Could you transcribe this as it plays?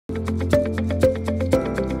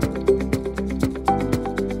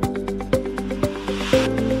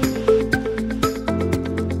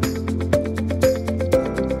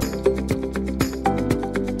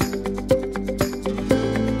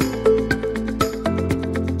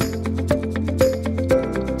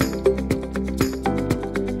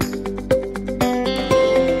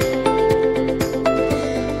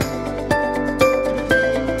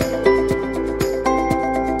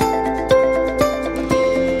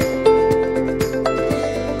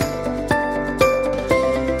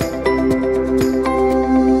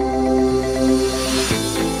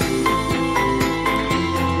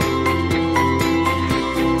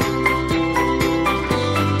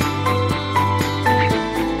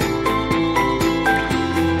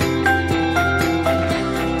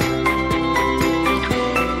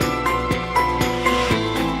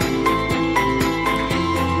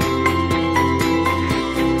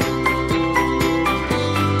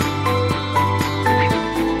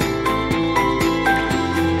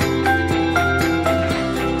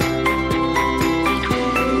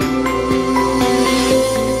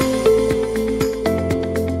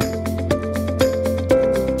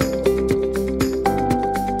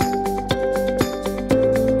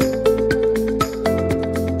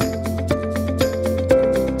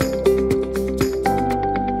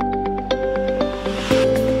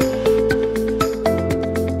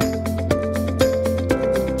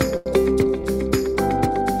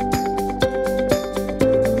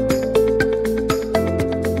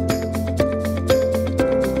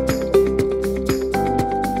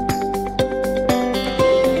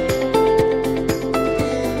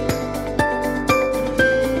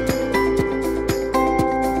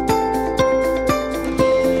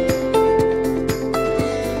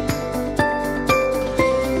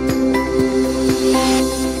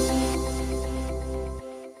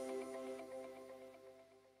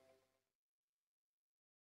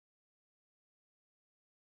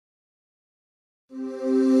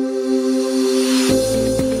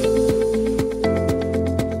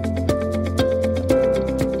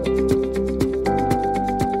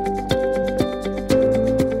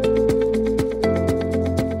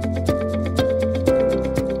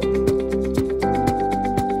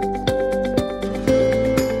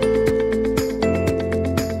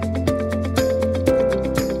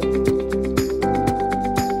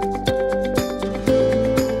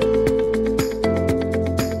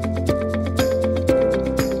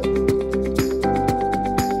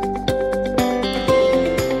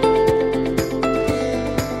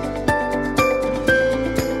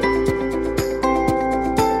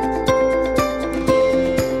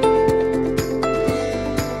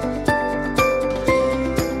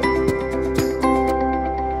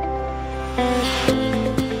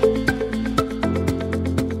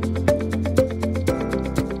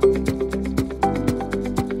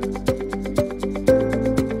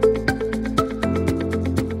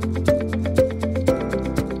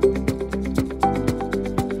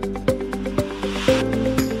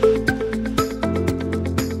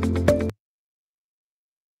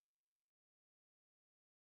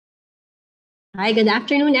Hi, good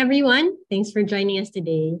afternoon, everyone. Thanks for joining us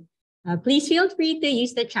today. Please feel free to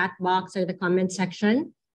use the chat box or the comment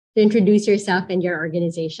section to introduce yourself and your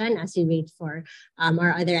organization as we wait for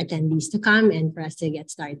our other attendees to come and for us to get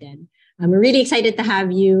started. We're really excited to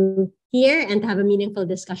have you here and to have a meaningful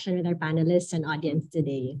discussion with our panelists and audience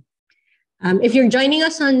today. If you're joining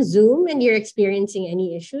us on Zoom and you're experiencing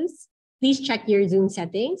any issues, please check your Zoom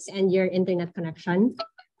settings and your internet connection.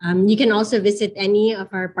 You can also visit any of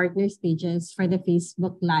our partners' pages for the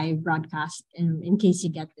Facebook Live broadcast in case you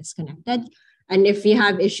get disconnected. And if you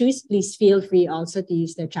have issues, please feel free also to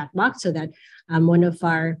use the chat box so that one of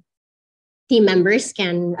our team members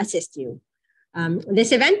can assist you.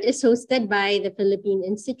 This event is hosted by the Philippine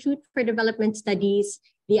Institute for Development Studies,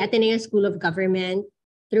 the Ateneo School of Government,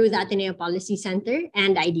 through the Ateneo Policy Center,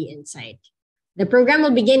 and IDinsight. The program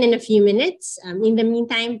will begin in a few minutes. In the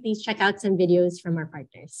meantime, please check out some videos from our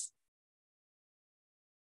partners.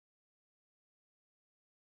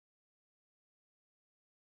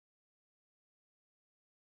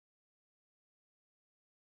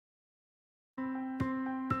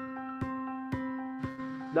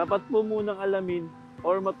 Dapat po munang alamin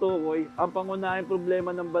or matukoy ang pangunahing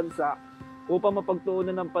problema ng bansa upang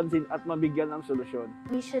mapagtuunan ng pansin at mabigyan ng solusyon.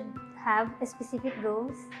 We should have specific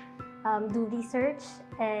goals, do research,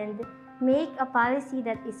 and make a policy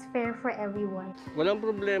that is fair for everyone. Walang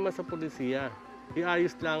problema sa pulisiya.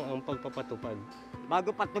 Iayos lang ang pagpapatupad. Bago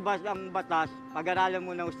patubas ang batas, pag-aralan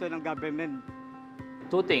muna gusto ng government.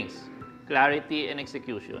 Two things, clarity and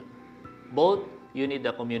execution. Both, you need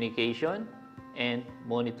the communication and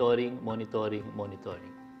monitoring.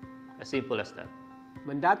 As simple as that.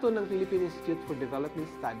 Mandato ng Philippine Institute for Development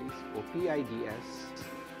Studies o PIDS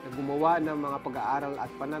na gumawa ng mga pag-aaral at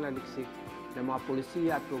pananaliksik ng mga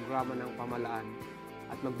polisiya at programa ng pamahalaan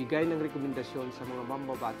at magbigay ng rekomendasyon sa mga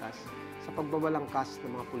mambabatas sa pagbabalangkas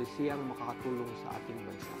ng mga polisiyang makakatulong sa ating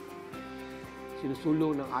bansa.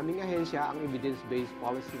 Sinusulong ng aming ahensya ang evidence-based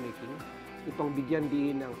policy making upang bigyan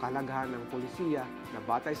diin ang kahalagahan ng polisiya na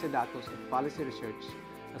batay sa datos at policy research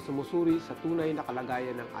na sumusuri sa tunay na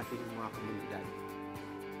kalagayan ng ating mga komunidad.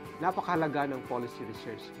 Napakahalaga ng policy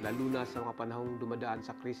research, lalo na sa mga panahong dumadaan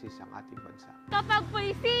sa krisis ang ating bansa. Kapag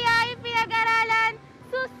polisiya ay pinag-aralan,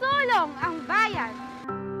 susulong ang bayan!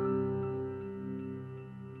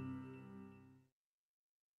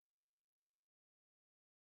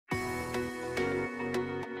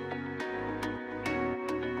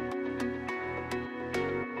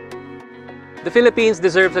 The Philippines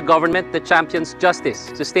deserves a government that champions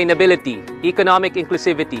justice, sustainability, economic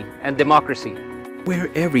inclusivity, and democracy.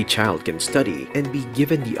 Where every child can study and be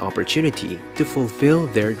given the opportunity to fulfill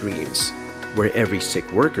their dreams. Where every sick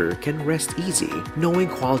worker can rest easy, knowing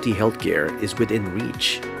quality healthcare is within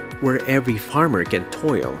reach. Where every farmer can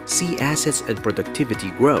toil, see assets and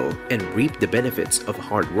productivity grow, and reap the benefits of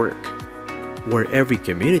hard work. Where every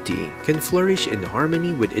community can flourish in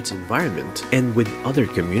harmony with its environment and with other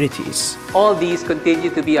communities. All these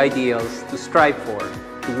continue to be ideals to strive for,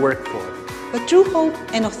 to work for. But true hope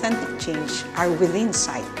and authentic change are within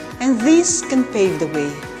sight, and this can pave the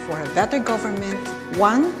way for a better government,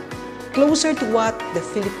 one closer to what the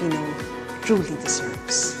Filipino truly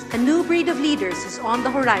deserves. A new breed of leaders is on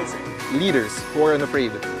the horizon. Leaders who are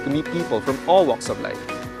unafraid to meet people from all walks of life,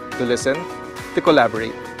 to listen, to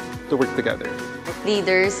collaborate, to work together.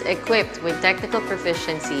 Leaders equipped with technical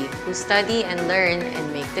proficiency who study and learn and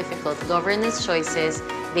make difficult governance choices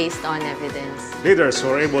based on evidence. Leaders who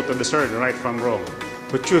are able to discern right from wrong,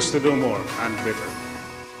 who choose to do more and better.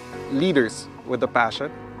 Leaders with the passion,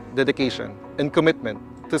 dedication, and commitment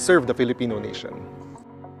to serve the Filipino nation.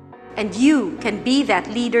 And you can be that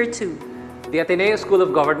leader too. The Ateneo School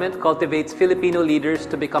of Government cultivates Filipino leaders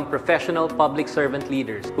to become professional public servant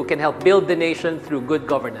leaders who can help build the nation through good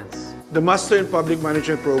governance. The Master in Public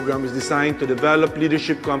Management program is designed to develop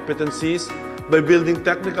leadership competencies by building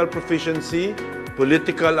technical proficiency,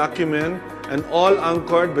 political acumen, and all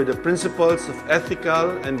anchored by the principles of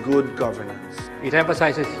ethical and good governance. It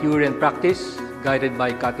emphasizes theory and practice, guided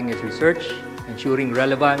by cutting-edge research, ensuring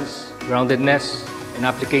relevance, groundedness, and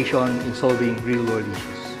application in solving real-world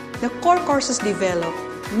issues. The core courses develop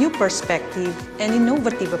new perspective and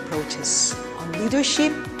innovative approaches on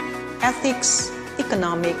leadership, ethics,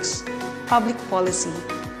 economics, public policy,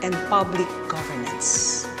 and public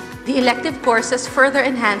governance. The elective courses further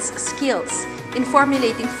enhance skills in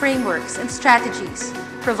formulating frameworks and strategies,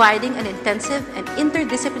 providing an intensive and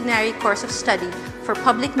interdisciplinary course of study for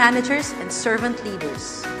public managers and servant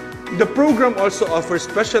leaders. The program also offers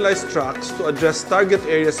specialized tracks to address target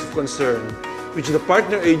areas of concern which the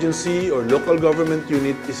partner agency or local government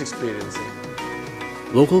unit is experiencing.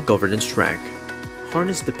 Local Governance Track,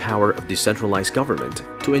 harness the power of decentralized government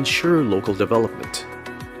to ensure local development.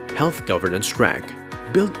 Health Governance Track.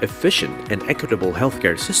 Build efficient and equitable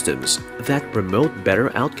healthcare systems that promote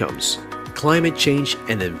better outcomes. Climate Change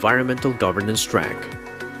and Environmental Governance Track.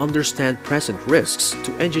 Understand present risks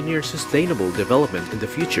to engineer sustainable development in the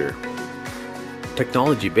future.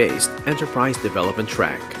 Technology-Based Enterprise Development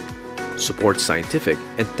Track. Support scientific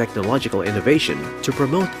and technological innovation to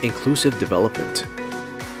promote inclusive development.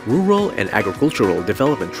 Rural and Agricultural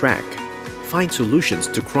Development Track. Find solutions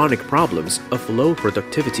to chronic problems of low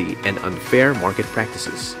productivity and unfair market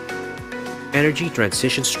practices. Energy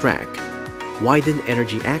Transitions Track. Widen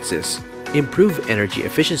energy access, improve energy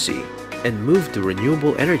efficiency, and move to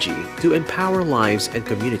renewable energy to empower lives and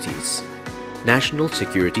communities. National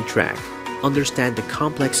Security Track. Understand the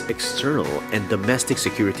complex external and domestic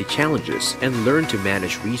security challenges and learn to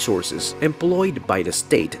manage resources employed by the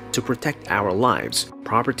state to protect our lives,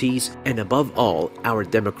 properties, and above all, our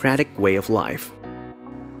democratic way of life.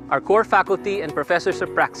 Our core faculty and professors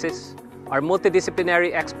of praxis are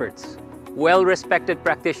multidisciplinary experts, well-respected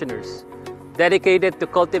practitioners, dedicated to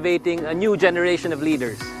cultivating a new generation of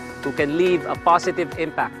leaders who can leave a positive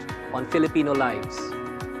impact on Filipino lives.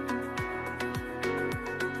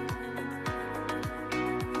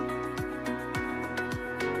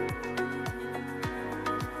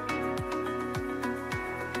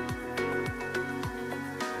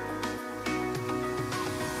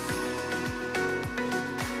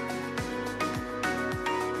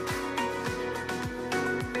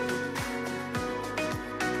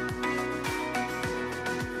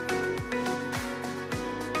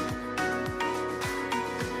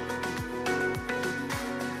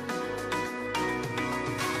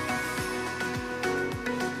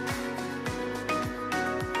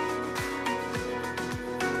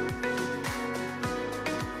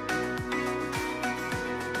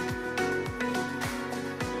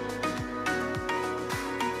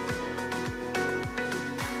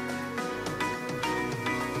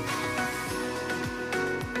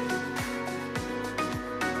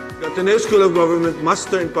 The Ateneo School of Government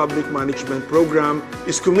Master in Public Management program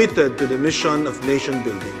is committed to the mission of nation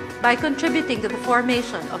building. By contributing to the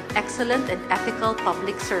formation of excellent and ethical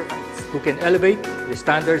public servants who can elevate the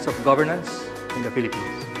standards of governance in the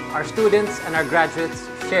Philippines. Our students and our graduates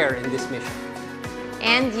share in this mission.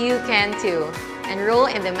 And you can too. Enroll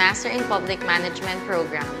in the Master in Public Management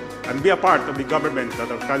program. And be a part of the government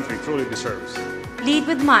that our country truly deserves. Lead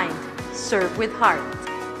with mind, serve with heart.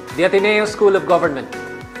 The Ateneo School of Government,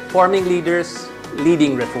 forming leaders,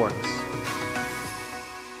 leading reforms.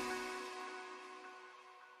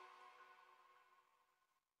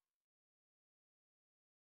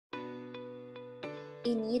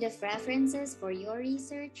 In need of references for your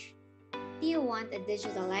research? Do you want a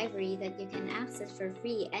digital library that you can access for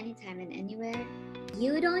free anytime and anywhere?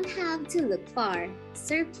 You don't have to look far.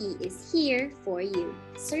 SERPI is here for you.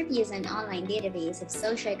 SERPI is an online database of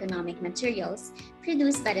socioeconomic materials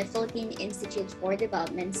produced by the Philippine Institute for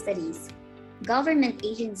Development Studies, government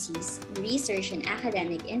agencies, research and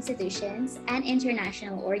academic institutions, and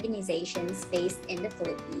international organizations based in the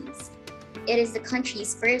Philippines. It is the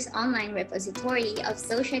country's first online repository of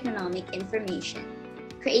socioeconomic information,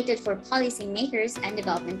 created for policymakers and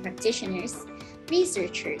development practitioners,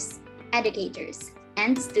 researchers, educators,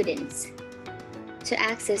 and students. To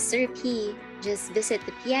access SERPI, just visit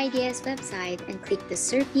the PIDS website and click the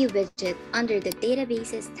SERPI widget under the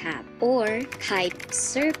Databases tab, or type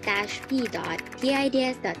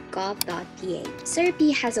serp-p.pids.gov.ph.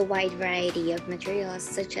 SERPI has a wide variety of materials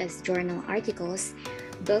such as journal articles,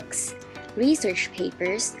 books, research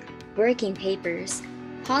papers, working papers,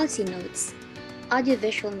 policy notes,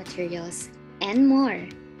 audiovisual materials, and more.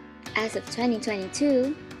 As of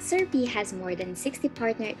 2022, SERPI has more than 60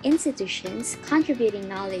 partner institutions contributing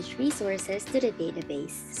knowledge resources to the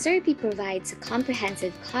database. SERPI provides a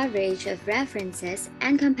comprehensive coverage of references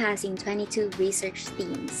encompassing 22 research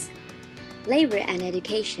themes: labor and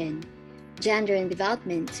education, gender and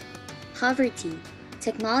development, poverty,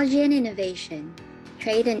 technology and innovation,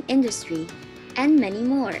 trade and industry, and many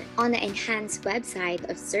more. On the enhanced website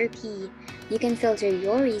of SERPI, you can filter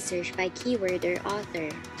your research by keyword or author,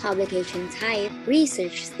 publication type,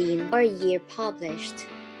 research theme, or year published,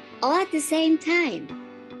 all at the same time.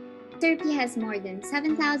 SERPI has more than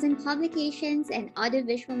 7,000 publications and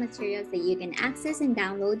audiovisual materials that you can access and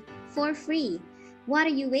download for free. What are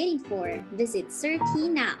you waiting for? Visit SERPI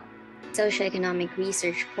now. Socioeconomic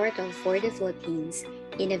research portal for the Philippines,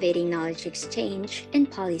 innovating knowledge exchange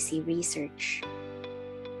and policy research.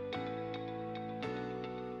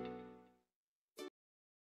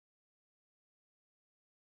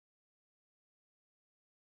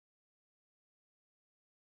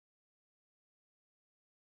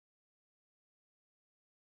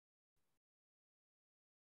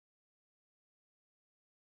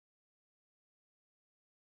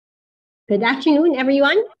 Good afternoon,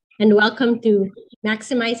 everyone, and welcome to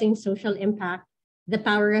Maximizing Social Impact, the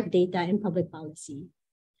Power of Data in Public Policy.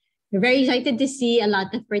 We're very excited to see a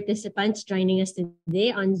lot of participants joining us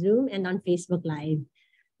today on Zoom and on Facebook Live.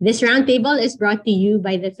 This roundtable is brought to you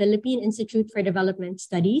by the Philippine Institute for Development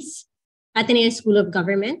Studies, Ateneo School of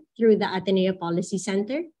Government through the Ateneo Policy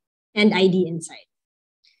Center, and IDinsight.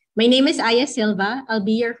 My name is Silva. I'll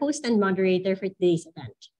be your host and moderator for today's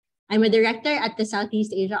event. I'm a director at the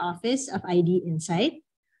Southeast Asia office of IDinsight.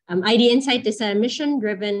 IDinsight is a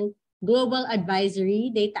mission-driven global advisory,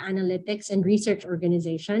 data analytics, and research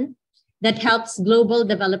organization that helps global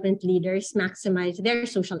development leaders maximize their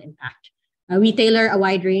social impact. We tailor a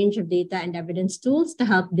wide range of data and evidence tools to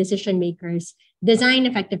help decision makers design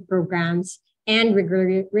effective programs and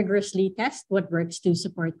rigorously test what works to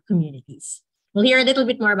support communities. We'll hear a little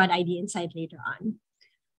bit more about IDinsight later on.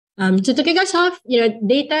 So to kick us off,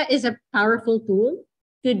 data is a powerful tool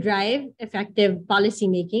to drive effective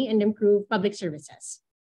policymaking and improve public services.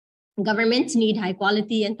 Governments need high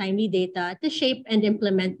quality and timely data to shape and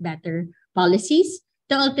implement better policies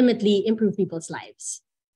to ultimately improve people's lives.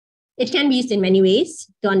 It can be used in many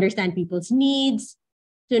ways: to understand people's needs,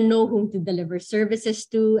 to know whom to deliver services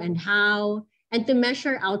to and how, and to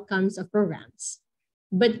measure outcomes of programs.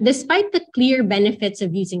 But despite the clear benefits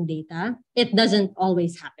of using data, it doesn't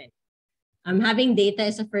always happen. Having data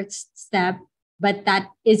is a first step, but that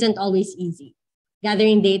isn't always easy.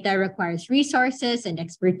 Gathering data requires resources and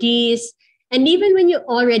expertise. And even when you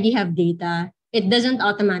already have data, it doesn't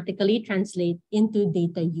automatically translate into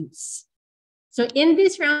data use. So in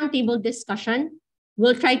this roundtable discussion,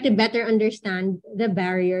 we'll try to better understand the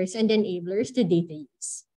barriers and enablers to data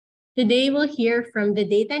use. Today, we'll hear from the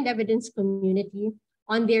data and evidence community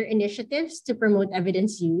on their initiatives to promote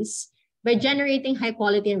evidence use by generating high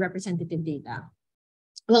quality and representative data.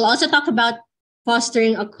 We'll also talk about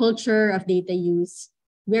fostering a culture of data use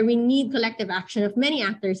where we need collective action of many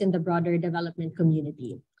actors in the broader development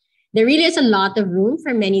community. There really is a lot of room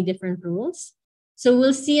for many different roles. So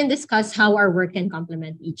we'll see and discuss how our work can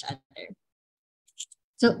complement each other.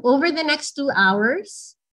 So over the next 2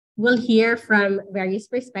 hours, we'll hear from various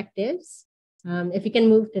perspectives. If we can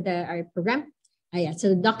move to our program.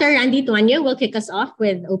 So Dr. Tuaño will kick us off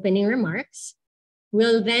with opening remarks.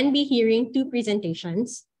 We'll then be hearing 2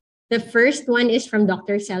 presentations. The first one is from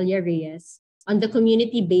Dr. Celia Reyes on the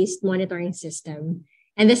community-based monitoring system.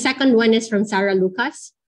 And the second one is from Sarah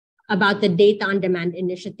Lucas about the Data on Demand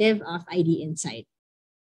initiative of IDinsight.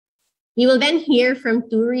 We will then hear from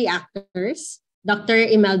 2 reactors, Dr.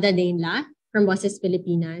 Imelda Deinla from BOSES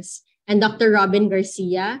Pilipinas and Dr. Robin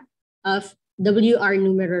Garcia of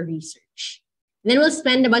Numero research. Then we'll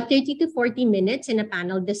spend about 30 to 40 minutes in a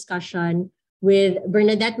panel discussion with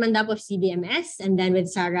Bernadette Mandap of CBMS and then with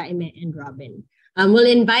Sarah, Ime, and Robin. We'll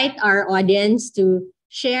invite our audience to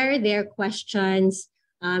share their questions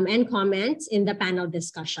and comments in the panel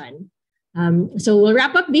discussion. So we'll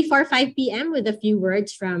wrap up before 5 p.m. with a few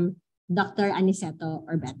words from Dr. Aniceto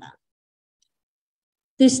Orbeta.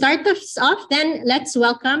 To start us off, then, let's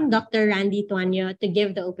welcome Dr. Tuaño to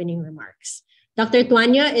give the opening remarks. Dr.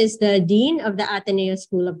 Tuaño is the Dean of the Ateneo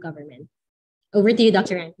School of Government. Over to you,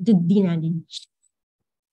 Dean Randy.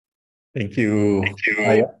 Thank you.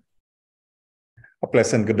 A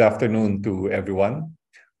pleasant good afternoon to everyone.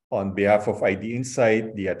 On behalf of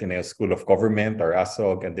IDinsight, the Ateneo School of Government, or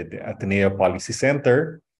ASOG, and the Ateneo Policy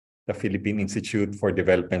Center, the Philippine Institute for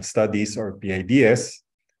Development Studies, or PIDS,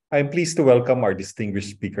 I am pleased to welcome our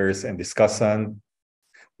distinguished speakers and discussant,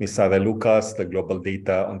 Ms. Sarah Lucas, the Global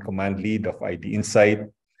Data on Command Lead of IDinsight,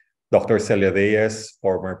 Dr. Celia Reyes,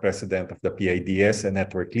 former President of the PIDS and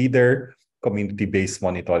Network Leader, Community-Based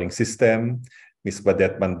Monitoring System, Ms.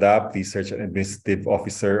 Bernadette Mandap, Research and Administrative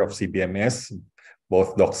Officer of CBMS.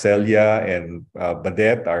 Both Dr. Celia and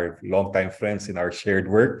Bernadette are longtime friends in our shared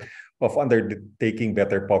work of undertaking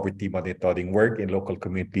better poverty monitoring work in local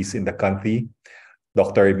communities in the country.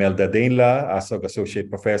 Dr. Imelda Deinla, ASOG Associate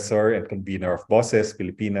Professor and Convenor of BOSES,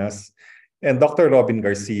 Pilipinas, and Dr. Robin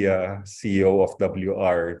Garcia, CEO of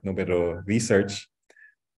Numero Research.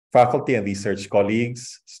 Faculty and research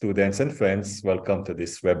colleagues, students, and friends, welcome to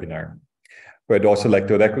this webinar. We'd also like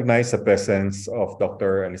to recognize the presence of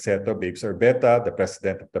Dr. Aniceto Orbeta, the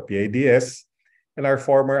President of the PIDS, and our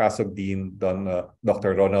former ASOG Dean,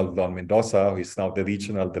 Dr. Ronald Don Mendoza, who is now the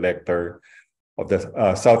Regional Director of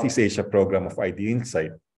the Southeast Asia Program of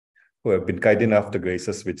IDinsight, who have been kind enough to grace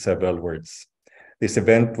us with several words. This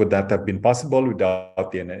event would not have been possible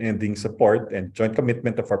without the unending support and joint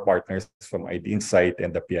commitment of our partners from IDinsight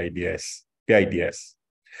and the PIDS.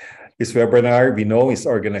 This webinar, we know, is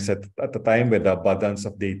organized at a time when the abundance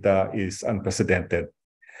of data is unprecedented.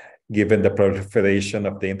 Given the proliferation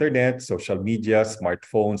of the internet, social media,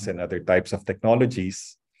 smartphones, and other types of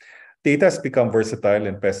technologies, data has become versatile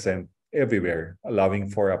and present everywhere, allowing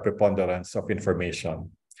for a preponderance of information.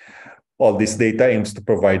 All this data aims to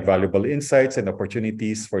provide valuable insights and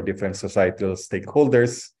opportunities for different societal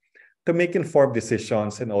stakeholders to make informed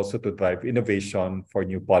decisions and also to drive innovation for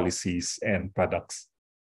new policies and products.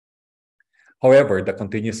 However, the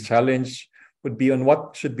continuous challenge would be on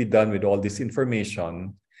what should be done with all this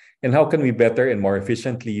information and how can we better and more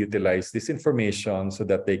efficiently utilize this information so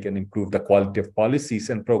that they can improve the quality of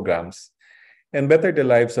policies and programs and better the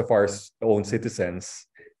lives of our own citizens,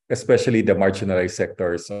 especially the marginalized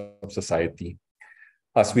sectors of society.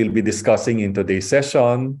 As we'll be discussing in today's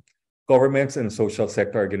session, governments and social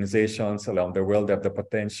sector organizations around the world have the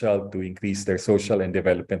potential to increase their social and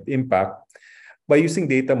development impact by using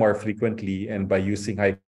data more frequently and by using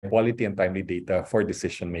high quality and timely data for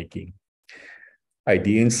decision-making.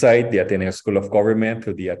 IDinsight, the Ateneo School of Government,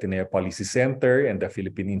 through the Ateneo Policy Center and the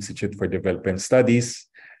Philippine Institute for Development Studies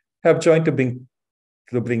have joined to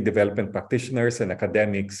bring development practitioners and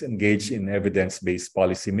academics engaged in evidence-based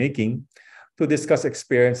policymaking to discuss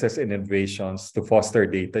experiences and innovations to foster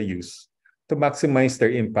data use to maximize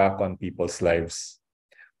their impact on people's lives.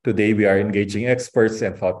 Today, we are engaging experts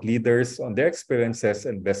and thought leaders on their experiences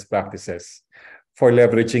and best practices for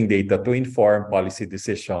leveraging data to inform policy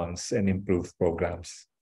decisions and improve programs.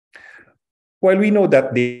 While we know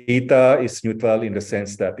that data is neutral in the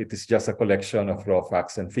sense that it is just a collection of raw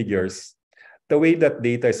facts and figures, the way that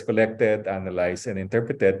data is collected, analyzed, and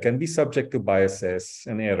interpreted can be subject to biases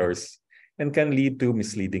and errors and can lead to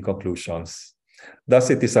misleading conclusions. Thus,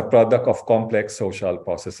 it is a product of complex social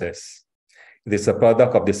processes. It is a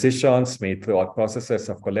product of decisions made throughout processes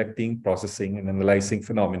of collecting, processing, and analyzing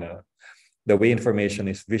phenomena, the way information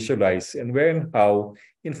is visualized, and where and how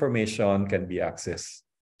information can be accessed.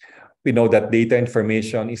 We know that data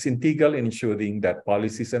information is integral in ensuring that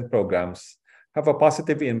policies and programs have a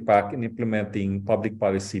positive impact in implementing public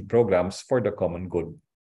policy programs for the common good.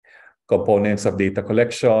 Components of data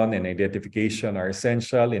collection and identification are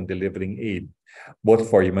essential in delivering aid, both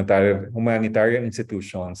for humanitarian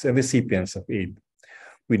institutions and recipients of aid.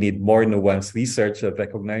 We need more nuanced research that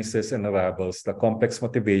recognizes and unravels the complex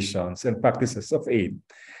motivations and practices of aid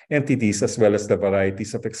entities, as well as the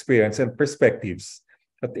varieties of experience and perspectives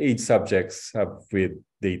that aid subjects have with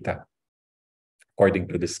data, according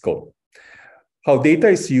to the scope. How data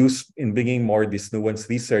is used in bringing more this nuanced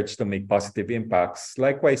research to make positive impacts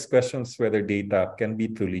likewise questions whether data can be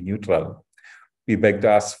truly neutral. We beg to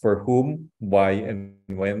ask for whom, why, and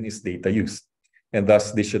when is data used. And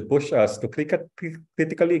thus, this should push us to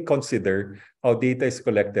critically consider how data is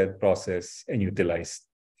collected, processed, and utilized.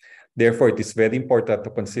 Therefore, it is very important to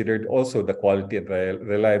consider also the quality and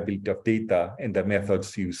reliability of data and the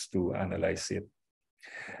methods used to analyze it.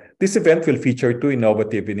 This event will feature two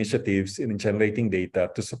innovative initiatives in generating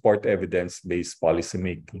data to support evidence-based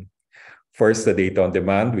policymaking. First, the data on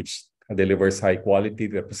demand, which delivers high-quality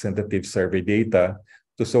representative survey data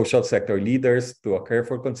to social sector leaders through a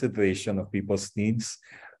careful consideration of people's needs,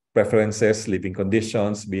 preferences, living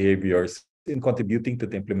conditions, behaviors, in contributing to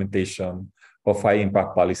the implementation of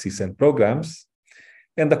high-impact policies and programs.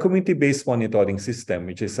 And the community-based monitoring system,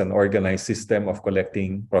 which is an organized system of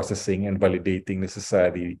collecting, processing, and validating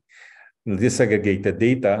necessary disaggregated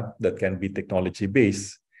data that can be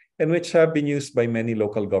technology-based, and which have been used by many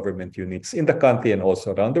local government units in the country and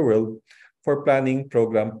also around the world for planning,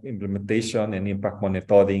 program implementation, and impact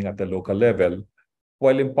monitoring at the local level,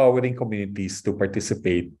 while empowering communities to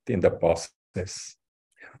participate in the process.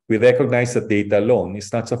 We recognize that data alone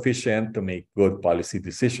is not sufficient to make good policy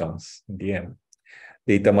decisions in the end.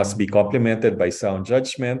 Data must be complemented by sound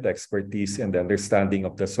judgment, expertise, and understanding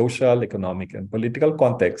of the social, economic, and political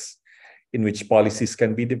context in which policies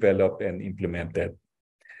can be developed and implemented.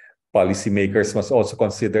 Policymakers must also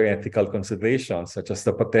consider ethical considerations such as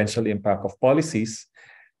the potential impact of policies,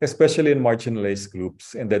 especially in marginalized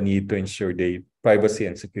groups, and the need to ensure the privacy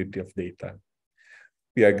and security of data.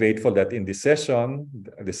 We are grateful that in this session,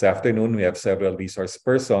 this afternoon, we have several resource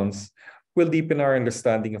persons who will deepen our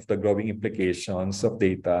understanding of the growing implications of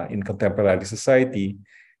data in contemporary society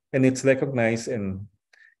and its recognized and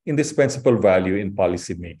indispensable value in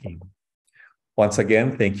policymaking. Once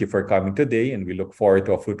again, thank you for coming today, and we look forward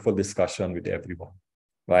to a fruitful discussion with everyone.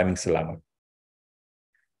 Maraming salamat.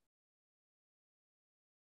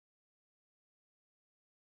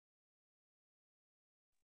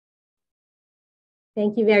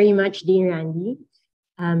 Thank you very much, Dean Randy.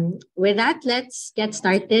 With that, let's get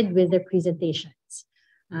started with the presentations.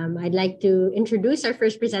 I'd like to introduce our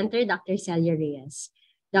first presenter, Dr. Celia Reyes.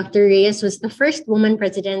 Dr. Reyes was the first woman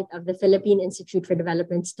president of the Philippine Institute for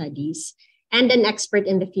Development Studies and an expert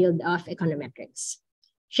in the field of econometrics.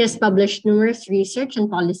 She has published numerous research and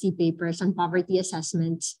policy papers on poverty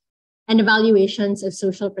assessments and evaluations of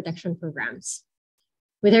social protection programs.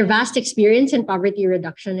 With her vast experience in poverty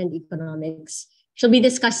reduction and economics, she'll be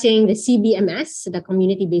discussing the CBMS, the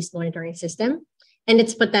Community-Based Monitoring System, and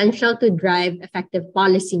its potential to drive effective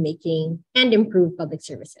policymaking and improve public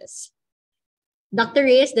services. Dr.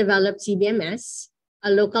 Reyes developed CBMS,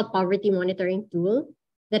 a local poverty monitoring tool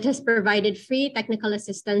that has provided free technical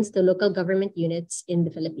assistance to local government units in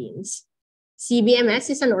the Philippines. CBMS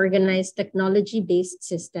is an organized technology-based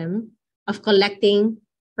system of collecting,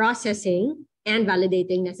 processing, and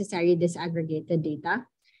validating necessary disaggregated data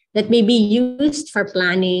that may be used for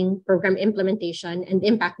planning, program implementation, and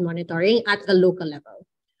impact monitoring at the local level,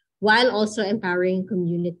 while also empowering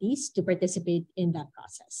communities to participate in that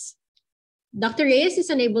process. Dr. Reyes is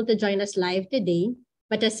unable to join us live today,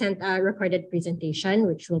 but has sent a recorded presentation,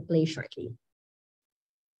 which we'll play shortly.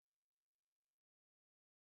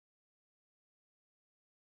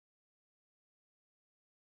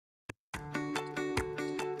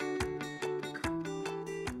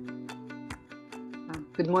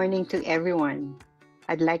 Good morning to everyone.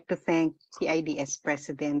 I'd like to thank PIDS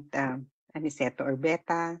President Aniceto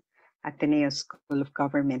Orbeta, Ateneo School of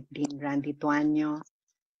Government Dean Randy Tuaño,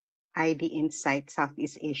 IDinsight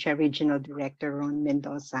Southeast Asia Regional Director Ron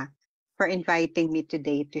Mendoza for inviting me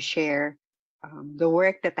today to share the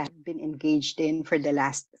work that I've been engaged in for the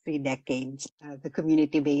last 3 decades, the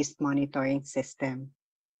community-based monitoring system.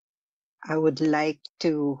 I would like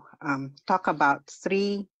to talk about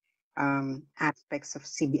 3 aspects of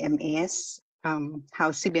CBMS,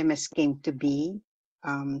 how CBMS came to be,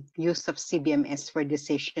 use of CBMS for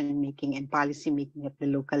decision-making and policy-making at the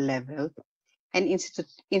local level, and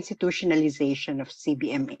institutionalization of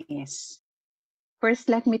CBMS. First,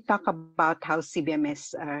 let me talk about how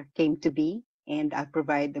CBMS came to be, and I'll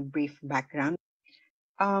provide a brief background.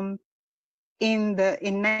 In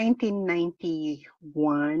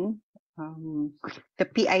 1991, the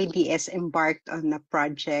PIDS embarked on a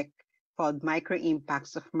project called Micro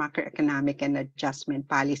Impacts of Macroeconomic and Adjustment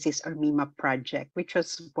Policies, or MIMAP project, which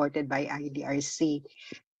was supported by IDRC.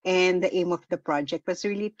 And the aim of the project was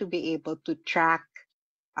really to be able to track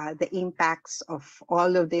the impacts of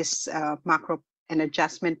all of these macro and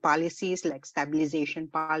adjustment policies, like stabilization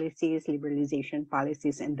policies, liberalization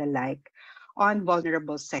policies, and the like, on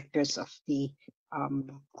vulnerable sectors of the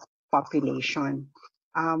population.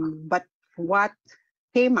 But what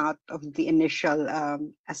came out of the initial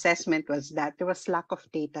assessment was that there was lack of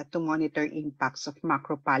data to monitor impacts of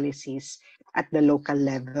macro policies at the local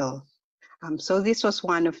level. So this was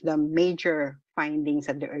one of the major findings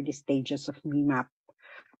at the early stages of MIMAP.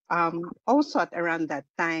 Also at around that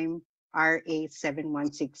time, RA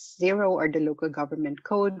 7160, or the Local Government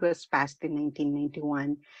Code, was passed in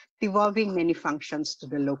 1991, devolving many functions to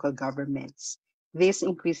the local governments. This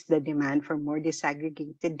increased the demand for more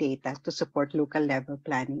disaggregated data to support local level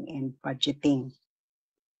planning and budgeting.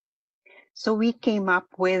 So we came up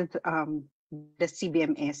with the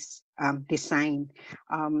CBMS design.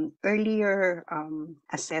 Earlier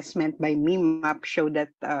assessment by MIMAP showed that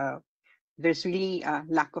there's really a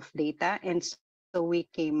lack of data, and so we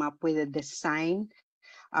came up with a design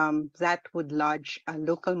that would lodge a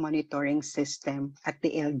local monitoring system at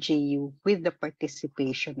the LGU with the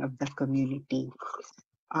participation of the community.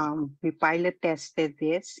 We pilot tested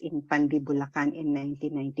this in Pandi, Bulacan in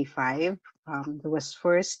 1995. There was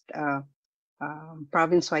first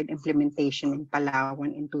province-wide implementation in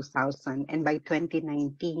Palawan in 2000, and by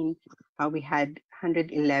 2019, we had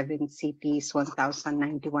 111 cities,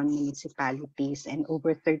 1,091 municipalities, and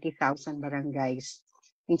over 30,000 barangays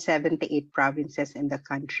in 78 provinces in the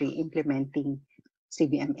country implementing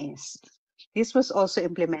CBMS. This was also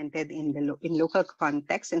implemented in local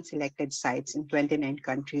context and selected sites in 29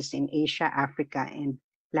 countries in Asia, Africa, and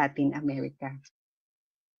Latin America.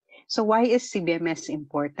 So why is CBMS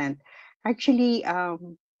important? Actually,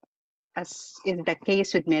 as is the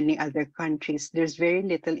case with many other countries, there's very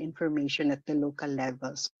little information at the local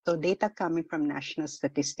levels. So data coming from National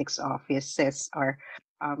Statistics Offices are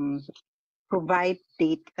provide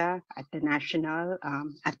data at the national,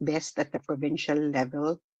 at best at the provincial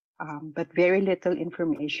level, but very little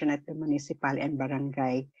information at the municipal and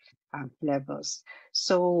barangay levels.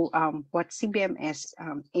 So what CBMS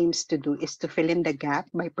aims to do is to fill in the gap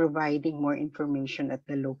by providing more information at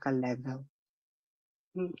the local level.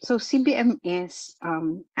 So CBMS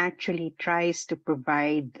actually tries to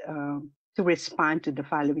provide, to respond to the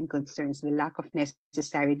following concerns: the lack of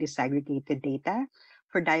necessary disaggregated data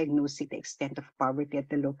for diagnosing the extent of poverty at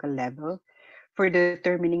the local level, for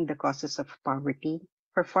determining the causes of poverty,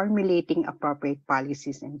 for formulating appropriate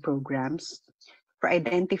policies and programs, for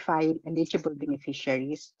identifying eligible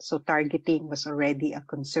beneficiaries, so targeting was already a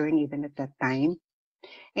concern even at that time,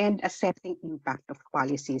 and assessing impact of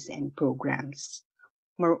policies and programs.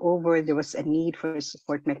 Moreover, there was a need for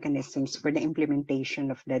support mechanisms for the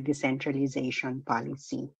implementation of the decentralization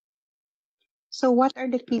policy. So what are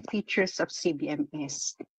the key features of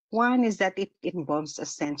CBMS? One is that it involves a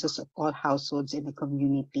census of all households in the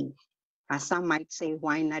community. Some might say,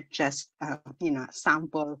 why not just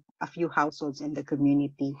sample a few households in the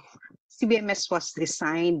community? CBMS was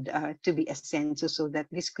designed to be a census so that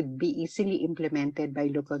this could be easily implemented by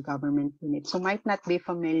local government units who might not be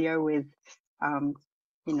familiar with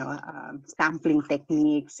sampling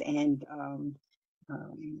techniques and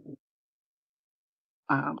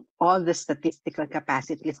all the statistical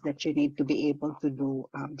capacities that you need to be able to do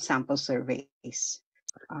sample surveys.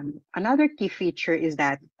 Another key feature is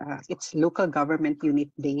that it's local government unit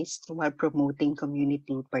based while promoting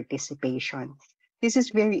community participation. This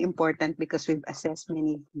is very important because we've assessed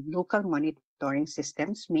many local monitoring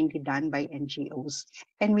systems, mainly done by NGOs,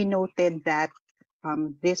 and we noted that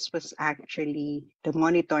this was actually the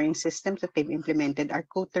monitoring systems that they've implemented are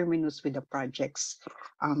coterminous with the projects.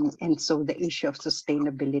 And so the issue of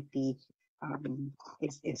sustainability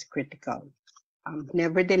is critical.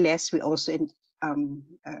 Nevertheless, we also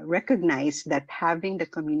recognize that having the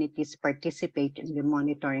communities participate in the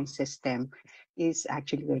monitoring system is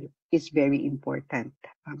very important.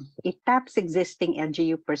 It taps existing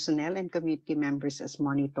LGU personnel and community members as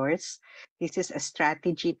monitors. This is a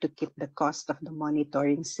strategy to keep the cost of the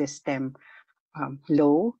monitoring system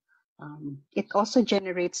low. It also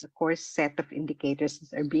generates a core set of indicators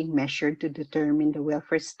that are being measured to determine the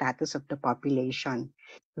welfare status of the population.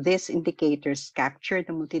 These indicators capture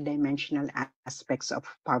the multidimensional aspects of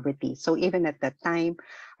poverty. So even at that time,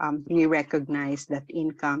 we recognize that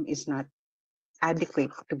income is not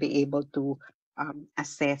adequate to be able to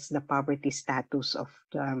assess the poverty status of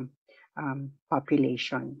the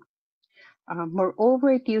population.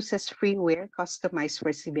 Moreover, it uses freeware customized for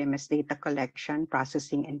CBMS data collection,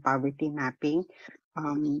 processing, and poverty mapping.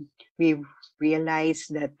 We've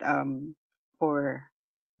realized that for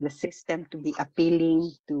the system to be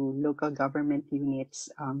appealing to local government units,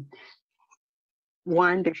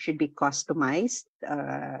 one, there should be customized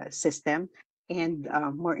system, and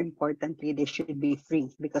more importantly, they should be free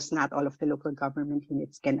because not all of the local government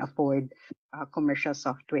units can afford commercial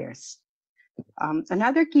softwares.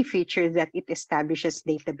 Another key feature is that it establishes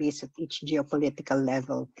database at each geopolitical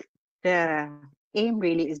level. The aim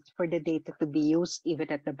really is for the data to be used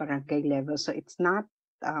even at the barangay level. So it's not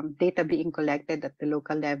data being collected at the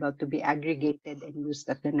local level to be aggregated and used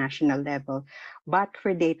at the national level, but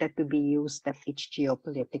for data to be used at each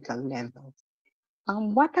geopolitical level.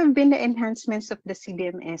 What have been the enhancements of the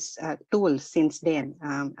CBMS tool since then?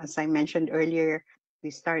 As I mentioned earlier, we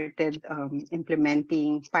started piloting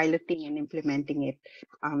and implementing it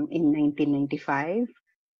in 1995.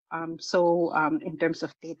 In terms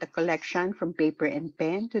of data collection from paper and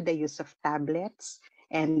pen to the use of tablets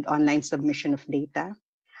and online submission of data.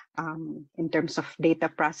 In terms of data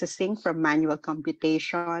processing from manual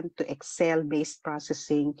computation to Excel-based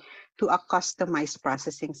processing to a customized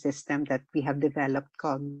processing system that we have developed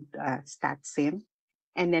called StatSim.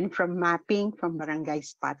 And then from mapping from barangay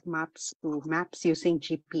spot maps to maps using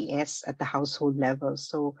GPS at the household level.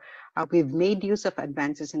 So we've made use of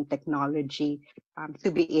advances in technology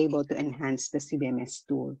to be able to enhance the CBMS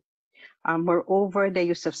tool. Moreover, the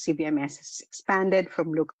use of CBMS has expanded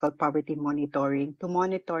from local poverty monitoring to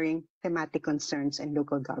monitoring thematic concerns and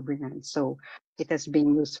local governance. So it has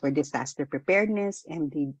been used for disaster preparedness,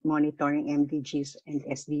 monitoring MDGs and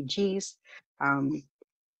SDGs,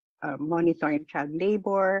 monitoring child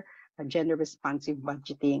labor, gender responsive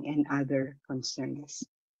budgeting, and other concerns.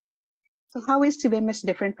 So how is CBMS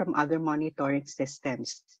different from other monitoring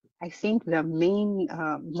systems? I think the main,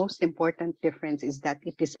 most important difference is that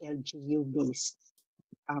it is LGU based.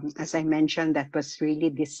 As I mentioned, that was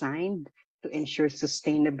really designed to ensure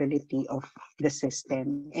sustainability of the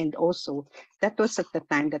system. And also, that was at the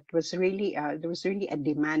time that was really, there was really a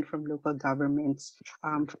demand from local governments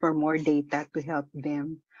for more data to help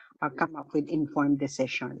them come up with informed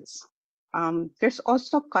decisions. There's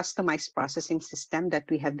also customized processing system that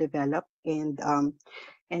we have developed, and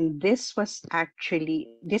this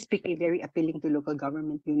became very appealing to local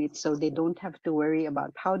government units, so they don't have to worry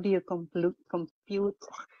about how do you compute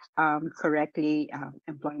correctly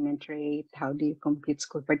employment rate, how do you compute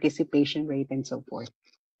school participation rate, and so forth.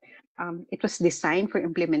 It was designed for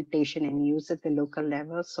implementation and use at the local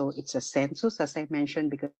level. So it's a census, as I mentioned,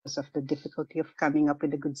 because of the difficulty of coming up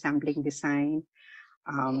with a good sampling design,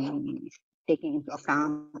 taking into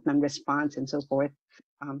account non-response and so forth.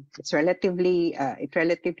 It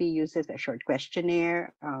relatively uses a short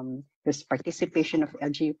questionnaire. There's participation of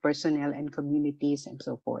LGU personnel and communities and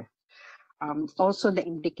so forth. Also, the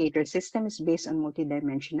indicator system is based on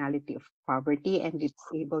multidimensionality of poverty, and it's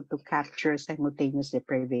able to capture simultaneous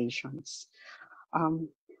deprivations. The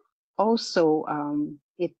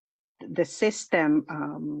system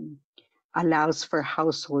allows for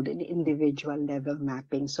household and individual level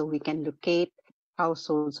mapping, so we can locate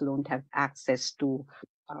households who don't have access to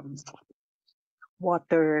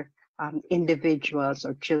water, individuals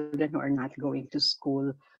or children who are not going to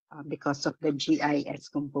school because of the GIS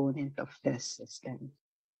component of the system.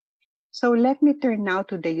 So let me turn now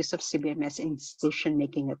to the use of CBMS in decision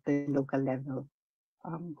making at the local level.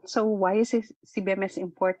 So why is CBMS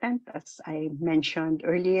important? As I mentioned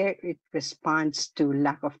earlier, it responds to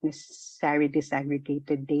lack of necessary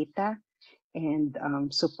disaggregated data and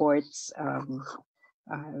supports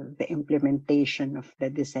the implementation of the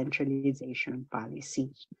decentralization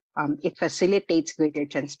policy. It facilitates greater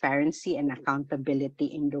transparency and accountability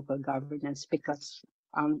in local governance because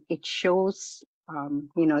it shows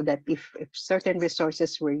that if certain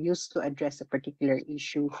resources were used to address a particular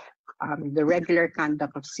issue, the regular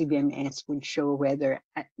conduct of CBMS would show whether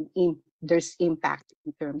there's impact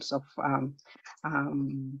in terms of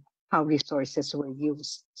how resources were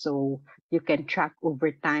used. So you can track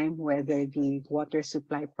over time whether the water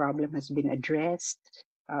supply problem has been addressed,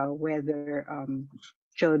 whether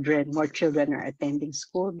more children are attending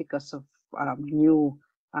school because of new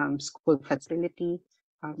school facility.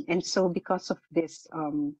 And so because of this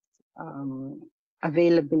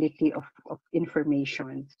availability of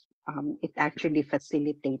information, it actually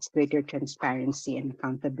facilitates greater transparency and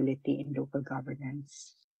accountability in local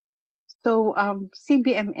governance. So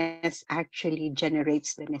CBMS actually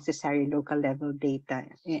generates the necessary local level data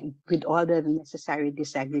and with all the necessary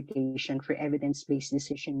disaggregation for evidence-based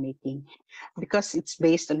decision making. Because it's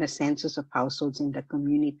based on a census of households in the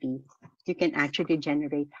community, you can actually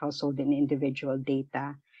generate household and individual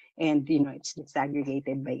data. And it's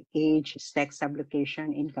disaggregated by age, sex,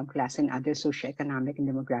 sublocation, income class, and other socioeconomic and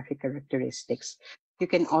demographic characteristics. You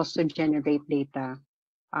can also generate data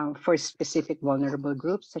for specific vulnerable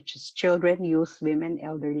groups such as children, youth, women,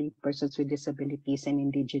 elderly, persons with disabilities, and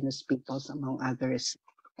indigenous peoples, among others.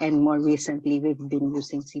 And more recently, we've been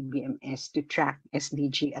using CBMS to track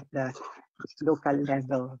SDG at the local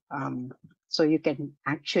level. So you can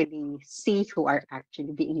actually see who are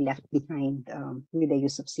actually being left behind with the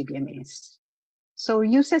use of CBMS. So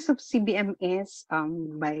uses of CBMS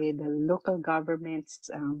by the local governments,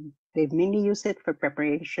 they've mainly used it for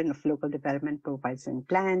preparation of local development profiles and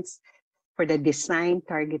plans, for the design,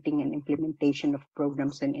 targeting, and implementation of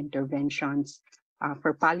programs and interventions,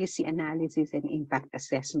 for policy analysis and impact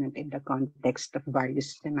assessment in the context of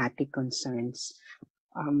various thematic concerns.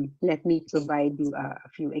 Let me provide you a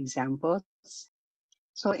few examples.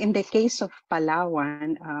 So in the case of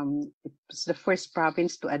Palawan, it was the first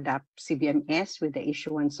province to adopt CBMS with the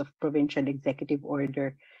issuance of Provincial Executive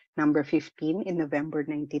Order number 15 in November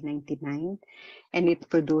 1999, and it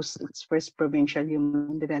produced its first provincial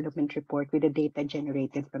human development report with the data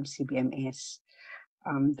generated from CBMS.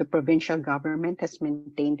 The provincial government has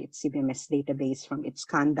maintained its CBMS database from its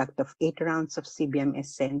conduct of 8 rounds of CBMS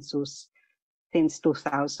census since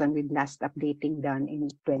 2000, with last updating done in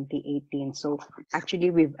 2018. So actually,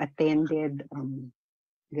 we've attended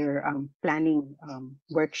their planning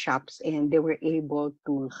workshops, and they were able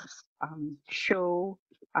to show,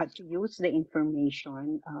 to use the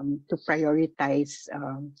information to prioritize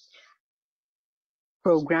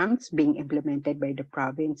programs being implemented by the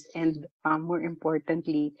province, and more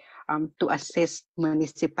importantly, to assist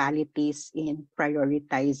municipalities in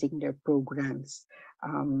prioritizing their programs.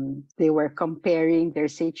 They were comparing their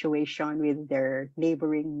situation with their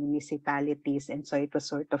neighboring municipalities, and so it was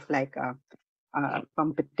sort of like a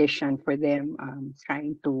competition for them,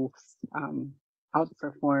 trying to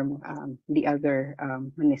outperform the other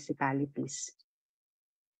municipalities.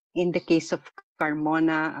 In the case of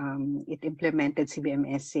Carmona, it implemented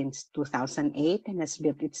CBMS since 2008 and has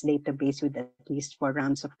built its database with at least 4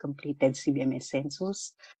 rounds of completed CBMS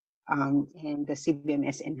census. And the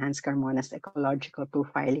CBMS enhanced Carmona's ecological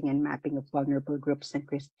profiling and mapping of vulnerable groups and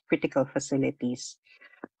critical facilities.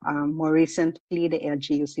 More recently, the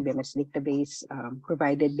LGU CBMS database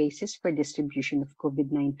provided basis for distribution of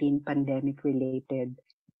COVID-19 pandemic-related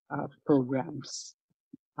programs.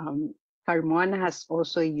 Carmona has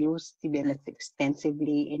also used CBMS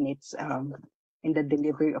extensively in its in the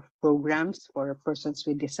delivery of programs for persons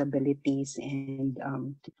with disabilities, and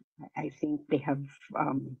I think they have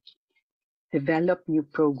developed new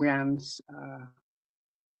programs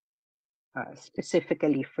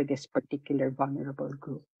specifically for this particular vulnerable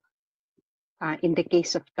group. In the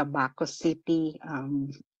case of Tabaco City,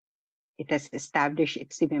 it has established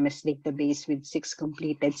its CBMS database with 6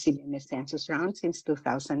 completed CBMS census rounds since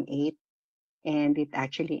 2008, and it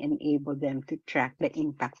actually enabled them to track the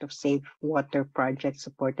impact of safe water projects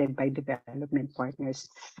supported by development partners.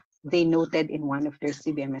 They noted in one of their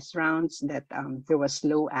CBMS rounds that there was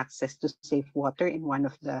low access to safe water in one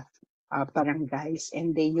of the barangays,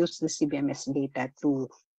 and they used the CBMS data to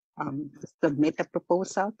submit a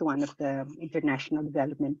proposal to one of the international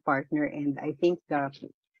development partner, and I think the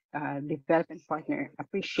development partner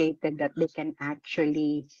appreciated that they can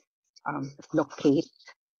actually locate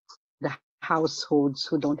the households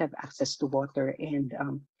who don't have access to water, and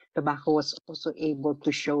Tobacco was also able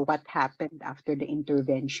to show what happened after the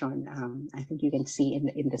intervention. I think you can see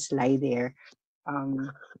in the slide there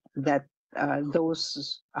that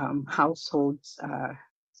those households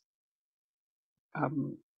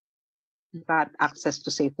got access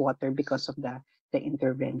to safe water because of the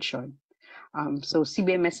intervention. So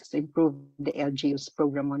CBMS has improved the LGU's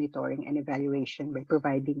program monitoring and evaluation by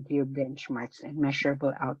providing clear benchmarks and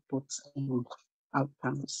measurable outputs and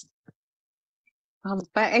outcomes.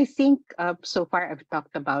 But I think so far I've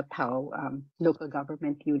talked about how local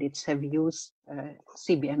government units have used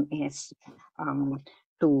CBMS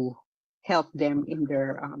to help them in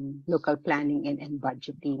their local planning and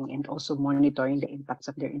budgeting, and also monitoring the impacts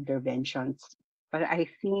of their interventions. But I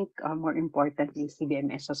think more importantly,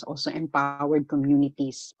 CBMS has also empowered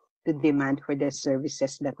communities to demand for the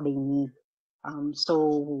services that they need. So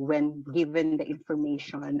when given the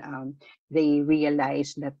information, they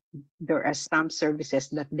realize that there are some services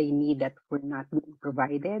that they need that were not being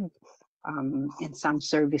provided, and some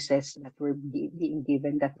services that were being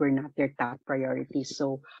given that were not their top priority.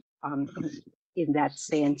 So in that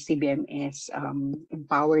sense, CBMS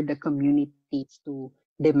empowered the communities to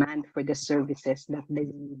demand for the services that they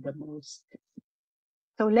need the most.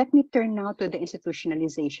 So let me turn now to the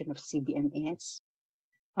institutionalization of CBMS.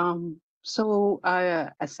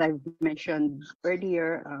 As I've mentioned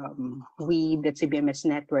earlier, we, the CBMS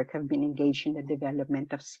network, have been engaged in the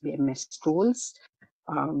development of CBMS tools.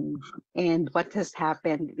 And what has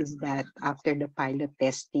happened is that after the pilot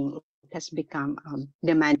testing, it has become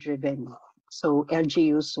demand-driven. So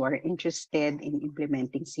LGUs who are interested in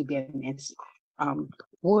implementing CBMS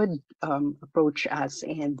would approach us,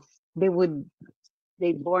 and they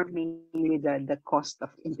bore mainly the cost of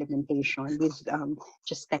implementation with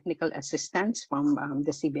just technical assistance from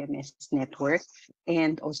the CBMS network,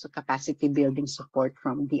 and also capacity building support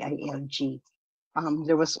from the ILG.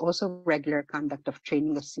 There was also regular conduct of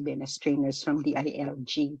training of CBMS trainers from the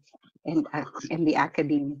ILG and the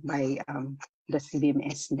academy by the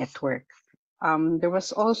CBMS network. There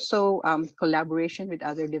was also collaboration with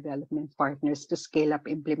other development partners to scale up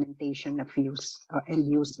implementation of use of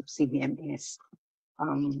CBMS.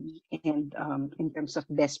 In terms of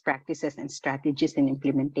best practices and strategies in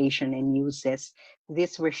implementation and uses,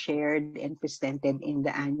 these were shared and presented in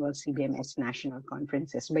the annual CBMS national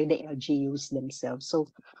conferences by the LGUs themselves. So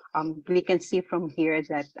we can see from here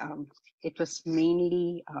that it was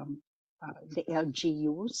mainly the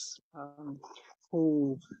LGUs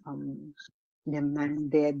who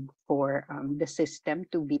demanded for the system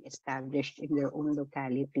to be established in their own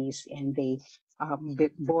localities, and they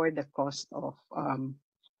bore the cost of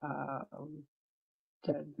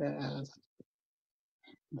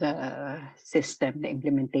the system, the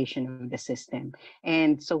implementation of the system.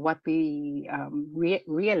 And so what we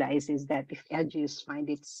realize is that if LGUs find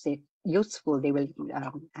it useful, they will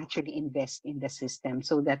actually invest in the system,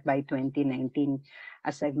 so that by 2019,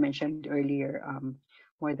 as I've mentioned earlier,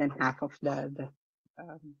 more than half of the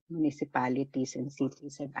municipalities and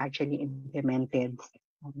cities have actually implemented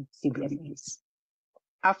CBMS.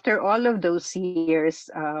 After all of those years,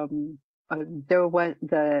 there was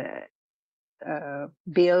the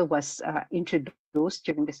bill was introduced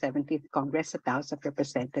during the 17th Congress at the House of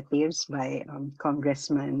Representatives by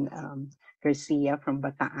Congressman Garcia from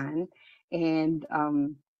Bataan, and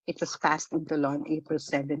it was passed into law on April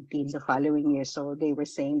 17 the following year. So they were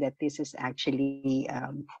saying that this is actually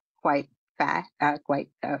quite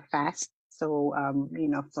fast. So you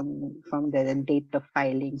know, from the date of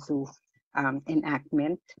filing to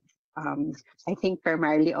enactment. I think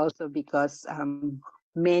primarily also because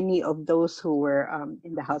many of those who were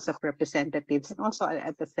in the House of Representatives and also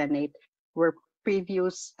at the Senate were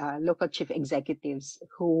previous local chief executives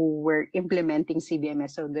who were implementing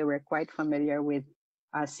CBMS, so they were quite familiar with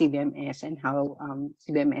CBMS and how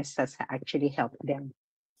CBMS has actually helped them.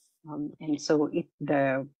 And so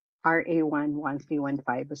the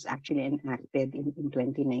RA11315 was actually enacted in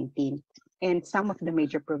 2019. And some of the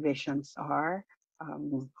major provisions are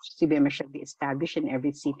CBMS should be established in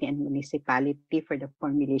every city and municipality for the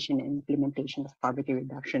formulation and implementation of poverty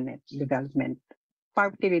reduction and development,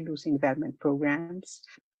 poverty reducing development programs.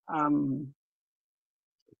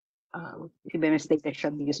 CBMS data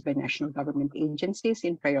shall be used by national government agencies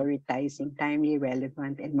in prioritizing timely,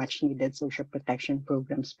 relevant, and much-needed social protection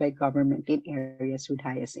programs by government in areas with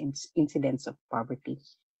highest incidence of poverty.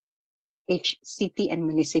 Each city and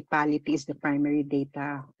municipality is the primary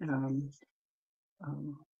data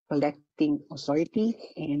collecting authority,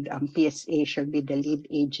 and PSA shall be the lead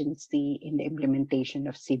agency in the implementation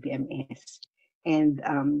of CBMS. And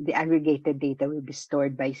the aggregated data will be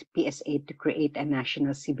stored by PSA to create a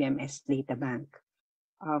national CBMS data bank.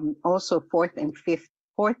 Also, fourth, fifth,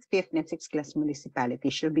 and sixth class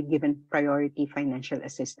municipalities should be given priority financial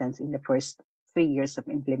assistance in the first 3 years of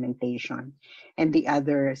implementation, and the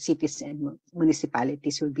other cities and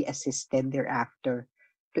municipalities will be assisted thereafter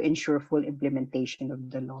to ensure full implementation of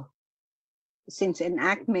the law. Since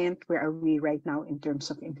enactment, where are we right now in terms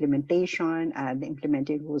of implementation? The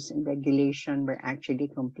implemented rules and regulation were actually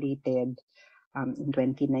completed in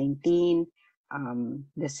 2019.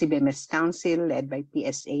 The CBMS Council, led by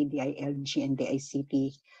PSA, DILG, and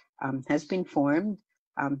DICT, has been formed.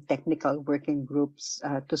 Technical working groups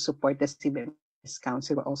to support the CBMS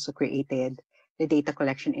Council were also created. The data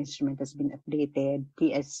collection instrument has been updated.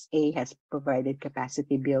 PSA has provided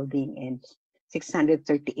capacity building, and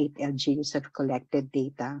 638 LGUs have collected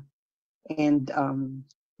data. And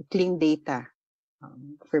clean data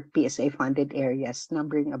for PSA-funded areas,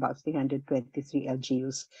 numbering about 323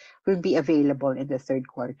 LGUs, will be available in the third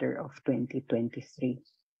quarter of 2023.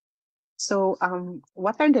 So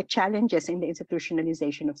what are the challenges in the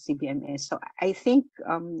institutionalization of CBMS? So I think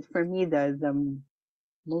for me, the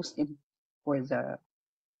most for the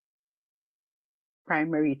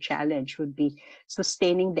primary challenge would be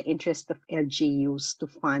sustaining the interest of LGUs to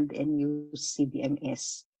fund and use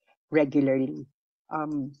CBMS regularly.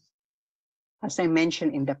 As I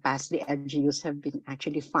mentioned in the past, the LGUs have been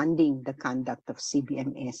actually funding the conduct of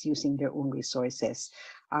CBMS using their own resources.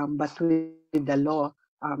 But with the law,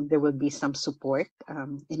 there will be some support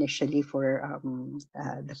initially for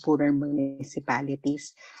the poorer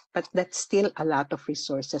municipalities, but that's still a lot of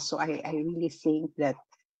resources. So I really think that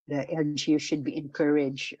the LGU should be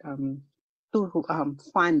encouraged to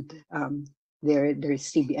fund their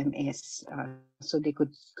CBMS so they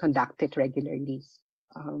could conduct it regularly.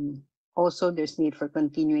 Also, there's need for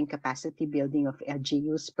continuing capacity building of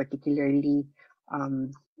LGUs, particularly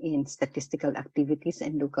in statistical activities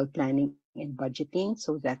and local planning and budgeting,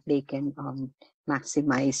 so that they can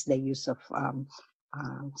maximize the use of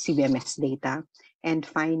CBMS data. And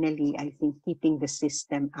finally, I think keeping the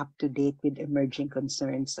system up to date with emerging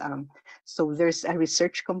concerns. So there's a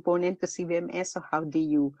research component to CBMS. So how do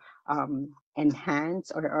you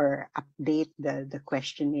enhance or update the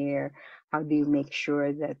questionnaire? How do you make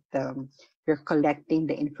sure that you're collecting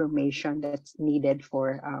the information that's needed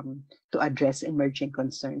for to address emerging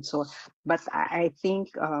concerns? So, but I think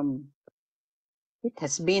it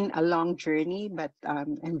has been a long journey, but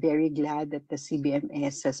I'm very glad that the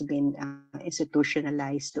CBMS has been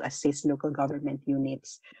institutionalized to assist local government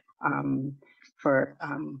units for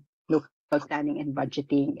local planning and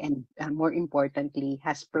budgeting, and more importantly,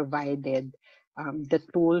 has provided the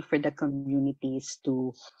tool for the communities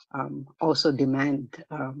to also demand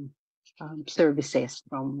services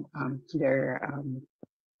from their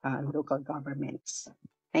local governments.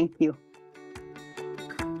 Thank you.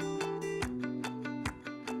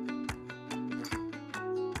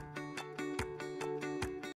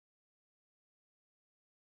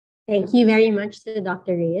 Thank you very much to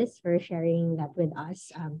Dr. Reyes for sharing that with us.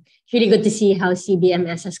 It's really good to see how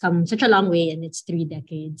CBMS has come such a long way in its 3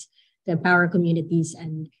 decades to empower communities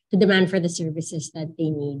and to demand for the services that they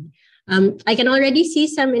need. I can already see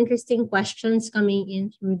some interesting questions coming in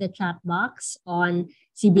through the chat box on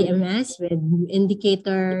CBMS with new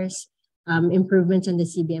indicators, improvements on the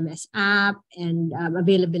CBMS app, and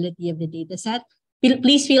availability of the data set.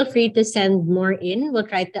 Please feel free to send more in. We'll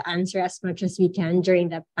try to answer as much as we can during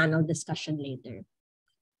the panel discussion later.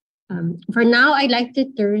 For now, I'd like to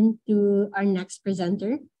turn to our next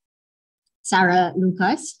presenter, Sarah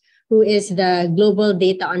Lucas, who is the Global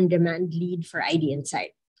Data on Demand lead for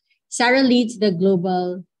IDinsight. Sarah leads the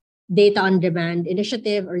Global Data on Demand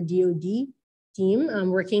Initiative, or DoD, team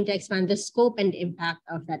working to expand the scope and impact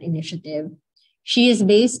of that initiative. She is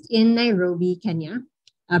based in Nairobi, Kenya.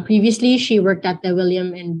 Previously, she worked at the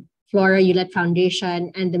William and Flora Hewlett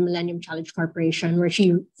Foundation and the Millennium Challenge Corporation, where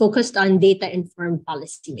she focused on data-informed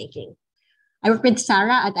policymaking. I work with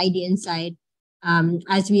Sarah at IDinsight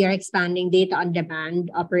as we are expanding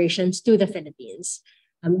data-on-demand operations to the Philippines.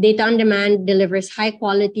 Data-on-demand delivers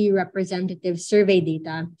high-quality representative survey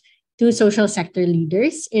data to social sector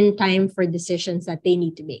leaders in time for decisions that they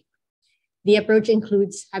need to make. The approach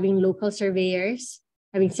includes having local surveyors,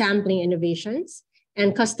 having sampling innovations,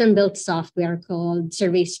 and custom-built software called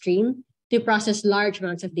Survey Stream to process large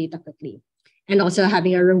amounts of data quickly, and also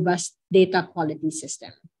having a robust data quality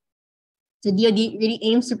system. So DoD really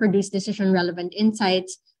aims to produce decision-relevant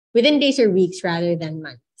insights within days or weeks rather than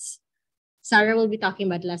months. Sarah will be talking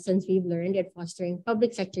about lessons we've learned in fostering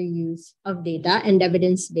public sector use of data and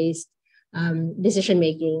evidence-based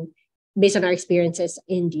decision-making based on our experiences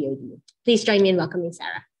in DoD. Please join me in welcoming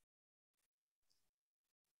Sarah.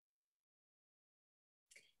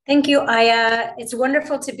 Thank you, Aya. It's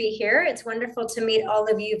wonderful to be here. It's wonderful to meet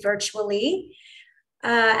all of you virtually.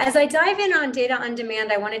 As I dive in on data on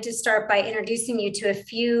demand, I wanted to start by introducing you to a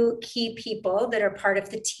few key people that are part of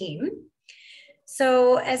the team.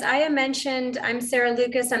 So as Aya mentioned, I'm Sarah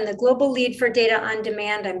Lucas. I'm the global lead for data on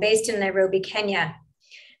demand. I'm based in Nairobi, Kenya.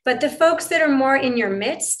 But the folks that are more in your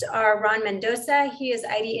midst are Ron Mendoza. He is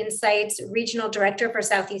IDinsight's Regional Director for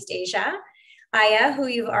Southeast Asia. Aya, who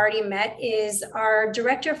you've already met, is our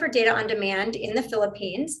Director for Data on Demand in the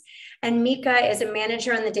Philippines. And Mika is a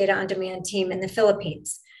manager on the Data on Demand team in the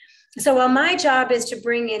Philippines. So while my job is to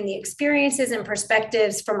bring in the experiences and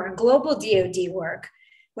perspectives from our global DoD work,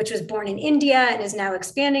 which was born in India and is now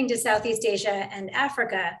expanding to Southeast Asia and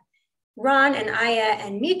Africa, Ron and Aya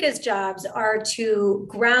and Mika's jobs are to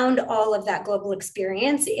ground all of that global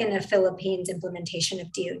experience in the Philippines implementation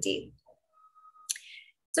of DoD.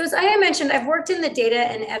 So as Aya mentioned, I've worked in the data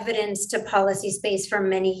and evidence to policy space for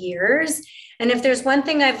many years. And if there's one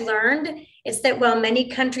thing I've learned, it's that while many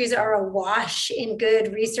countries are awash in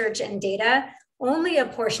good research and data, only a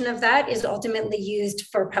portion of that is ultimately used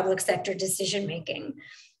for public sector decision-making.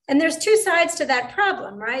 And there's two sides to that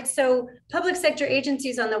problem, right? So public sector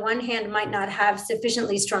agencies on the one hand might not have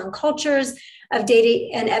sufficiently strong cultures of data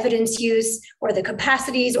and evidence use or the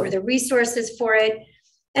capacities or the resources for it.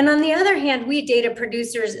 And on the other hand, we data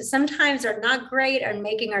producers sometimes are not great at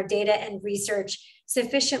making our data and research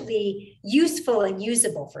sufficiently useful and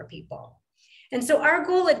usable for people. And so our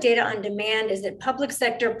goal at Data on Demand is that public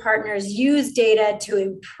sector partners use data to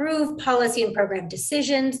improve policy and program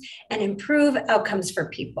decisions and improve outcomes for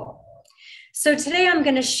people. So today I'm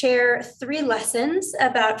going to share 3 lessons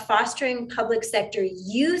about fostering public sector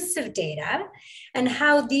use of data and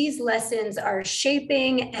how these lessons are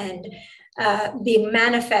shaping and being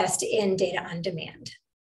manifest in Data on Demand.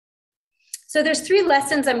 So there's 3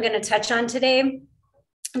 lessons I'm going to touch on today.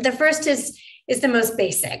 The first is the most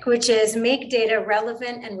basic, which is make data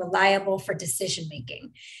relevant and reliable for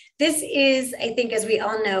decision-making. This is, I think, as we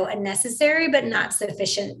all know, a necessary but not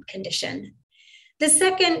sufficient condition. The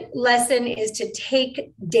second lesson is to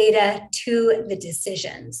take data to the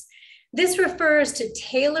decisions. This refers to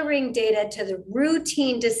tailoring data to the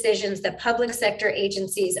routine decisions that public sector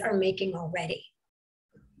agencies are making already.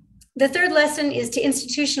 The third lesson is to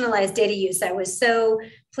institutionalize data use. I was so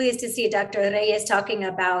pleased to see Dr. Reyes talking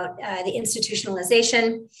about the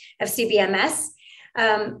institutionalization of CBMS.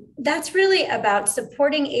 That's really about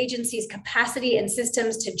supporting agencies' capacity and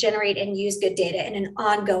systems to generate and use good data in an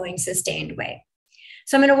ongoing, sustained way.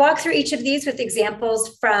 So I'm going to walk through each of these with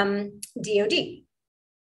examples from DoD.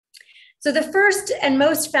 So the first and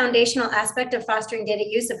most foundational aspect of fostering data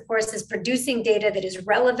use, of course, is producing data that is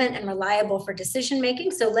relevant and reliable for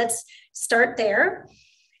decision-making. So let's start there.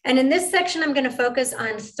 And in this section, I'm going to focus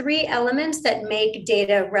on 3 elements that make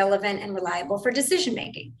data relevant and reliable for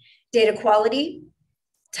decision-making: data quality,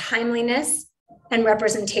 timeliness, and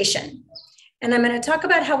representation. And I'm going to talk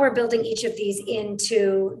about how we're building each of these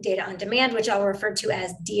into Data on Demand, which I'll refer to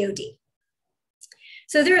as DoD.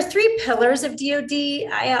 So there are 3 pillars of DoD.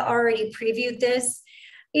 I already previewed this.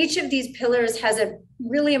 Each of these pillars has a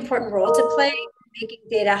really important role to play in making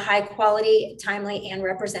data high quality, timely, and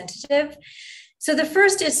representative. So the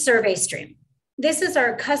first is Survey Stream. This is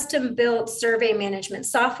our custom-built survey management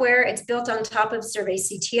software. It's built on top of Survey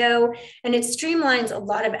CTO, and it streamlines a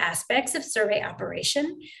lot of aspects of survey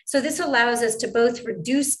operation. So this allows us to both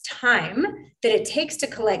reduce time that it takes to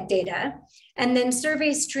collect data, and then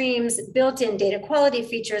Survey Stream's built-in data quality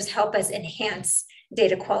features help us enhance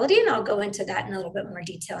data quality, and I'll go into that in a little bit more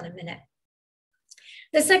detail in a minute.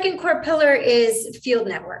 The second core pillar is field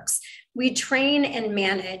networks. we train and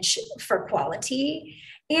manage for quality.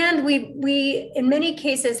 And we in many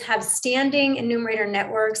cases have standing enumerator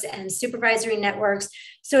networks and supervisory networks.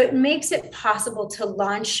 So it makes it possible to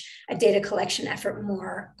launch a data collection effort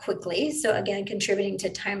more quickly. So again, contributing to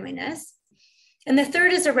timeliness. And the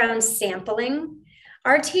third is around sampling.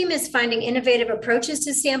 Our team is finding innovative approaches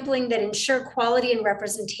to sampling that ensure quality and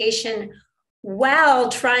representation while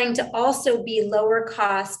trying to also be lower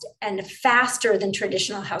cost and faster than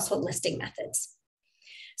traditional household listing methods.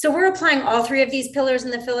 So we're applying all three of these pillars in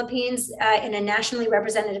the Philippines in a nationally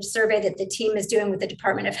representative survey that the team is doing with the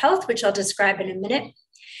Department of Health, which I'll describe in a minute.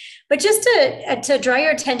 But just to draw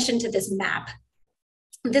your attention to this map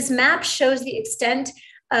shows the extent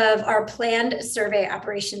of our planned survey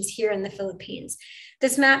operations here in the Philippines.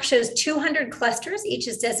 This map shows 200 clusters, each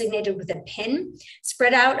is designated with a pin,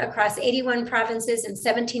 spread out across 81 provinces and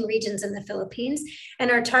 17 regions in the Philippines. And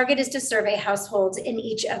our target is to survey households in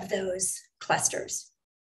each of those clusters.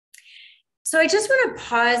 So I just want to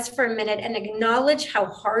pause for a minute and acknowledge how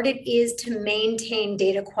hard it is to maintain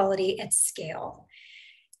data quality at scale.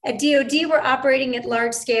 At DoD, we're operating at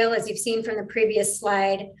large scale, as you've seen from the previous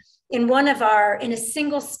slide. In a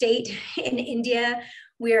single state in India,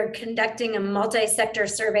 we are conducting a multi-sector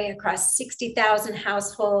survey across 60,000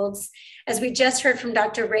 households. As we just heard from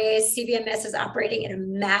Dr. Reyes, CBMS is operating at a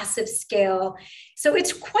massive scale. So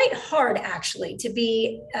it's quite hard actually to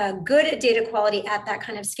be good at data quality at that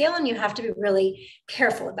kind of scale, and you have to be really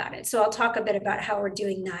careful about it. So I'll talk a bit about how we're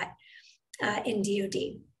doing that in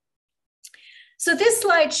DoD. So this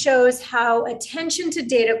slide shows how attention to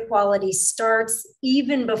data quality starts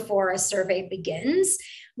even before a survey begins,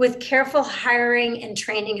 with careful hiring and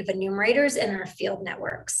training of enumerators in our field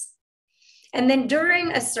networks. And then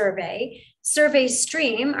during a survey,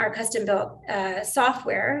 SurveyStream, our custom-built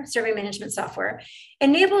software, survey management software,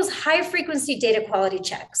 enables high-frequency data quality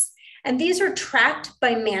checks. And these are tracked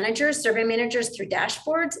by managers, survey managers through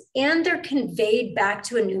dashboards, and they're conveyed back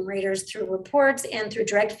to enumerators through reports and through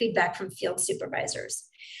direct feedback from field supervisors.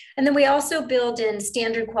 And then we also build in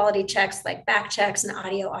standard quality checks like back checks and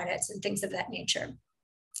audio audits and things of that nature.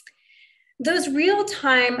 Those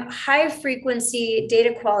real-time, high-frequency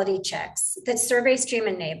data quality checks that SurveyStream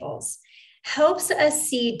enables helps us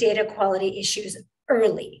see data quality issues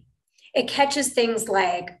early. It catches things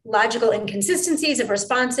like logical inconsistencies of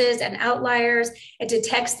responses and outliers. It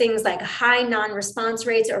detects things like high non-response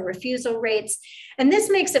rates or refusal rates. And this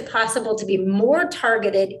makes it possible to be more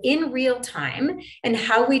targeted in real time in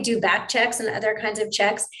how we do back checks and other kinds of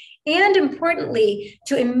checks. And importantly,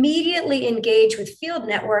 to immediately engage with field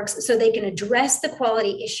networks so they can address the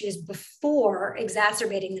quality issues before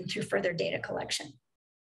exacerbating them through further data collection.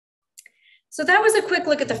 So that was a quick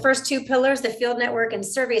look at the first two pillars, the field network and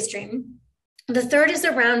SurveyStream. The third is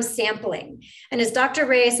around sampling. And as Dr.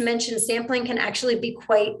 Reyes mentioned, sampling can actually be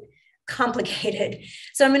quite complicated.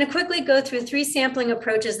 So I'm going to quickly go through three sampling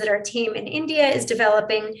approaches that our team in India is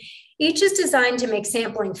developing. Each is designed to make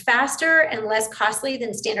sampling faster and less costly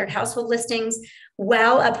than standard household listings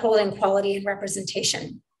while upholding quality and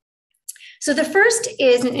representation. So the first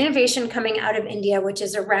is an innovation coming out of India, which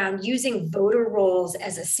is around using voter rolls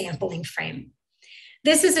as a sampling frame.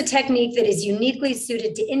 This is a technique that is uniquely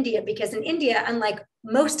suited to India because in India, unlike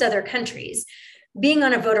most other countries, being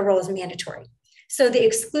on a voter roll is mandatory. So the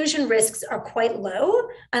exclusion risks are quite low,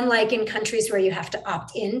 unlike in countries where you have to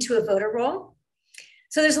opt into a voter roll.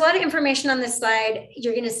 So there's a lot of information on this slide.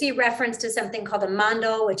 You're going to see reference to something called a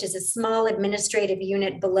mandal, which is a small administrative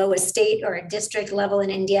unit below a state or a district level in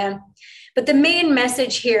India. But the main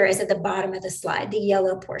message here is at the bottom of the slide, the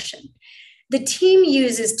yellow portion. The team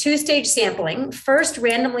uses two-stage sampling, first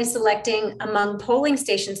randomly selecting among polling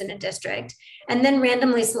stations in a district, and then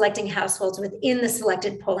randomly selecting households within the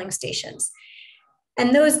selected polling stations.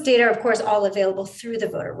 And those data are, of course, all available through the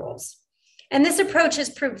voter rolls. And this approach has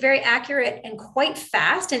proved very accurate and quite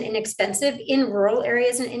fast and inexpensive in rural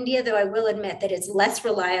areas in India, though I will admit that it's less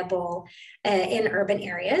reliable in urban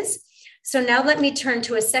areas. So now let me turn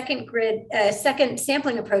to a second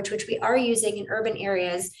sampling approach, which we are using in urban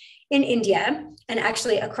areas in India and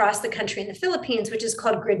actually across the country in the Philippines, which is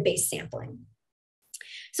called grid-based sampling.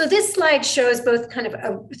 So this slide shows both kind of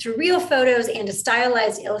through real photos and a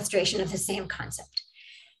stylized illustration of the same concept.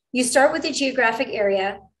 You start with the geographic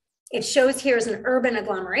area. It shows here as an urban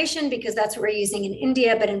agglomeration because that's what we're using in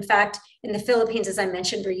India, but in fact, in the Philippines, as I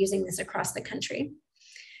mentioned, we're using this across the country.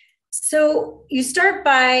 So you start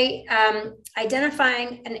by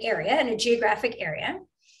identifying an area and a geographic area,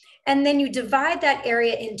 and then you divide that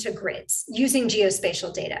area into grids using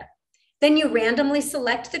geospatial data. Then you randomly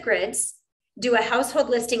select the grids, do a household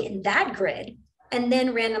listing in that grid, and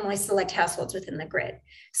then randomly select households within the grid.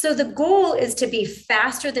 So the goal is to be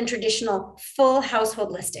faster than traditional full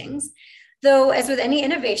household listings. Though, as with any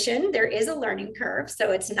innovation, there is a learning curve.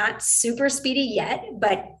 So it's not super speedy yet,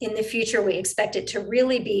 but in the future, we expect it to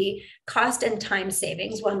really be cost and time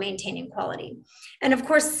savings while maintaining quality. And of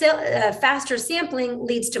course, faster sampling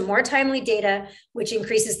leads to more timely data, which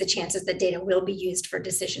increases the chances that data will be used for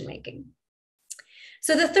decision-making.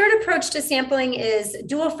 So the third approach to sampling is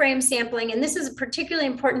dual frame sampling. And this is a particularly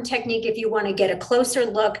important technique if you want to get a closer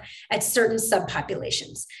look at certain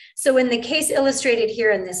subpopulations. So in the case illustrated here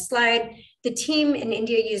in this slide, the team in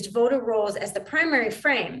India used voter rolls as the primary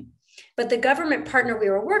frame, but the government partner we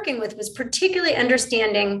were working with was particularly interested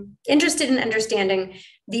in understanding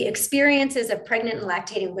the experiences of pregnant and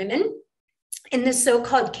lactating women in the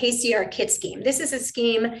so-called KCR kit scheme. This is a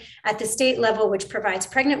scheme at the state level which provides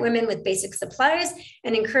pregnant women with basic supplies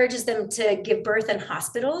and encourages them to give birth in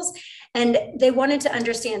hospitals. And they wanted to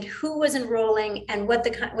understand who was enrolling and what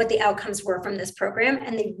the outcomes were from this program.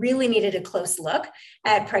 And they really needed a close look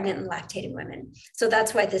at pregnant and lactating women. So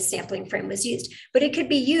that's why this sampling frame was used. But it could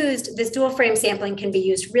be used, this dual frame sampling can be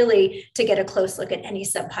used really to get a close look at any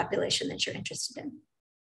subpopulation that you're interested in.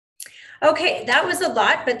 Okay, that was a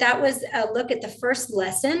lot, but that was a look at the first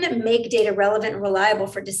lesson, make data relevant and reliable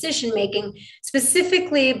for decision-making,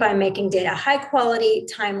 specifically by making data high quality,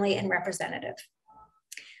 timely, and representative.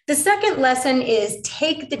 The second lesson is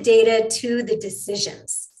take the data to the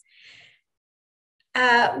decisions.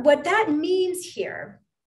 What that means here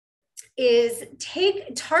is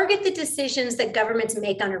target the decisions that governments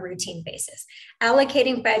make on a routine basis,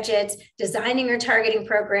 allocating budgets, designing or targeting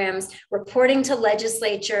programs, reporting to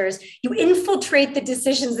legislatures. You infiltrate the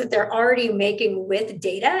decisions that they're already making with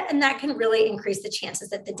data, and that can really increase the chances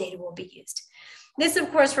that the data will be used. This,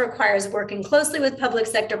 of course, requires working closely with public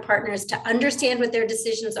sector partners to understand what their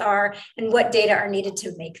decisions are and what data are needed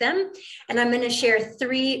to make them. And I'm going to share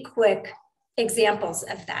 3 quick examples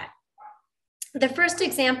of that. The first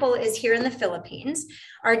example is here in the Philippines.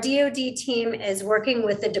 Our DoD team is working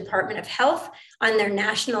with the Department of Health on their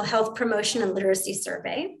National Health Promotion and Literacy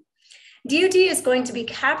Survey. DoD is going to be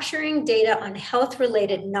capturing data on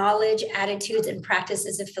health-related knowledge, attitudes, and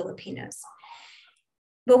practices of Filipinos.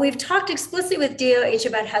 But we've talked explicitly with DOH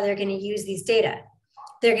about how they're going to use these data.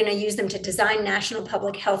 They're going to use them to design national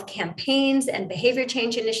public health campaigns and behavior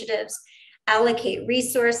change initiatives, allocate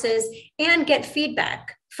resources, and get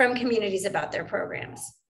feedback from communities about their programs.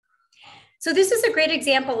 So this is a great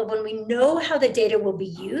example of when we know how the data will be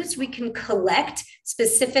used, we can collect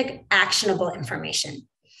specific actionable information.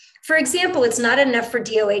 For example, it's not enough for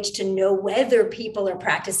DOH to know whether people are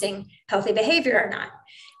practicing healthy behavior or not.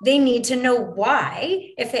 They need to know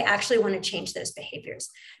why if they actually want to change those behaviors.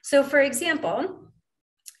 So for example,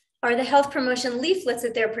 are the health promotion leaflets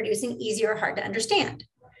that they're producing easy or hard to understand?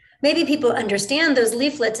 Maybe people understand those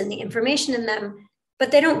leaflets and the information in them, but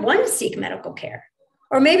they don't want to seek medical care.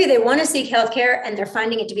 Or maybe they want to seek healthcare and they're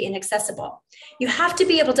finding it to be inaccessible. You have to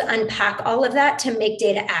be able to unpack all of that to make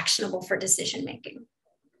data actionable for decision-making.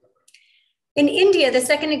 In India, the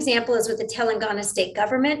second example is with the Telangana state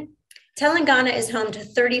government. Telangana is home to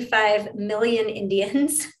 35 million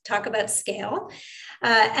Indians, talk about scale.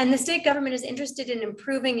 And the state government is interested in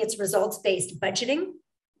improving its results-based budgeting.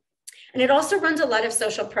 And it also runs a lot of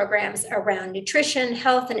social programs around nutrition,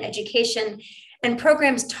 health, and education, and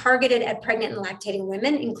programs targeted at pregnant and lactating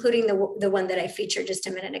women, including the one that I featured just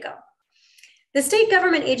a minute ago. The state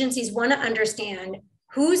government agencies want to understand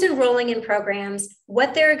who's enrolling in programs,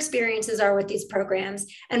 what their experiences are with these programs,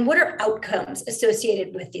 and what are outcomes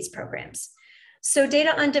associated with these programs. So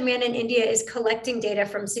Data on Demand in India is collecting data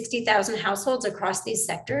from 60,000 households across these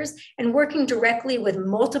sectors and working directly with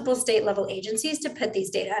multiple state-level agencies to put these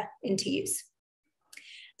data into use.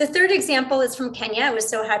 The third example is from Kenya. I was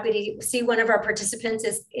so happy to see one of our participants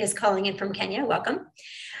is calling in from Kenya. Welcome.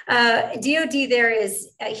 DoD there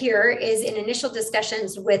is in initial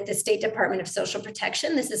discussions with the State Department of Social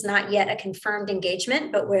Protection. This is not yet a confirmed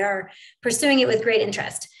engagement, but we are pursuing it with great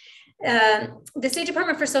interest. The State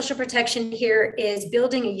Department for Social Protection here is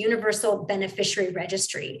building a universal beneficiary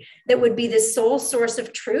registry that would be the sole source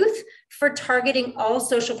of truth for targeting all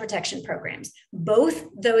social protection programs, both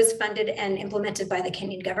those funded and implemented by the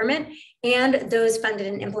Kenyan government and those funded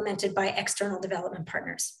and implemented by external development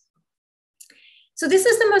partners. So this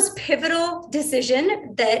is the most pivotal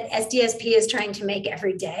decision that SDSP is trying to make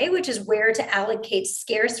every day, which is where to allocate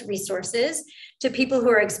scarce resources to people who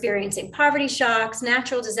are experiencing poverty shocks,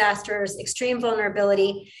 natural disasters, extreme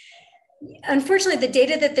vulnerability. Unfortunately, the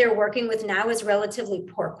data that they're working with now is relatively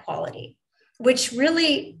poor quality, which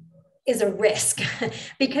really is a risk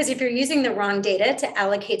because if you're using the wrong data to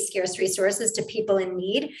allocate scarce resources to people in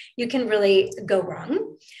need, you can really go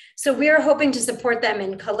wrong. So we are hoping to support them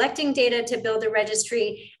in collecting data to build a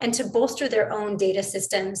registry and to bolster their own data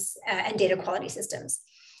systems and data quality systems.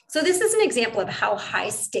 So this is an example of how high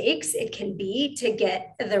stakes it can be to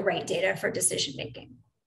get the right data for decision making.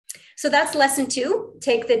 So that's lesson 2,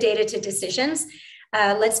 take the data to decisions.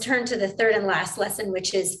 Let's turn to the third and last lesson,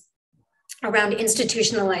 which is around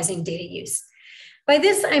institutionalizing data use. By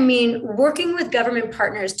this, I mean working with government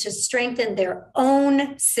partners to strengthen their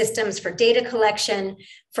own systems for data collection,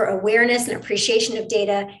 for awareness and appreciation of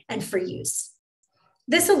data, and for use.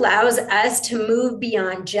 This allows us to move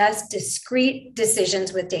beyond just discrete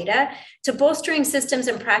decisions with data to bolstering systems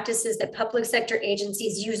and practices that public sector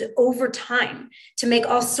agencies use over time to make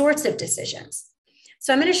all sorts of decisions.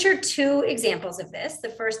 So I'm going to share 2 examples of this. The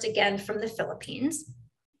first, again, from the Philippines.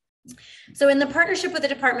 So in the partnership with the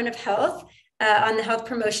Department of Health on the Health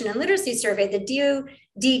Promotion and Literacy Survey, the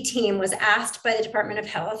DOD team was asked by the Department of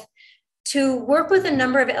Health to work with a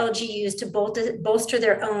number of LGUs to bolster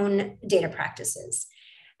their own data practices.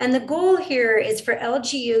 And the goal here is for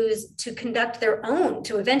LGUs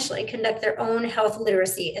to eventually conduct their own health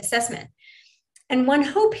literacy assessment. And one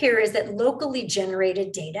hope here is that locally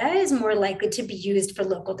generated data is more likely to be used for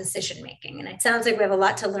local decision-making. And it sounds like we have a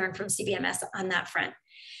lot to learn from CBMS on that front.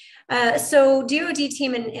 So DOD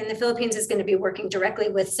team in the Philippines is going to be working directly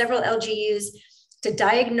with several LGUs to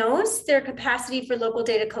diagnose their capacity for local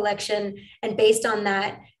data collection, and based on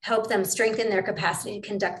that, help them strengthen their capacity to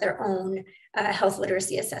conduct their own health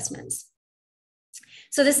literacy assessments.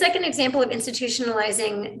 So the second example of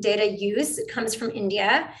institutionalizing data use comes from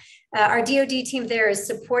India. Our DOD team there is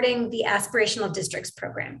supporting the Aspirational Districts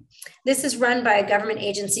program. This is run by a government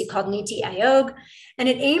agency called Niti Aayog, and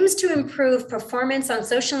it aims to improve performance on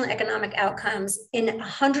social and economic outcomes in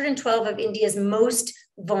 112 of India's most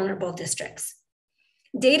vulnerable districts.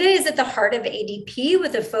 Data is at the heart of ADP,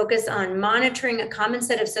 with a focus on monitoring a common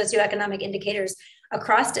set of socioeconomic indicators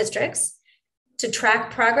across districts to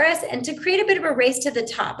track progress and to create a bit of a race to the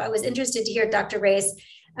top. I was interested to hear Dr. Reyes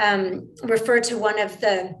refer to one of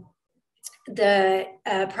the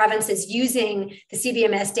provinces using the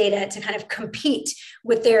CBMS data to kind of compete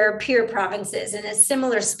with their peer provinces, and a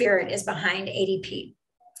similar spirit is behind ADP.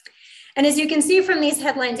 And as you can see from these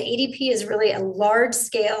headlines, ADP is really a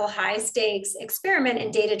large-scale, high-stakes experiment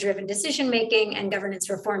in data-driven decision-making and governance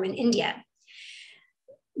reform in India.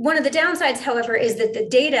 One of the downsides, however, is that the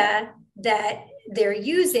data that they're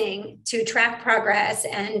using to track progress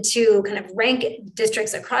and to kind of rank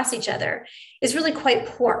districts across each other is really quite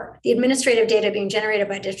poor. The administrative data being generated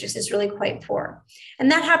by districts is really quite poor.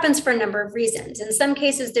 And that happens for a number of reasons. In some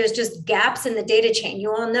cases, there's just gaps in the data chain.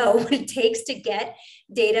 You all know what it takes to get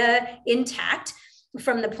data intact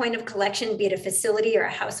from the point of collection, be it a facility or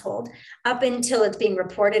a household, up until it's being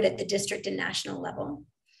reported at the district and national level.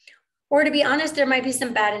 Or to be honest, there might be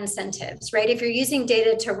some bad incentives, right? If you're using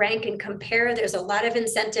data to rank and compare, there's a lot of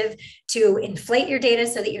incentive to inflate your data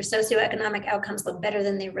so that your socioeconomic outcomes look better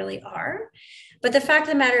than they really are. But the fact of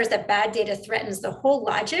the matter is that bad data threatens the whole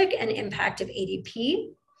logic and impact of ADP.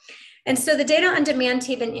 And so the Data on Demand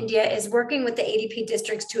team in India is working with the ADP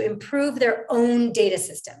districts to improve their own data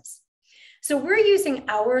systems. So we're using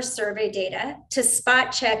our survey data to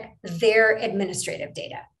spot check their administrative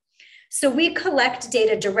data. So we collect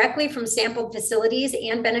data directly from sampled facilities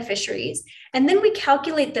and beneficiaries, and then we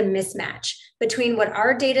calculate the mismatch between what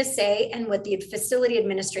our data say and what the facility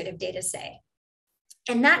administrative data say.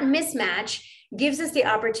 And that mismatch gives us the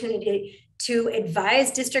opportunity to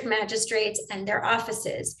advise district magistrates and their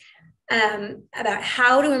offices about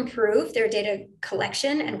how to improve their data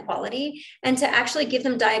collection and quality, and to actually give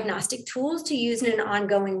them diagnostic tools to use in an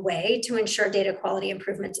ongoing way to ensure data quality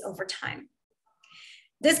improvements over time.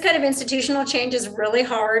 This kind of institutional change is really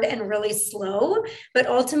hard and really slow, but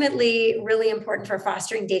ultimately really important for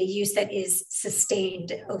fostering data use that is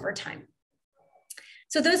sustained over time.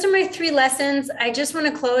 So those are my 3 lessons. I just want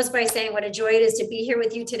to close by saying what a joy it is to be here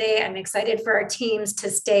with you today. I'm excited for our teams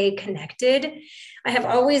to stay connected. I have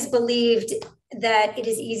always believed that it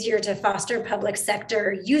is easier to foster public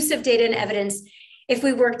sector use of data and evidence if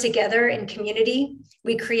we work together in community.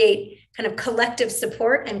 We create kind of collective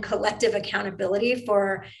support and collective accountability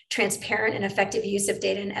for transparent and effective use of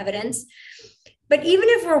data and evidence. But even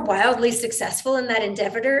if we're wildly successful in that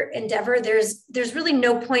endeavor, there's really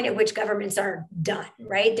no point at which governments are done,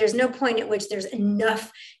 right? There's no point at which there's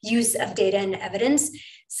enough use of data and evidence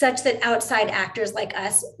such that outside actors like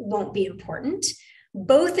us won't be important,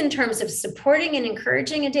 both in terms of supporting and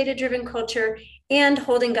encouraging a data-driven culture and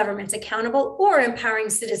holding governments accountable or empowering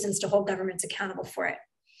citizens to hold governments accountable for it.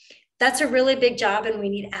 that's a really big job, and we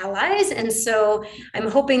need allies. And so I'm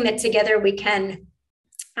hoping that together we can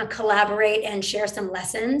collaborate and share some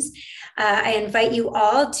lessons. I invite you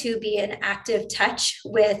all to be in active touch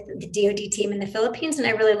with the DoD team in the Philippines, and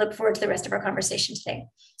I really look forward to the rest of our conversation today.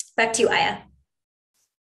 Back to you, Aya.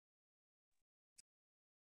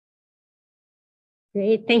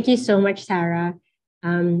 Great. Thank you so much, Sarah.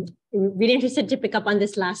 Really interested to pick up on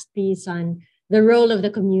this last piece on the role of the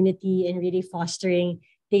community in really fostering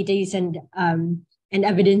data use and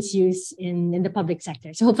evidence use in the public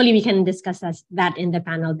sector. So hopefully we can discuss that in the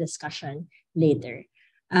panel discussion later.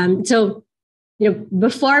 So,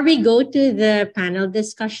 before we go to the panel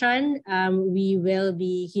discussion, we will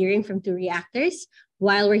be hearing from two reactors.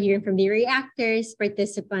 While we're hearing from the reactors,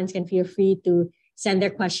 participants can feel free to send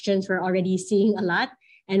their questions. We're already seeing a lot,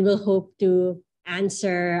 and we'll hope to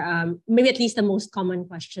answer maybe at least the most common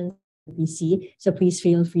questions we see. So please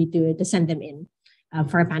feel free to send them in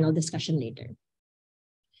for a panel discussion later.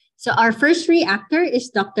 So our first reactor is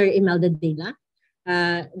Dr. Imelda Deinla.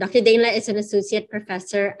 Dr. Deinla is an associate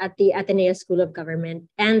professor at the Ateneo School of Government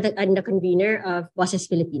and the convener of BOSES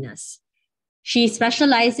Pilipinas. She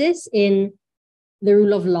specializes in the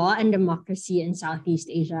rule of law and democracy in Southeast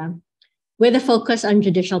Asia, with a focus on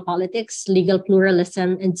judicial politics, legal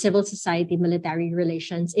pluralism, and civil society-military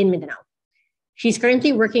relations in Mindanao. She's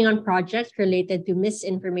currently working on projects related to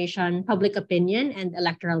misinformation, public opinion, and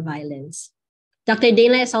electoral violence. Dr.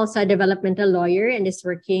 Deinla is also a developmental lawyer and is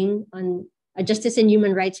working on a justice and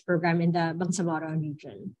human rights program in the Bangsamoro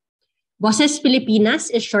region. BOSES Pilipinas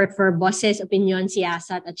is short for Boses Opinion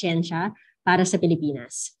Siyasat at Ciencia para sa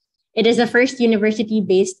Pilipinas. It is the first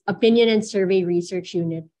university-based opinion and survey research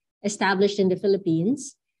unit established in the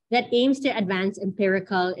Philippines that aims to advance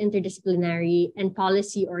empirical, interdisciplinary, and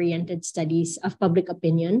policy-oriented studies of public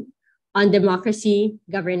opinion on democracy,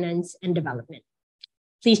 governance, and development.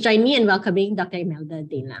 Please join me in welcoming Dr. Imelda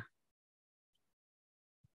Deinla.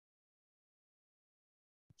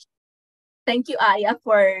 Thank you, Aya,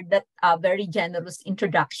 for that very generous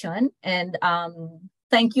introduction. And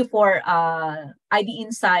thank you for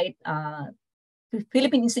IDinsight,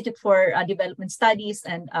 Philippine Institute for Development Studies,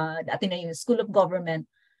 and the Ateneo School of Government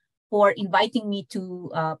for inviting me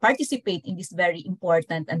to participate in this very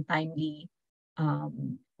important and timely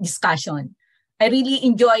discussion. I really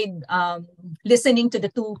enjoyed listening to the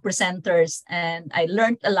two presenters, and I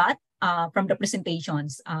learned a lot from the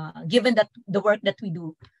presentations, given that the work that we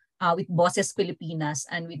do with BOSES Pilipinas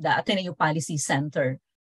and with the Ateneo Policy Center.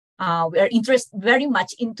 We are interested very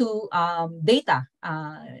much into data,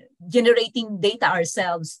 generating data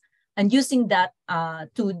ourselves, and using that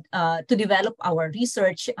to develop our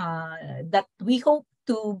research that we hope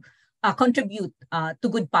to contribute to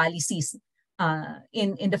good policies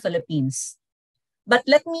in the Philippines. But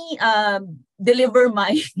let me deliver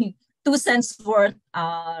my 2 cents worth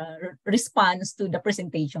response to the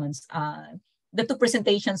presentations. The two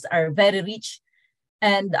presentations are very rich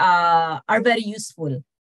and are very useful.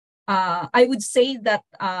 I would say that,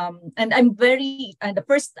 and the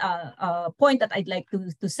first point that I'd like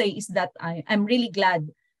to say is that I'm really glad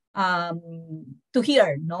to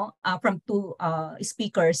hear from two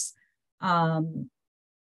speakers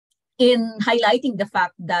in highlighting the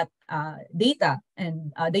fact that data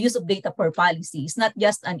and the use of data for policy is not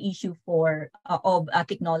just an issue of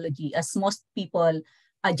technology, as most people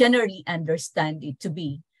generally understand it to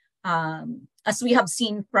be. As we have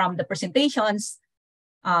seen from the presentations,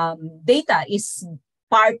 data is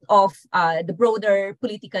part of the broader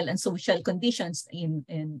political and social conditions in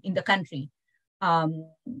the country.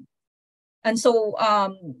 And so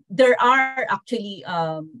there are actually,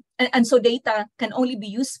 and so data can only be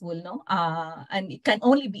useful, and it can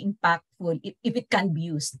only be impactful if it can be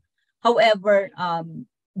used. However,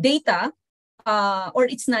 data or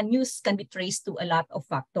its non-use can be traced to a lot of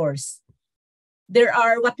factors. There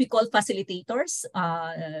are what we call facilitators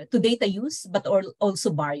to data use, but also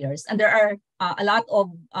barriers. And there are a lot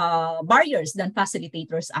of barriers than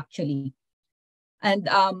facilitators, actually. And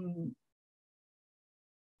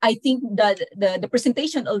I think that the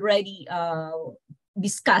presentation already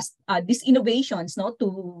discussed these innovations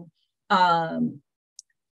to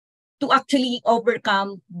actually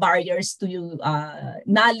overcome barriers to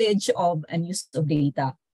knowledge of and use of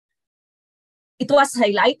data. It was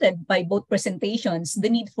highlighted by both presentations, the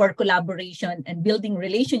need for collaboration and building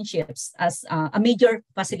relationships as a major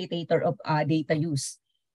facilitator of data use.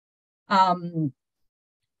 And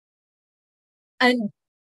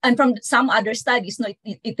from some other studies,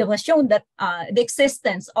 it was shown that the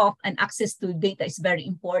existence of and access to data is very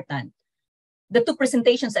important. The two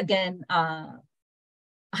presentations again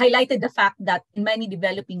highlighted the fact that in many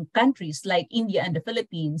developing countries like India and the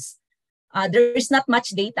Philippines, there is not much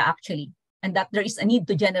data actually, and that there is a need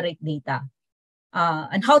to generate data.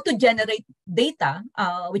 And how to generate data,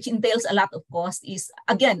 which entails a lot of cost, is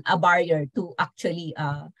again a barrier to actually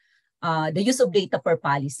the use of data for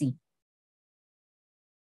policy.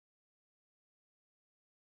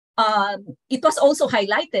 It was also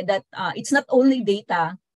highlighted that it's not only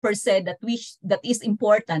data per se that is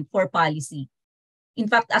important for policy. In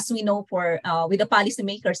fact, as we know, with the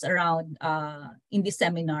policymakers around in this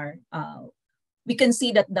seminar, we can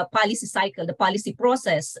see that the policy cycle, the policy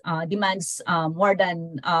process demands more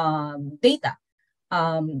than data.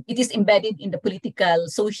 It is embedded in the political,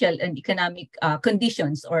 social, and economic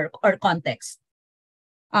conditions or context.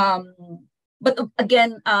 But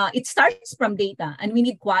again, it starts from data, and we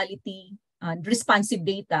need quality and responsive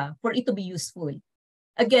data for it to be useful.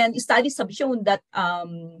 Again, studies have shown that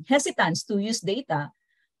hesitance to use data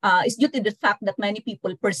is due to the fact that many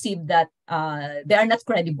people perceive that they are not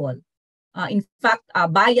credible. In fact,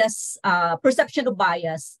 perception of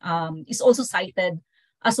bias is also cited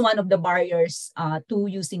as one of the barriers to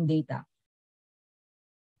using data.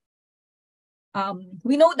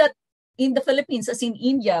 We know that in the Philippines, as in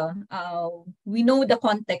India, we know the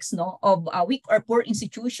context of weak or poor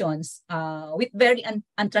institutions with very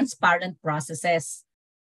untransparent processes.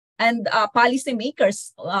 And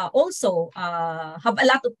policymakers also have a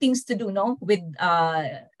lot of things to do with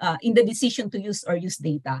in the decision to use or use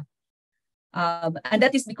data. And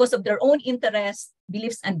that is because of their own interests,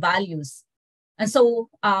 beliefs, and values. And so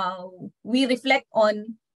we reflect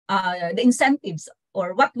on the incentives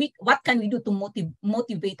or what can we do to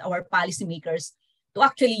motivate our policymakers to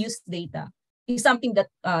actually use data. Is something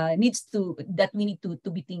that we need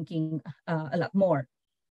to be thinking a lot more.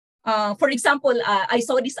 For example, I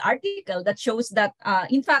saw this article that shows that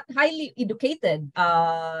in fact highly educated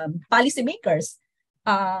policymakers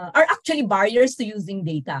are actually barriers to using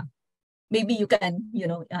data. Maybe you can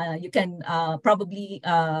probably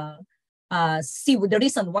see the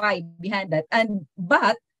reason why behind that.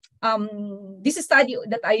 But this study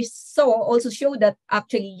that I saw also showed that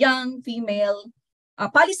actually young female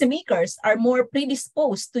policymakers are more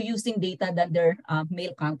predisposed to using data than their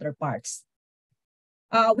male counterparts.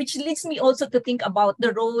 Which leads me also to think about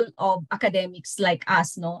the role of academics like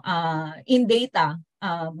us in data,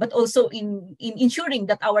 but also in ensuring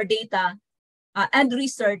that our data and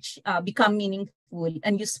research become meaningful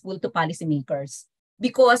and useful to policymakers.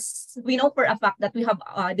 Because we know for a fact that we have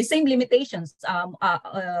the same limitations.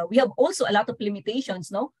 We have also a lot of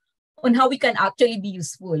limitations on how we can actually be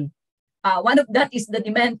useful. One of that is the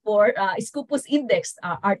demand for Scopus Index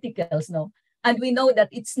articles. And we know that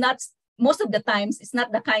it's not, most of the times, it's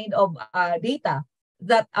not the kind of data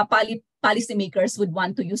that policymakers would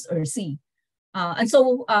want to use or see. And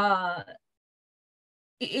so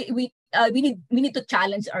we need to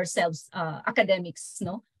challenge ourselves, academics,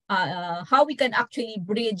 how we can actually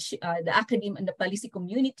bridge the academe and the policy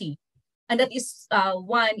community. And that is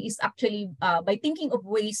one is actually by thinking of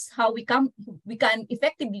ways how we can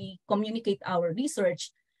effectively communicate our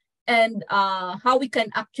research, and how we can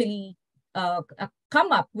actually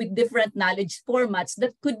come up with different knowledge formats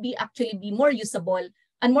that could be more usable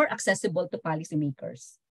and more accessible to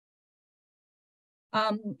policymakers.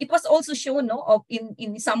 It was also shown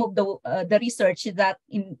in some of the research that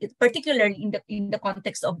particularly in the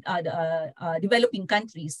context of developing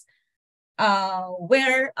countries,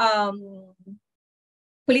 where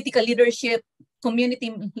political leadership,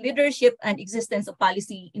 community leadership, and existence of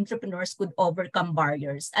policy entrepreneurs could overcome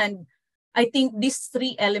barriers. And I think these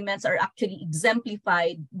three elements are actually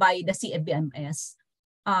exemplified by the CBMS.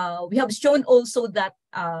 We have shown also that,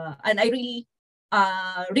 and I really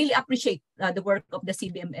appreciate the work of the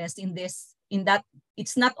CBMS in that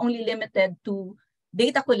it's not only limited to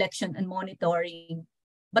data collection and monitoring,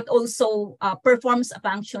 but also performs a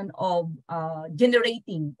function of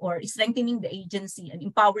generating or strengthening the agency and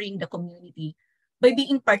empowering the community by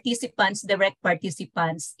being direct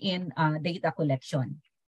participants in data collection.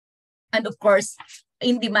 And of course,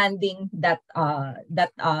 in demanding that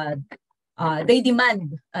they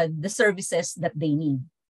demand the services that they need.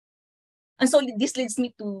 And so this leads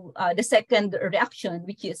me to the second reaction,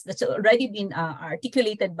 which is that's already been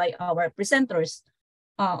articulated by our presenters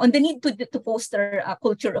on the need to foster a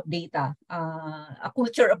culture of data,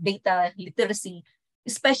 literacy,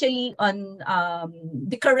 especially on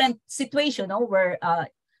the current situation where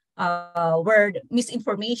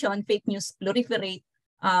misinformation, fake news proliferate,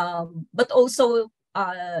 but also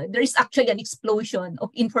there is actually an explosion of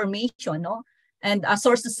information and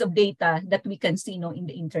sources of data that we can see in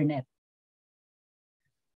the internet.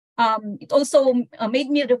 It also made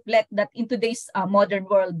me reflect that in today's modern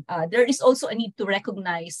world, there is also a need to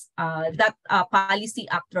recognize that policy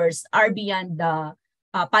actors are beyond the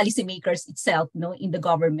policymakers itself, in the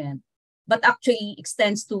government, but actually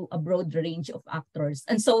extends to a broad range of actors.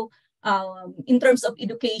 And so in terms of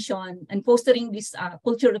education and fostering this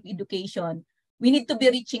culture of education, we need to be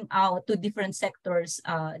reaching out to different sectors.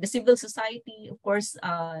 The civil society, of course,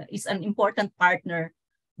 is an important partner,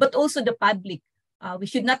 but also the public. We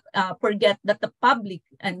should not forget that the public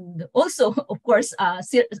and also, of course, a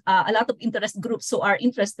lot of interest groups who are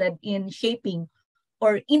interested in shaping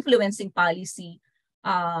or influencing policy,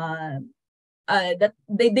 that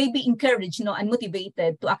they be encouraged and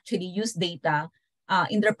motivated to actually use data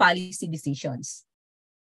in their policy decisions.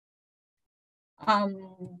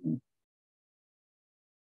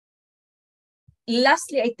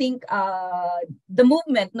 Lastly, I think the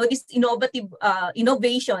movement, these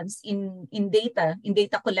innovations in data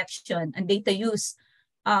collection and data use,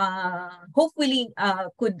 hopefully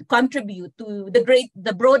could contribute to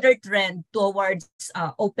the broader trend towards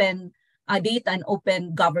open data and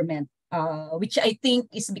open government, which I think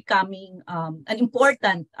is becoming an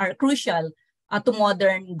important or crucial to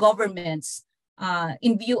modern governments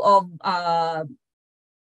in view of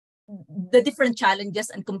the different challenges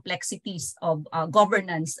and complexities of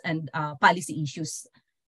governance and policy issues.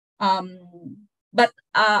 But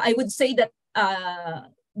I would say that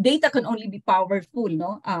data can only be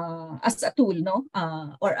powerful, as a tool,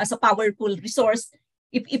 or as a powerful resource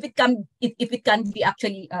if it can be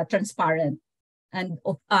actually transparent, and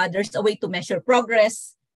there's a way to measure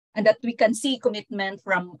progress, and that we can see commitment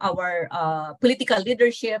from our political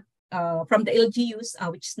leadership, from the LGUs,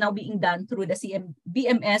 which is now being done through the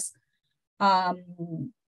CBMS,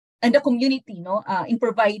 and the community, in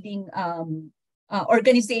providing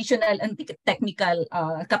organizational and technical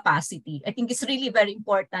capacity. I think it's really very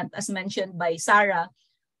important, as mentioned by Sarah,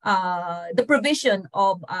 the provision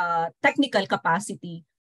of technical capacity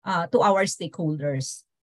to our stakeholders.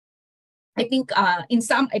 I think in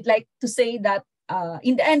sum, I'd like to say that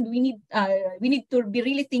in the end, we need to be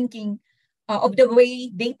really thinking of the way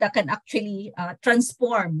data can actually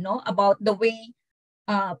transform, about the way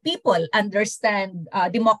people understand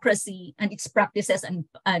democracy and its practices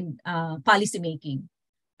and policy making.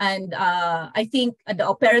 And I think the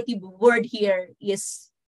operative word here is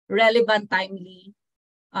relevant, timely,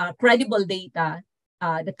 credible data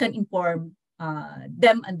that can inform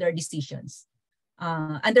them and their decisions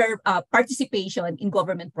and their participation in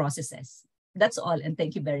government processes. That's all, and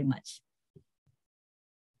thank you very much.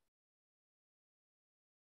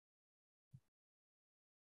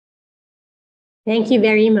 Thank you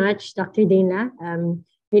very much, Dr. Deinla.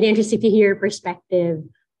 Really interesting to hear your perspective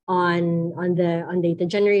on data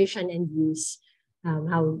generation and use,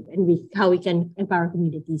 how we can empower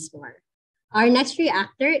communities more. Our next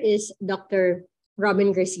reactor is Dr.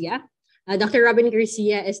 Robin Garcia. Dr. Robin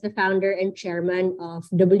Garcia is the founder and chairman of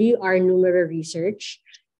WR Numero Research,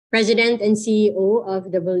 president and CEO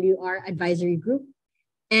of WR Advisory Group,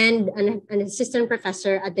 and an assistant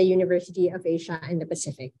professor at the University of Asia and the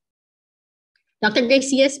Pacific. Dr.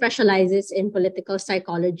 Garcia specializes in political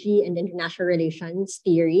psychology and international relations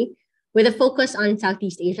theory with a focus on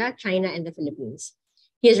Southeast Asia, China, and the Philippines.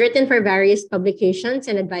 He has written for various publications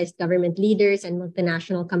and advised government leaders and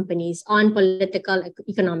multinational companies on political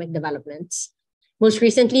economic developments. Most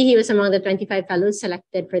recently, he was among the 25 fellows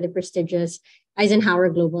selected for the prestigious Eisenhower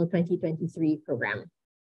Global 2023 program.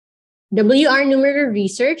 WR Numero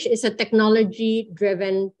Research is a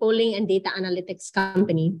technology-driven polling and data analytics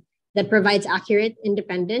company that provides accurate,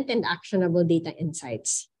 independent, and actionable data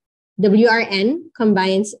insights. WRN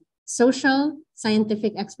combines social,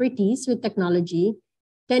 scientific expertise with technology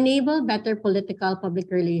to enable better political, public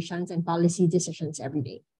relations, and policy decisions every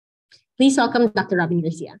day. Please welcome Dr. Robin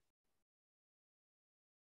Garcia.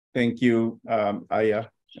 Thank you, Aya.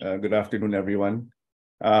 Good afternoon, everyone.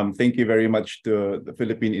 Thank you very much to the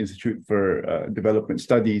Philippine Institute for Development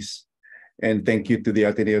Studies, and thank you to the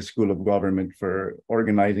Ateneo School of Government for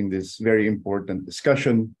organizing this very important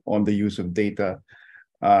discussion on the use of data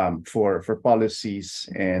for policies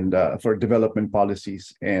and for development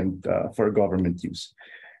policies and for government use.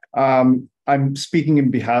 I'm speaking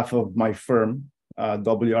in behalf of my firm,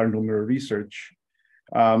 WR Numero Research.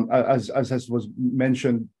 As was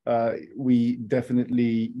mentioned, we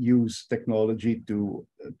definitely use technology to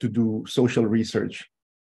do social research.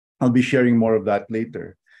 I'll be sharing more of that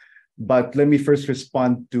later. But let me first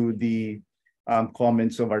respond to the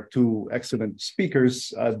comments of our two excellent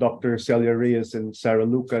speakers, Dr. Celia Reyes and Sarah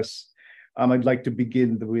Lucas. I'd like to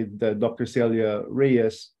begin with Dr. Celia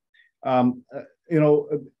Reyes.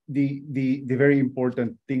 the very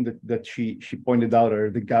important thing that she pointed out are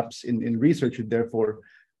the gaps in research, and therefore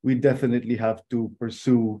we definitely have to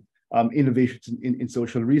pursue innovations in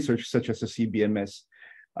social research, such as the CBMS,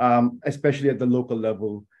 especially at the local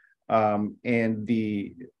level and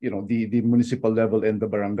the municipal level and the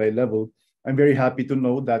barangay level. I'm very happy to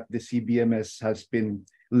know that the CBMS has been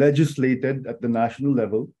legislated at the national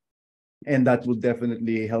level, and that will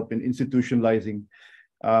definitely help in institutionalizing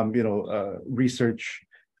research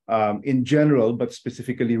in general, but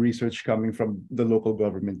specifically research coming from the local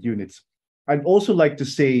government units. I'd also like to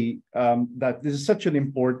say that this is such an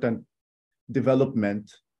important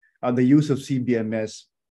development, the use of CBMS,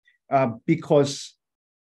 because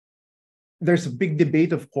there's a big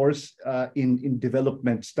debate, of course, in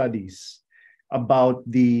development studies about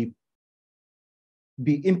the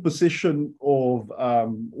imposition of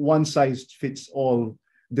one-size-fits-all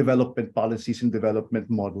development policies and development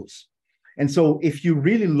models. And so if you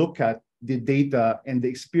really look at the data and the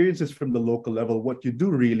experiences from the local level, what you do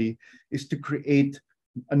really is to create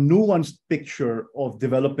a nuanced picture of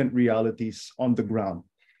development realities on the ground.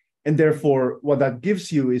 And therefore, what that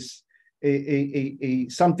gives you is a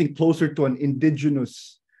something closer to an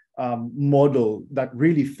indigenous model that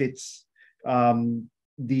really fits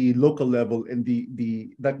the local level and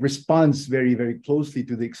that responds very, very closely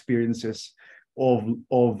to the experiences of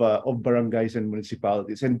barangays and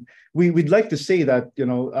municipalities. And we'd like to say that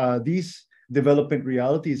these development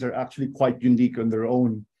realities are actually quite unique on their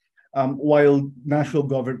own. While national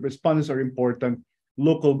government responses are important,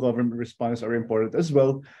 local government responses are important as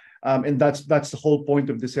well. And that's the whole point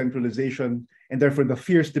of decentralization, and therefore the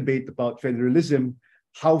fierce debate about federalism.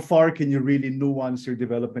 How far can you really nuance your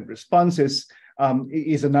development responses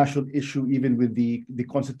is a national issue, even with the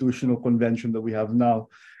constitutional convention that we have now.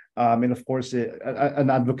 And of course, an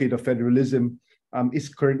advocate of federalism is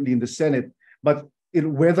currently in the Senate. But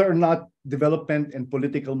whether or not development and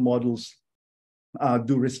political models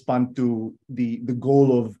do respond to the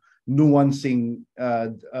goal of nuancing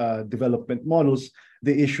development models,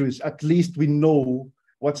 the issue is at least we know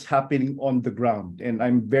what's happening on the ground. And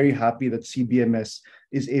I'm very happy that CBMS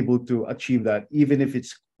is able to achieve that, even if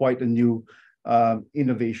it's quite a new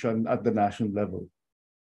innovation at the national level.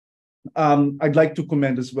 I'd like to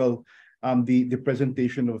commend as well the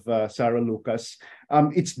presentation of Sarah Lucas.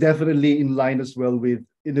 It's definitely in line as well with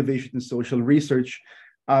innovation in social research.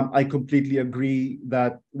 I completely agree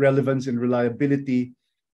that relevance and reliability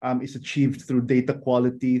is achieved through data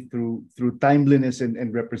quality, through timeliness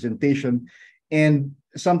and representation. And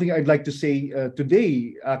something I'd like to say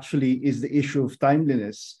today actually is the issue of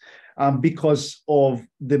timeliness, because of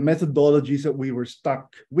the methodologies that we were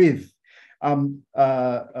stuck with.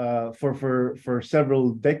 For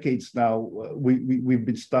several decades now, we've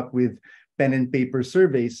been stuck with pen and paper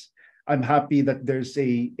surveys. I'm happy that there's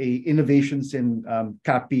a innovations in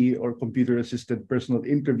CAPI, or computer-assisted personal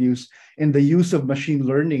interviews, and the use of machine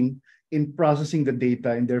learning in processing the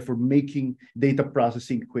data, and therefore making data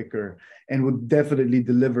processing quicker, and would definitely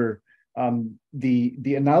deliver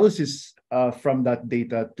the analysis from that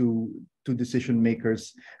data to decision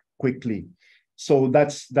makers quickly. So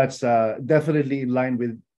that's definitely in line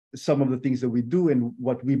with some of the things that we do and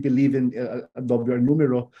what we believe in at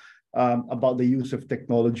Numero, about the use of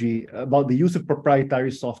technology, about the use of proprietary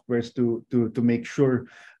softwares to make sure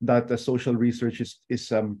that the social research is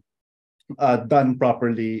done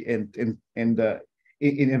properly and in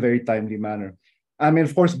a very timely manner. I mean,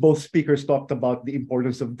 of course, both speakers talked about the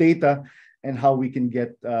importance of data and how we can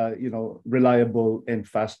get reliable and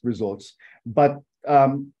fast results. But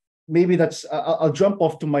maybe I'll jump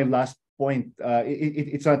off to my last point.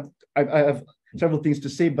 It's not, I have several things to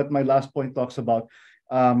say, but my last point talks about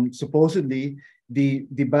supposedly the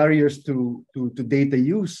barriers to data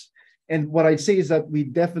use. And what I'd say is that we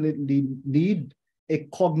definitely need a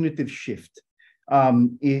cognitive shift,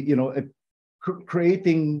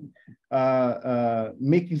 creating,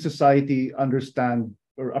 making society understand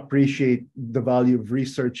or appreciate the value of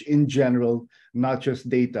research in general, not just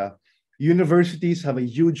data. Universities have a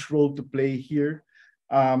huge role to play here,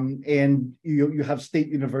 and you have state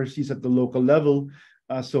universities at the local level,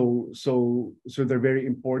 so they're very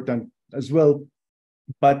important as well.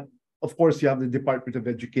 But of course, you have the Department of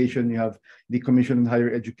Education, you have the Commission on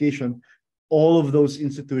Higher Education. All of those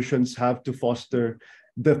institutions have to foster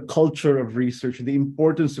the culture of research, the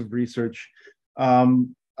importance of research.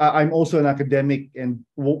 I'm also an academic, and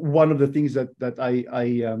one of the things that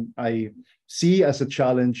I see as a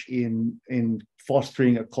challenge in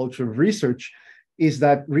fostering a culture of research is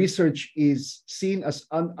that research is seen as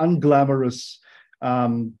unglamorous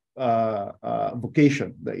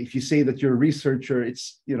vocation. If you say that you're a researcher,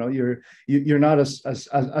 it's you're not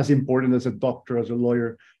as important as a doctor, as a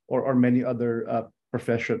lawyer, or many other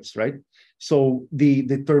professions, right? So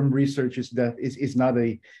the term research is not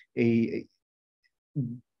a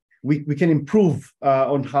we can improve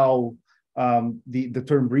on how the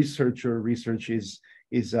term research is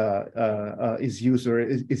used or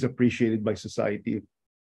is appreciated by society.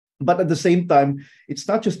 But at the same time, it's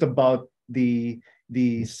not just about the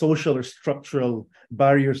social or structural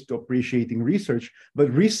barriers to appreciating research, but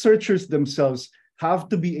researchers themselves have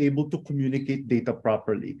to be able to communicate data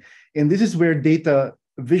properly. And this is where data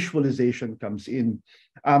visualization comes in.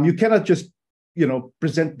 You cannot just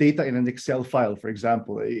present data in an Excel file, for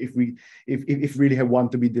example, if really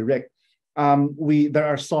want to be direct. There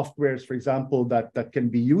are softwares, for example, that can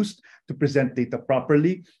be used to present data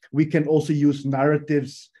properly. We can also use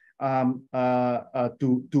narratives to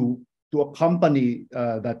accompany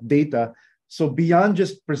that data. So beyond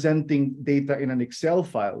just presenting data in an Excel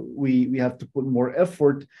file, we have to put more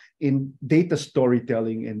effort in data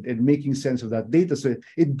storytelling and making sense of that data. So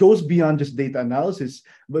it goes beyond just data analysis,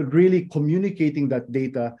 but really communicating that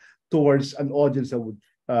data towards an audience that would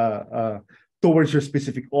towards your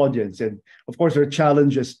specific audience. And of course, there are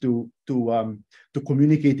challenges to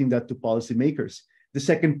communicating that to policymakers. The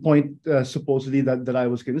second point, supposedly that I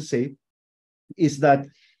was going to say, is that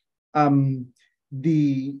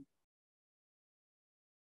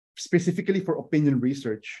specifically for opinion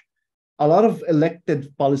research, a lot of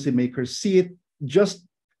elected policymakers see it just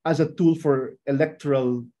as a tool for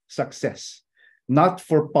electoral success, not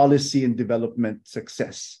for policy and development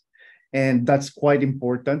success. And that's quite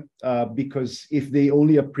important because if they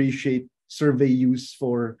only appreciate survey use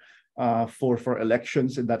for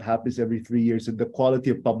elections, and that happens every 3 years, and the quality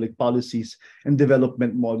of public policies and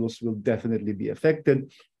development models will definitely be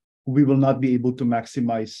affected. We will not be able to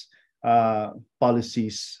maximize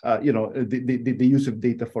policies, the use of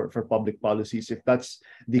data for public policies, if that's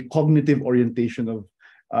the cognitive orientation of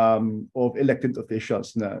elected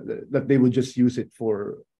officials, that they would just use it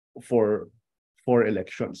for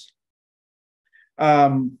elections.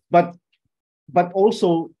 But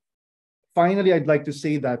also, finally, I'd like to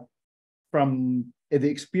say that from the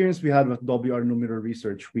experience we had with WR Numero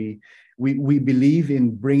research, we believe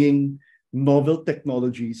in bringing novel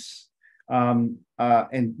technologies and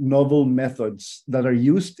novel methods that are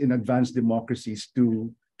used in advanced democracies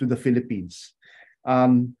to the Philippines.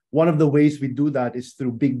 One of the ways we do that is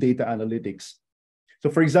through big data analytics. So,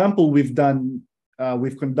 for example, we've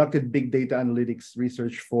conducted big data analytics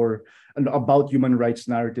research about human rights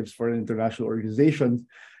narratives for an international organization.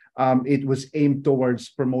 It was aimed towards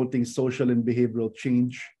promoting social and behavioral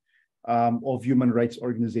change of human rights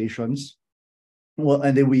organizations. Well,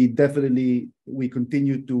 and then we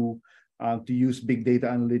continue to use big data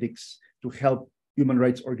analytics to help human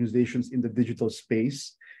rights organizations in the digital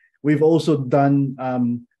space. We've also done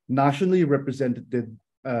nationally representative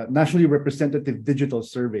digital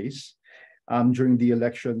surveys during the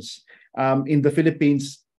elections. In the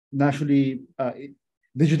Philippines, nationally,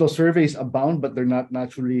 digital surveys abound, but they're not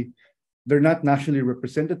nationally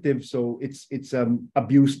representative. So it's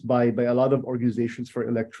abused by a lot of organizations for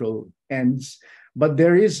electoral ends. But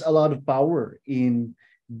there is a lot of power in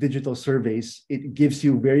digital surveys. It gives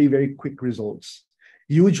you very, very quick results.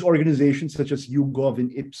 Huge organizations such as YouGov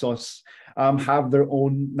and Ipsos have their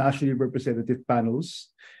own nationally representative panels,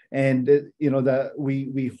 and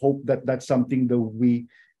we hope that that's something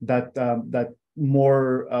that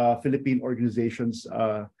more Philippine organizations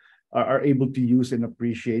are able to use and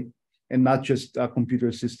appreciate, and not just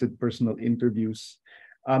computer-assisted personal interviews.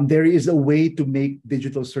 There is a way to make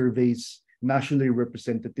digital surveys nationally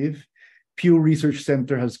representative. Pew Research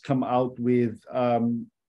Center has come out with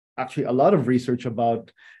actually a lot of research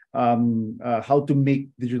about how to make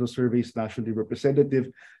digital surveys nationally representative.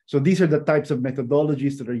 So these are the types of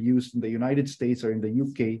methodologies that are used in the United States or in the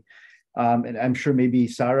UK. And I'm sure maybe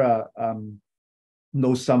Sarah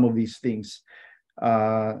knows some of these things,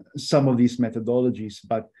 some of these methodologies.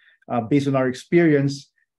 But based on our experience,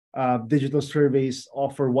 digital surveys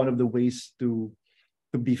offer one of the ways to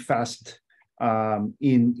be fast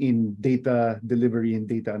in data delivery and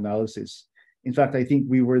data analysis. In fact, I think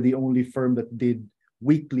we were the only firm that did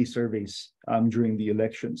weekly surveys during the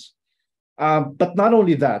elections. But not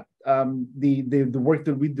only that, the work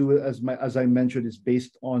that we do, as I mentioned, is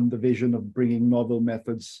based on the vision of bringing novel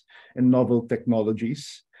methods and novel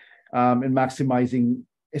technologies and maximizing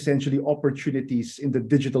essentially opportunities in the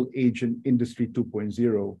digital age and Industry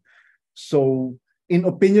 2.0. So in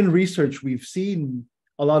opinion research, we've seen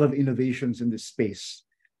a lot of innovations in this space.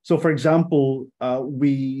 So, for example,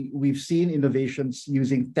 we've seen innovations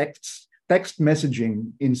using text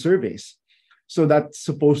messaging in surveys. So that's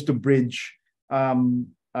supposed to bridge the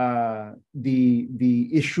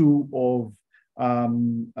issue of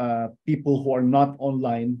people who are not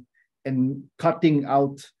online and cutting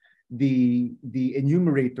out the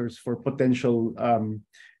enumerators for potential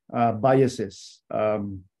biases,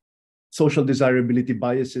 social desirability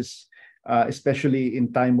biases, especially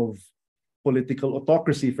in time of political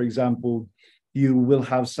autocracy. For example, you will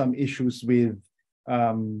have some issues with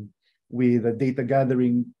data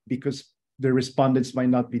gathering because the respondents might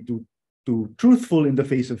not be too truthful in the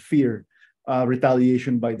face of fear,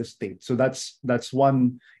 retaliation by the state. So that's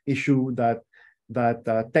one issue that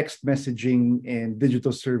text messaging and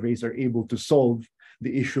digital surveys are able to solve,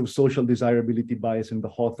 the issue of social desirability bias and the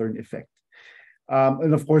Hawthorne effect.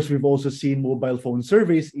 And of course, we've also seen mobile phone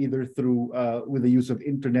surveys, either through with the use of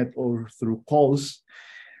internet or through calls.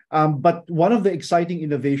 But one of the exciting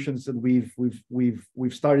innovations that we've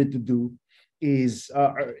started to do is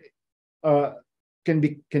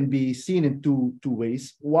can be seen in two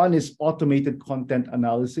ways. One is automated content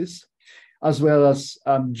analysis, as well as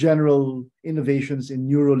general innovations in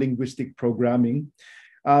neuro-linguistic programming,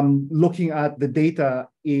 looking at the data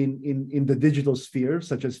in the digital sphere,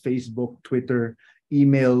 such as Facebook, Twitter,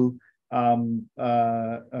 email,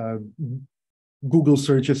 Google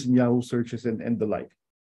searches and Yahoo searches and the like.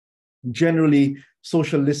 Generally,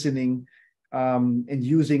 social listening and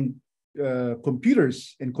using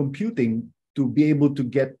computers and computing to be able to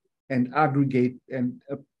get and aggregate and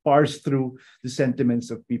parse through the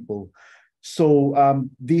sentiments of people. So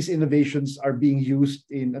these innovations are being used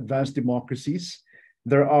in advanced democracies.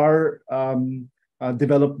 There are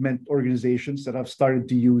development organizations that have started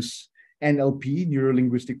to use NLP,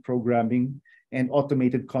 neuro-linguistic programming, and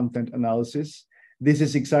automated content analysis. This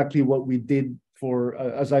is exactly what we did for,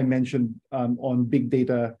 as I mentioned, on big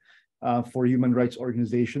data for human rights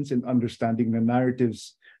organizations and understanding the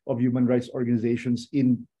narratives of human rights organizations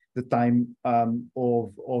in the time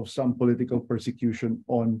of some political persecution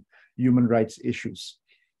on human rights issues.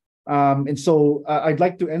 And so I'd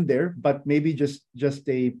like to end there, but maybe just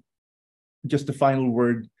a final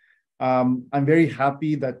word. I'm very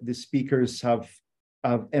happy that the speakers have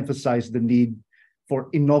emphasized the need for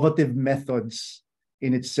innovative methods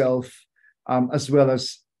in itself, as well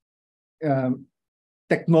as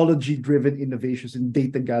technology-driven innovations in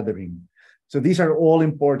data gathering. So these are all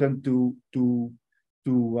important to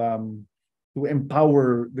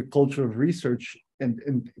empower the culture of research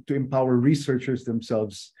and to empower researchers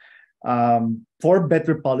themselves for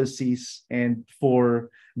better policies and to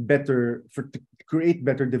create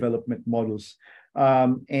better development models.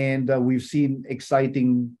 We've seen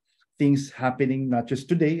exciting things happening, not just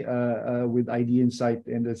today with IDinsight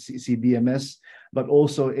and the CBMS, but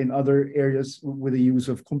also in other areas with the use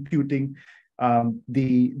of computing.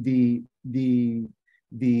 The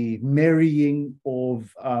marrying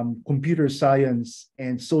of computer science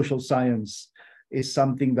and social science is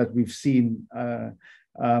something that we've seen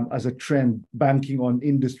as a trend, banking on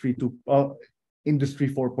Industry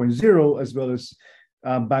 4.0, as well as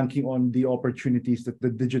banking on the opportunities that the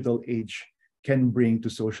digital age can bring to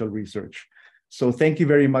social research. So thank you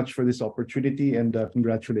very much for this opportunity, and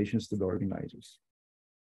congratulations to the organizers.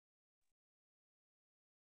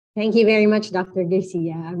 Thank you very much, Dr.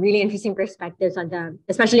 Garcia. Really interesting perspectives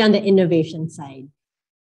especially on the innovation side.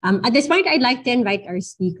 At this point, I'd like to invite our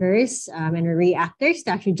speakers and our reactors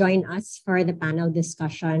to actually join us for the panel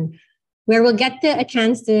discussion, where we'll get a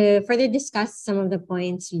chance to further discuss some of the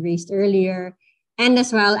points you raised earlier, and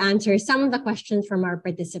as well answer some of the questions from our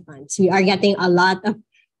participants. We are getting a lot of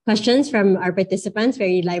questions from our participants,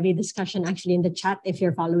 very lively discussion actually in the chat if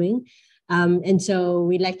you're following. And so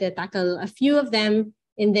we'd like to tackle a few of them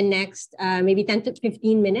in the next maybe 10 to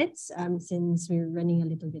 15 minutes since we're running a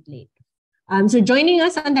little bit late. So joining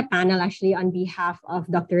us on the panel actually on behalf of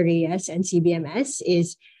Dr. Reyes and CBMS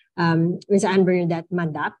is Ms. Anne Bernadette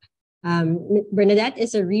Mandap. Bernadette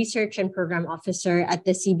is a research and program officer at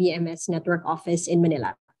the CBMS Network Office in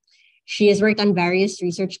Manila. She has worked on various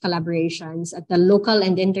research collaborations at the local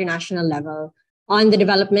and international level on the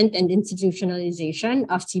development and institutionalization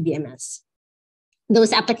of CBMS.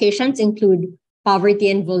 Those applications include poverty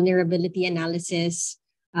and vulnerability analysis,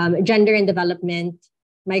 gender and development,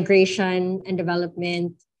 migration and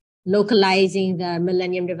development, localizing the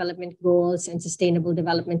Millennium Development Goals and Sustainable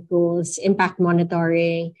Development Goals, impact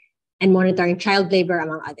monitoring, and monitoring child labor,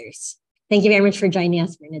 among others. Thank you very much for joining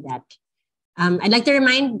us, Bernadette. I'd like to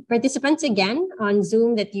remind participants again on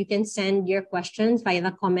Zoom that you can send your questions via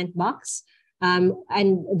the comment box.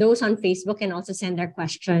 And those on Facebook can also send their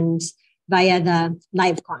questions via the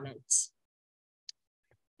live comments.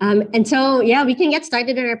 And so, yeah, we can get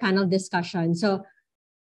started on our panel discussion. So,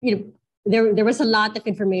 there was a lot of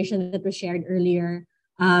information that was shared earlier.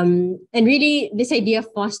 And really, this idea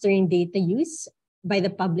of fostering data use by the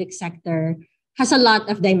public sector has a lot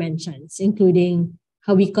of dimensions, including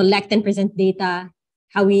how we collect and present data,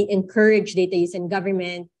 how we encourage data use in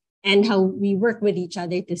government, and how we work with each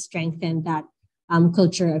other to strengthen that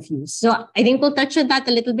culture of use. So I think we'll touch on that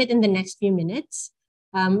a little bit in the next few minutes.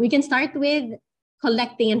 We can start with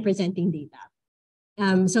collecting and presenting data.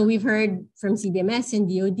 So we've heard from CBMS and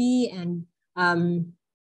DOD and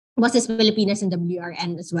BOSES Pilipinas and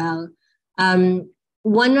WRN as well.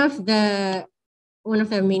 One of the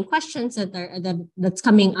main questions that's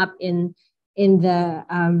coming up in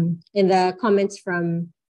the comments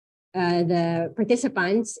from the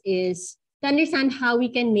participants is to understand how we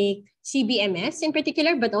can make CBMS in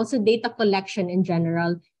particular, but also data collection in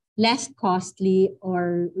general, less costly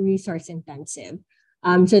or resource intensive.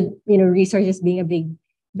 So, resources being a big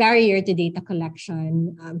barrier to data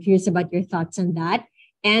collection. I'm curious about your thoughts on that.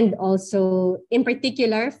 And also, in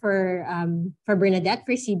particular, for Bernadette,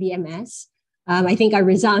 for CBMS, I think a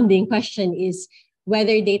resounding question is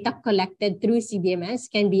whether data collected through CBMS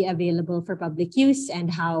can be available for public use and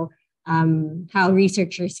how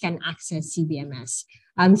researchers can access CBMS.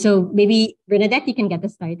 So maybe, Bernadette, you can get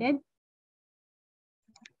us started.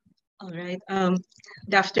 All right.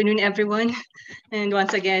 Good afternoon, everyone. And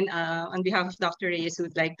once again, on behalf of Dr. Reyes, we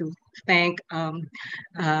would like to thank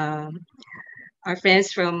our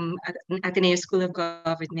friends from Ateneo School of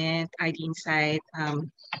Government, IDinsight, and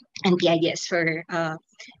PIDS for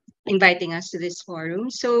inviting us to this forum.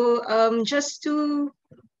 So just to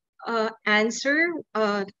answer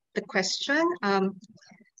the question,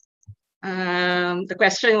 the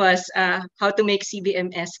question was how to make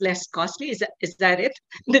CBMS less costly. Is that it?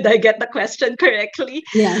 Did I get the question correctly?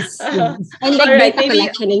 Yes. Yes. And like data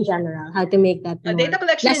collection in general, how to make that more, data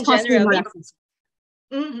collection less in costly, general. more Maybe,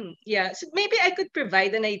 accessible. yeah. So maybe I could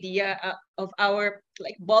provide an idea of our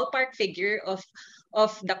ballpark figure of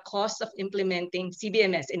the cost of implementing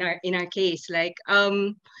CBMS in our case. Like at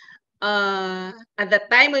the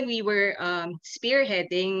time when we were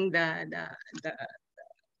spearheading the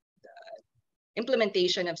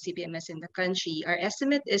implementation of CBMS in the country, our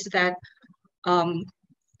estimate is that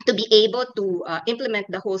to be able to implement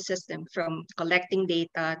the whole system, from collecting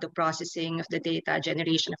data to processing of the data,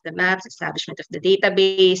 generation of the maps, establishment of the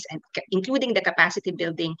database, and including the capacity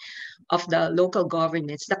building of the local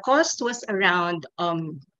governments, the cost was around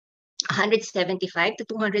 175 to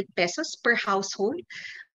 200 pesos per household,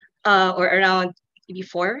 or around maybe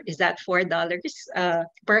 $4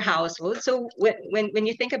 per household. So when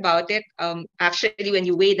you think about it, actually when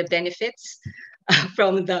you weigh the benefits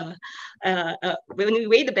from the when we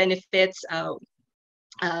weigh the benefits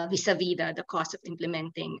vis-a-vis the cost of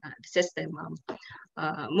implementing the system,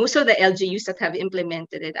 most of the LGUs that have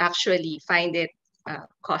implemented it actually find it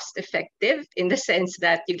cost effective, in the sense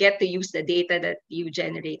that you get to use the data that you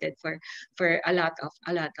generated for a lot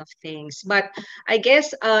of things. But I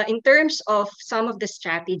guess in terms of some of the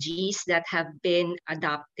strategies that have been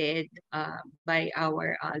adopted by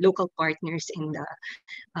our local partners in the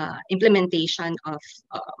implementation of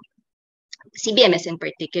CBMS in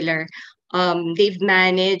particular, they've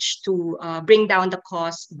managed to bring down the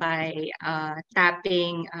cost by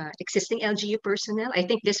tapping existing LGU personnel. I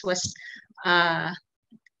think this was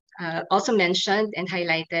also mentioned and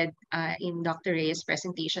highlighted in Dr. Reyes'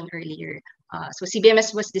 presentation earlier. So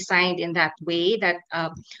CBMS was designed in that way that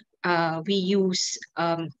we use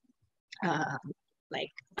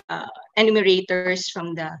enumerators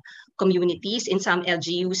from the communities. In some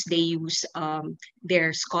LGUs, they use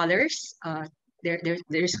their scholars,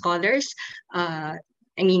 their scholars,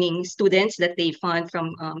 meaning students that they fund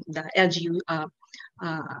from the LGU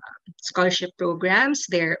scholarship programs.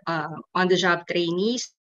 They're on-the-job trainees.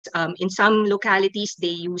 In some localities, they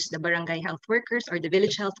use the barangay health workers or the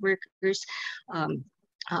village health workers,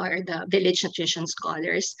 or the village nutrition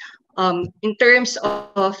scholars. In terms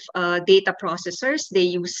of data processors, they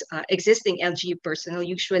use existing LGU personnel,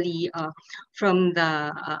 usually from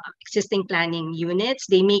the existing planning units.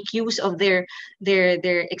 They make use of their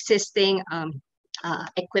existing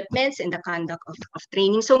equipments in the conduct of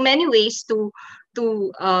training. So many ways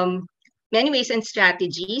many ways and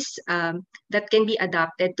strategies that can be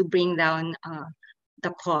adopted to bring down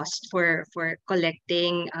the cost for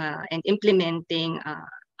collecting and implementing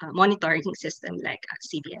monitoring system like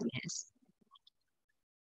CBMS.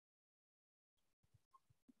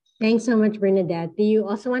 Thanks so much, Bernadette. Do you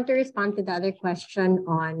also want to respond to the other question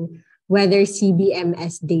on whether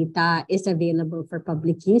CBMS data is available for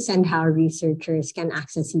public use and how researchers can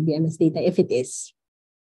access CBMS data if it is.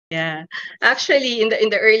 Yeah, actually, in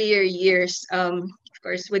the earlier years, of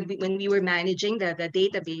course, when we were managing the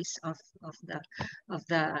database of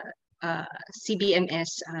the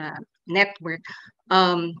CBMS network,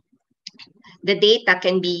 the data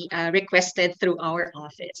can be requested through our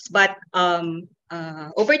office. But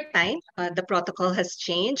over time, the protocol has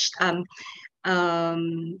changed.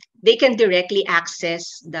 They can directly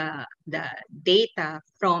access the data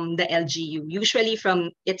from the LGU. Usually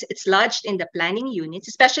from it's lodged in the planning units,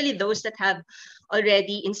 especially those that have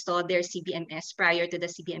already installed their CBMS prior to the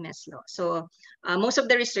CBMS law. So most of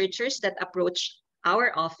the researchers that approach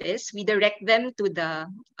our office, we direct them to the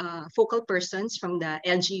focal persons from the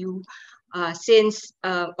LGU,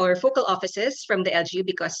 or focal offices from the LGU,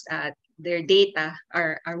 because their data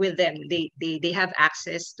are with them. They have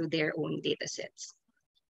access to their own data sets.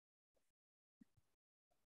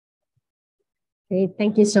 Great,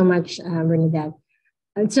 thank you so much, Bernadette.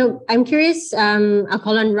 So I'm curious, I'll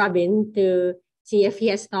call on Robin to see if he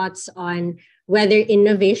has thoughts on whether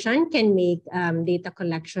innovation can make data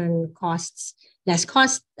collection costs less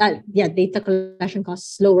data collection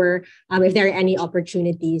costs lower, if there are any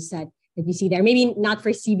opportunities that you see there, maybe not for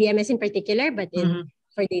CBMS in particular, but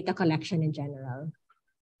for data collection in general.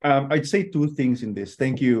 I'd say two things in this.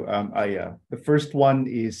 Thank you, Aya. The first one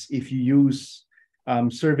is if you use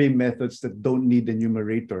survey methods that don't need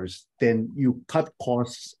enumerators, then you cut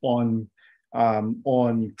costs on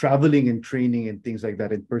traveling and training and things like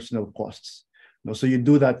that, and personal costs. So you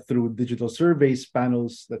do that through digital surveys,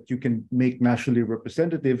 panels that you can make nationally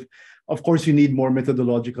representative. Of course, you need more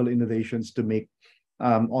methodological innovations to make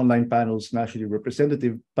online panels nationally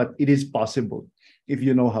representative, but it is possible if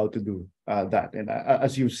you know how to do that. And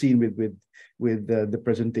as you've seen with the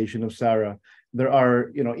presentation of Sarah, there are,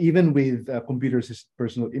 even with computer-assisted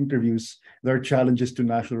personal interviews, there are challenges to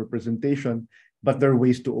national representation, but there are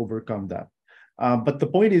ways to overcome that. But the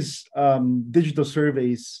point is, digital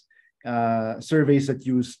surveys that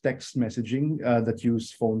use text messaging, that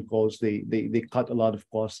use phone calls, they cut a lot of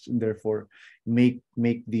costs and therefore make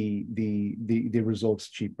the results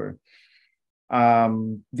cheaper.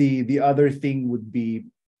 The other thing would be,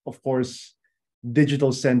 of course,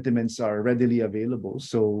 digital sentiments are readily available,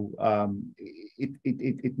 so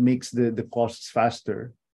it makes the costs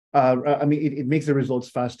faster. It makes the results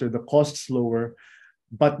faster, the costs lower,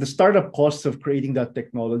 but the startup costs of creating that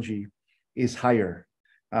technology is higher.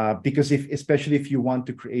 Because especially if you want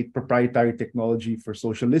to create proprietary technology for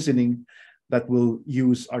social listening that will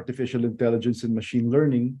use artificial intelligence and machine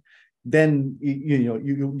learning, then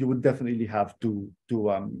you would definitely have to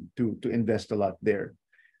invest a lot there.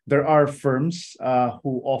 There are firms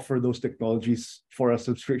who offer those technologies for a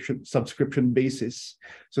subscription basis.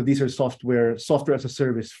 So these are software as a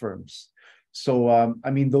service firms. So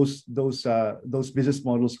those business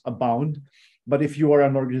models abound. But if you are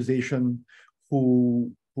an organization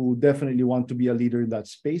who definitely want to be a leader in that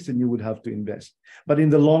space, and you would have to invest. But in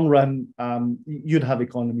the long run, you'd have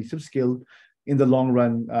economies of scale. In the long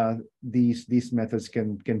run, these methods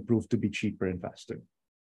can prove to be cheaper and faster.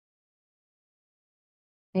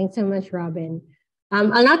 Thanks so much, Robin.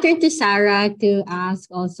 I'll now turn to Sarah to ask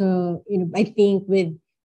also, I think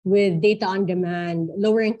with data on demand,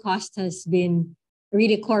 lowering costs has been a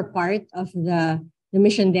really core part of the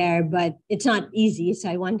mission there, but it's not easy. So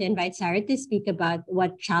I want to invite Sarah to speak about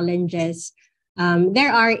what challenges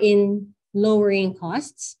there are in lowering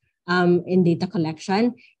costs in data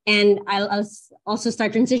collection. And I'll also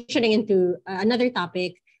start transitioning into another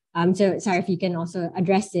topic. So Sarah, if you can also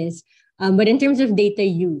address this. But in terms of data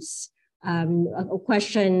use, a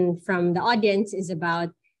question from the audience is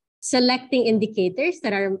about selecting indicators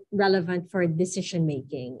that are relevant for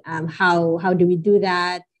decision-making. How do we do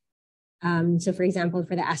that? So for example,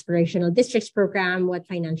 for the aspirational districts program, what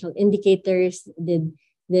financial indicators did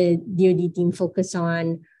the DoD team focus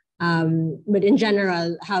on? But in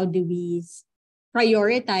general, how do we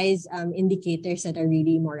prioritize indicators that are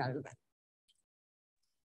really more relevant?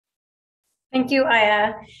 Thank you,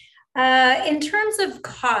 Aya. In terms of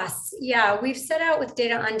costs, we've set out with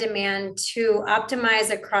data on demand to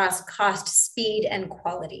optimize across cost, speed, and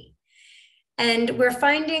quality. And we're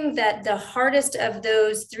finding that the hardest of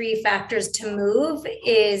those three factors to move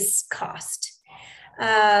is cost.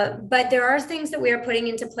 But there are things that we are putting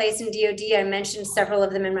into place in DoD. I mentioned several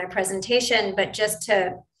of them in my presentation, but just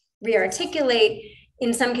to re-articulate,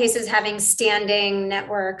 in some cases having standing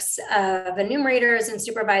networks of enumerators and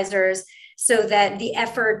supervisors so that the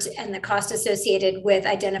effort and the cost associated with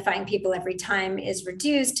identifying people every time is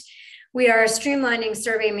reduced. we are streamlining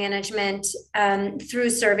survey management through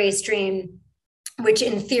SurveyStream, which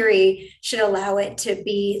in theory should allow it to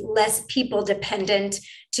be less people dependent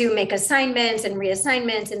to make assignments and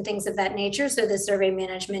reassignments and things of that nature. So the survey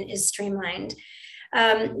management is streamlined.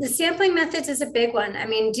 The sampling methods is a big one. I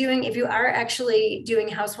mean, if you are actually doing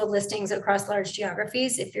household listings across large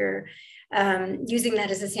geographies, if you're using that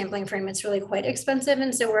as a sampling frame, it's really quite expensive.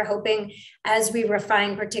 And so we're hoping as we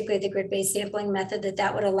refine, particularly the grid-based sampling method,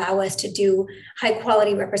 that would allow us to do high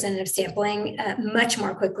quality representative sampling much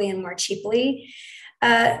more quickly and more cheaply.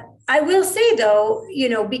 I will say though,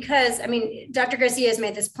 because I mean, Dr. Garcia has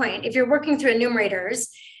made this point, if you're working through enumerators,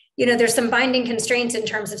 there's some binding constraints in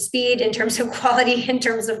terms of speed, in terms of quality, in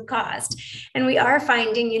terms of cost. And we are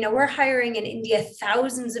finding, we're hiring in India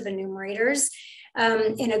thousands of enumerators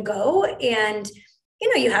in a go. And,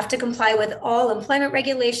 you have to comply with all employment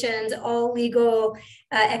regulations, all legal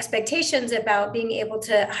expectations about being able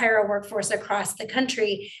to hire a workforce across the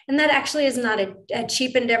country. And that actually is not a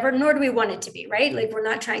cheap endeavor, nor do we want it to be, right? Like we're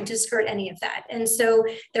not trying to skirt any of that. And so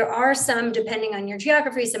there are some, depending on your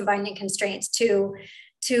geography, some binding constraints to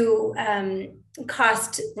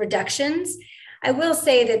cost reductions. I will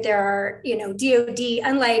say that there are, DoD,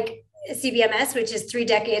 unlike CBMS, which is 3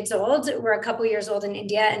 decades old, we're a couple years old in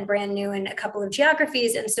India and brand new in a couple of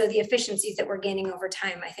geographies. And so the efficiencies that we're gaining over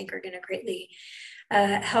time, I think are going to greatly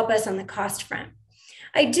help us on the cost front.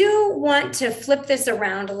 I do want to flip this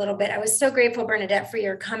around a little bit. I was so grateful, Bernadette, for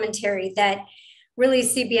your commentary that really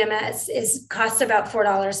CBMS costs about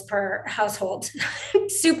 $4 per household,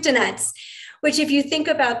 soup to nuts, which if you think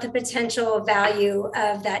about the potential value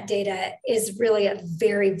of that data is really a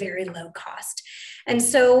very, very low cost. And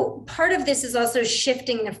so part of this is also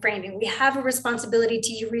shifting the framing. We have a responsibility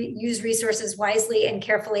to use resources wisely and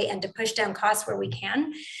carefully and to push down costs where we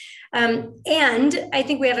can. And I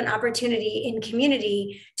think we have an opportunity in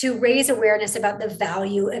community to raise awareness about the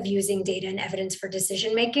value of using data and evidence for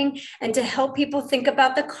decision-making and to help people think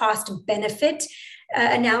about the cost benefit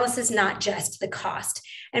analysis, not just the cost.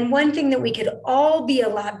 And one thing that we could all be a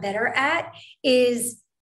lot better at is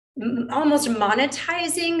almost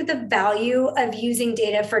monetizing the value of using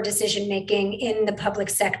data for decision-making in the public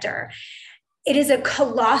sector. It is a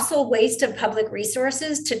colossal waste of public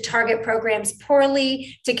resources to target programs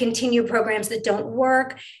poorly, to continue programs that don't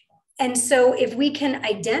work. And so if we can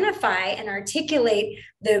identify and articulate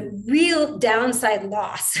the real downside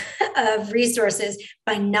loss of resources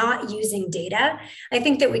by not using data, I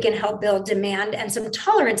think that we can help build demand and some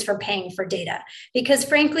tolerance for paying for data. Because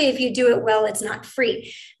frankly, if you do it well, it's not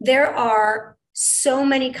free. There are so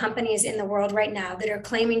many companies in the world right now that are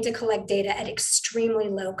claiming to collect data at extremely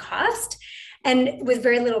low cost, and with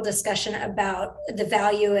very little discussion about the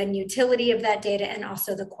value and utility of that data and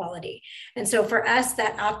also the quality. And so for us,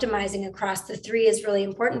 that optimizing across the 3 is really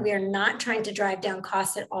important. We are not trying to drive down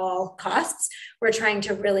costs at all costs. We're trying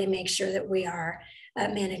to really make sure that we are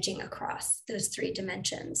managing across those 3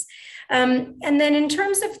 dimensions. And then in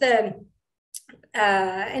terms of the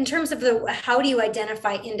how do you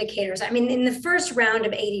identify indicators? I mean, in the first round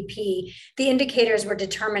of ADP, the indicators were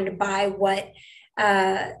determined by what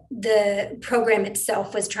the program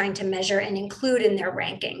itself was trying to measure and include in their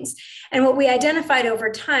rankings. And what we identified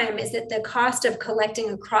over time is that the cost of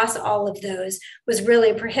collecting across all of those was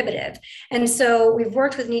really prohibitive. And so we've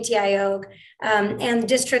worked with NITI Aayog and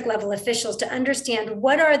district level officials to understand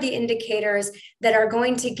what are the indicators that are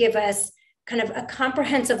going to give us kind of a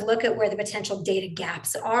comprehensive look at where the potential data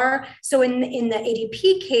gaps are. So in the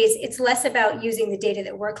ADP case, it's less about using the data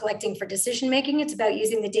that we're collecting for decision-making. It's about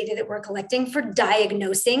using the data that we're collecting for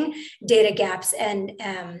diagnosing data gaps and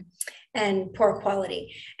poor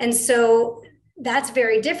quality. And so that's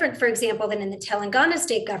very different, for example, than in the Telangana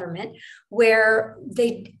state government, where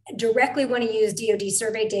they directly want to use DoD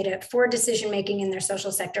survey data for decision-making in their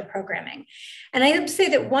social sector programming. And I would say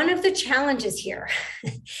that one of the challenges here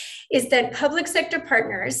is that public sector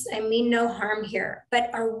partners, I mean no harm here, but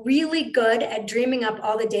are really good at dreaming up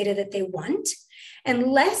all the data that they want and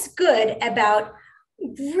less good about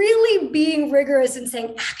really being rigorous and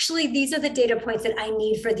saying, actually, these are the data points that I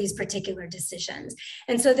need for these particular decisions.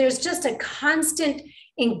 And so there's just a constant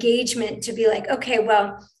engagement to be like, okay,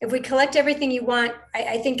 well, if we collect everything you want,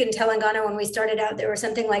 I think in Telangana, when we started out, there were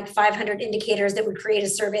something like 500 indicators that would create a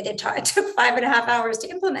survey that it took 5.5 hours to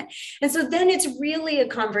implement. And so then it's really a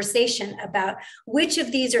conversation about which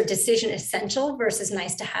of these are decision essential versus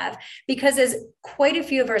nice to have. Because as quite a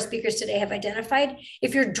few of our speakers today have identified,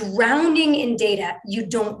 if you're drowning in data, you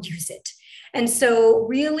don't use it. And so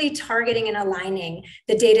really targeting and aligning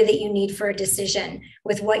the data that you need for a decision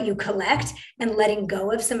with what you collect and letting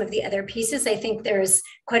go of some of the other pieces, I think there's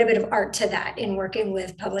quite a bit of art to that in working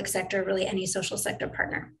with public sector, really any social sector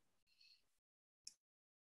partner.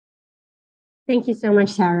 Thank you so much,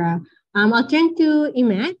 Sarah. I'll turn to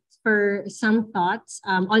Imet for some thoughts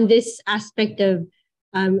on this aspect of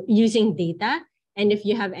using data, and if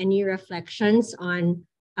you have any reflections on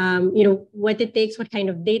what it takes, what kind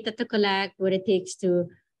of data to collect, what it takes to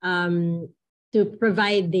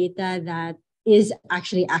provide data that is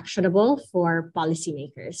actually actionable for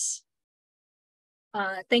policymakers.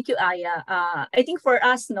 Thank you, Aya. I think for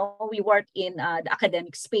us, we work in the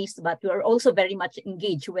academic space, but we are also very much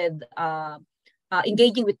engaged with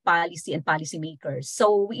engaging with policy and policymakers.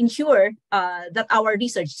 So we ensure that our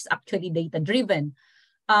research is actually data-driven.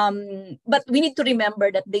 But we need to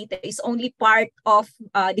remember that data is only part of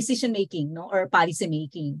decision-making or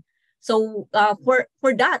policy-making. So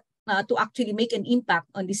for that to actually make an impact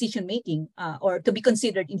on decision-making or to be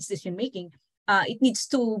considered in decision-making, it needs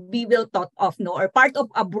to be well thought of, or part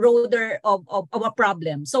of a broader of a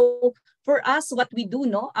problem. So for us, what we do,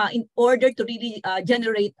 in order to really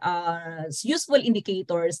generate useful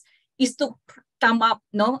indicators, is to come up,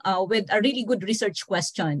 with a really good research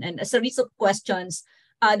question and a series of questions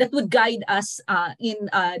that would guide us in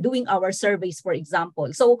doing our surveys, for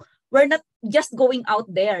example. So we're not just going out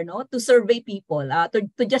there, to survey people,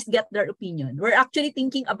 to just get their opinion. We're actually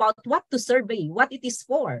thinking about what to survey, what it is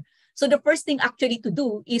for. So the first thing actually to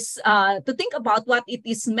do is to think about what it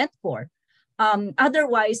is meant for.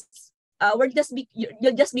 Otherwise,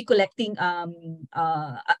 you'll just be collecting a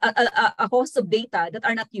host of data that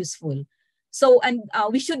are not useful. So, and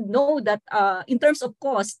we should know that in terms of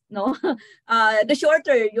cost, the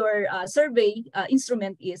shorter your survey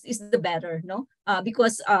instrument is the better,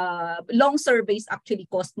 because long surveys actually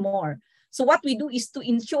cost more. So what we do is to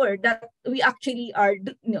ensure that we actually are,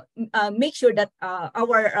 make sure that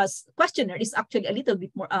our questionnaire is actually a little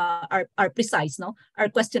bit more are precise. Our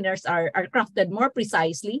questionnaires are crafted more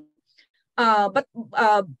precisely, but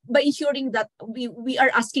by ensuring that we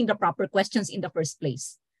are asking the proper questions in the first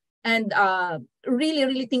place, and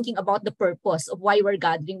really thinking about the purpose of why we're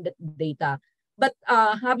gathering the data. But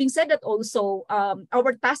having said that, also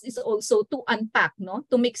our task is also to unpack,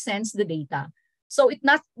 to make sense the data. So it's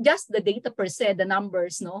not just the data per se, the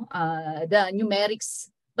numbers, the numerics,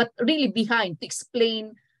 but really behind to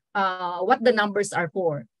explain what the numbers are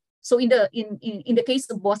for. So in the case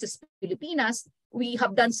of BOSES Pilipinas, we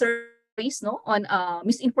have done surveys on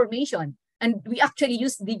misinformation, and we actually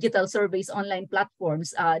use digital surveys, online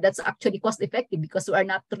platforms. That's actually cost effective because we are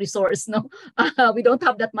not resource. We don't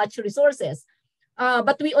have that much resources.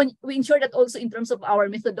 But we ensure that also in terms of our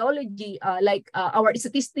methodology, our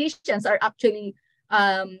statisticians are actually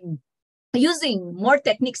using more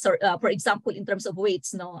techniques, for example, in terms of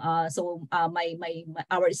weights. So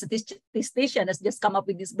our statistician has just come up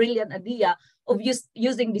with this brilliant idea of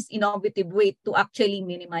using this innovative weight to actually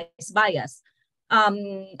minimize bias.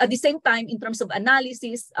 At the same time, in terms of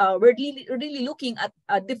analysis, we're really looking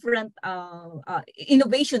at different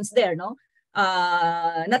innovations there, not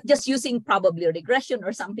just using probably regression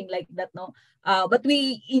or something like that, but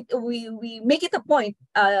we make it a point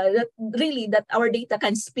that really that our data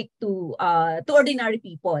can speak to ordinary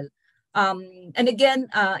people. And again,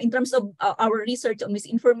 in terms of our research on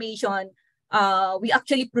misinformation, we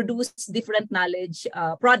actually produce different knowledge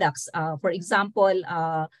products. For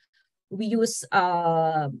example, we use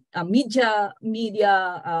media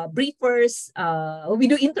briefers. We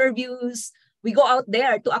do interviews. We go out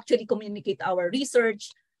there to actually communicate our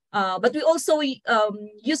research, but we also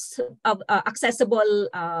use accessible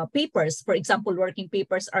papers. For example, working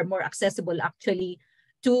papers are more accessible actually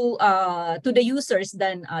to the users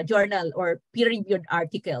than journal or peer-reviewed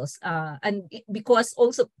articles. And because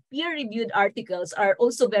also peer-reviewed articles are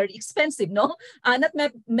also very expensive, not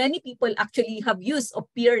many people actually have use of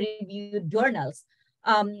peer-reviewed journals.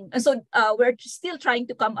 And so we're still trying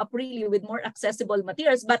to come up really with more accessible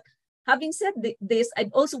materials. But having said this, I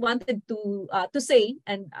also wanted to say,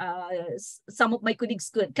 and some of my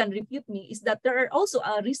colleagues can refute me, is that there are also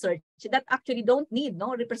research that actually don't need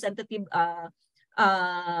representative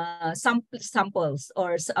samples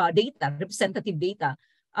or data, representative data.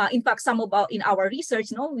 In fact, in our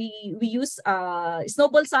research, we use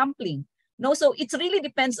snowball sampling. So it really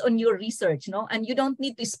depends on your research, and you don't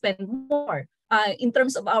need to spend more. In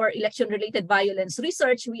terms of our election-related violence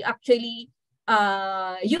research, we actually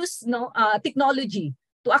use technology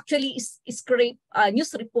to actually scrape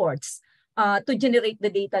news reports to generate the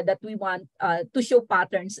data that we want to show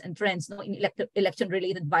patterns and trends in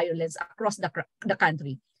election-related violence across the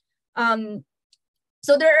country.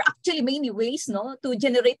 So there are actually many ways, no, to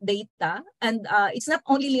generate data, and it's not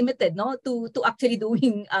only limited, no, to actually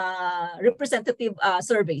doing representative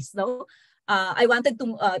surveys, no. I wanted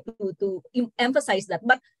to emphasize that,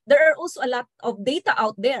 but there are also a lot of data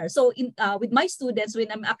out there. So with my students,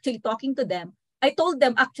 when I'm actually talking to them, I told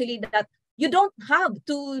them actually that you don't have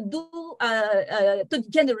to do to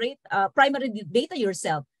generate primary data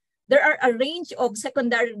yourself. There are a range of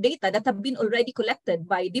secondary data that have been already collected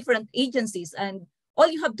by different agencies, and all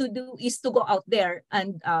you have to do is to go out there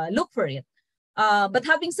and look for it. But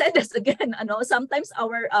having said this, again, sometimes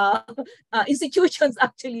our institutions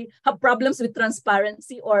actually have problems with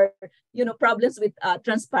transparency, or problems with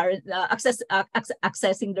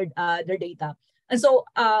accessing their data. And so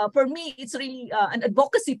for me, it's really an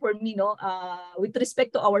advocacy for me, with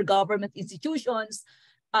respect to our government institutions,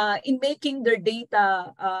 in making their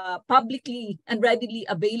data publicly and readily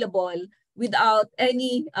available without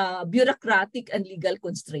any bureaucratic and legal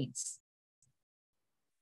constraints.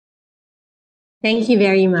 Thank you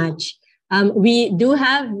very much. We do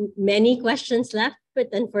have many questions left, but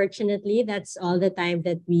unfortunately, that's all the time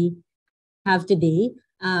that we have today.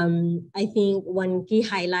 I think one key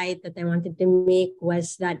highlight that I wanted to make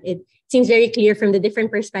was that it seems very clear from the different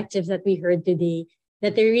perspectives that we heard today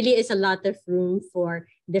that there really is a lot of room for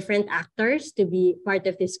different actors to be part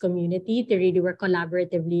of this community, to really work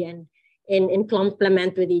collaboratively and in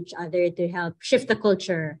complement with each other to help shift the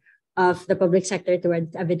culture of the public sector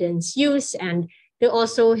towards evidence use, and to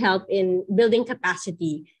also help in building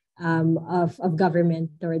capacity of government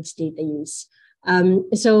towards data use.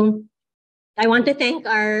 So I want to thank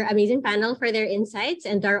our amazing panel for their insights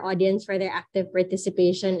and our audience for their active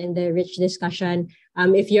participation in the rich discussion.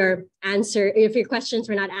 If your questions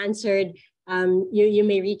were not answered, you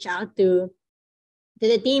may reach out to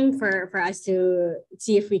the team for us to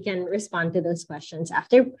see if we can respond to those questions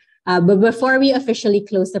after. But before we officially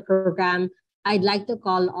close the program, I'd like to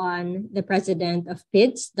call on the president of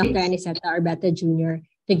PIDS, Dr. Aniceto Orbeta Jr.,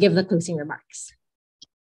 to give the closing remarks.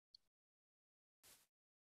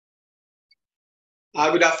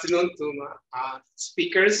 Good afternoon to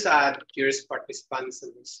speakers, curious participants,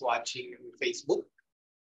 and those watching on Facebook.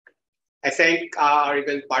 I thank our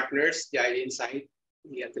event partners, the IDinsight,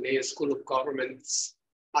 the Ateneo School of Government's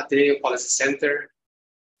Ateneo Policy Center,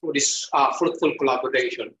 for this fruitful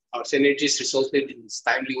collaboration. Our synergies resulted in this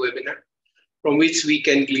timely webinar, from which we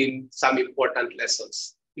can glean some important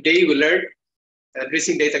lessons. Today, we learned that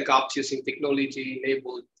addressing data gaps using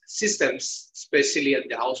technology-enabled systems, especially at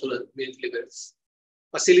the household and community levels,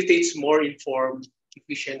 facilitates more informed,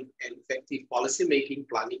 efficient, and effective policymaking,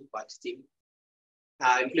 planning, budgeting,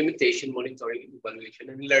 implementation, monitoring, evaluation,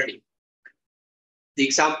 and learning. The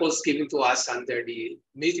examples given to us under the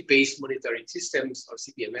community-based monitoring systems, or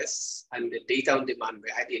CBMS, and the data on demand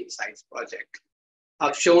by IDinsight project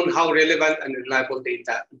have shown how relevant and reliable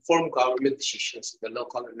data inform government decisions at the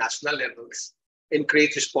local and national levels and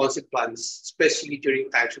create responsive plans, especially during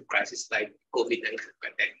times of crisis like COVID-19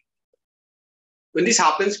 pandemic. When this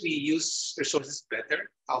happens, we use resources better.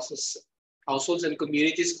 Households and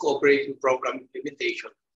communities cooperate in program implementation,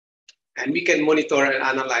 and we can monitor and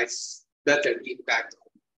analyze better the impact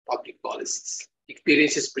of public policies.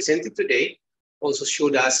 Experiences presented today also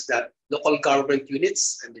showed us that local government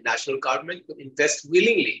units and the national government will invest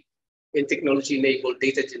willingly in technology-enabled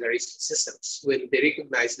data generation systems when they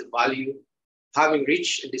recognize the value of having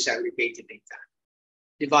rich and disaggregated data.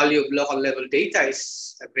 The value of local level data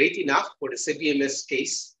is great enough for the CBMS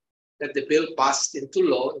case that the bill passed into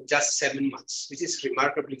law in just 7 months, which is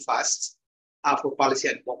remarkably fast for policy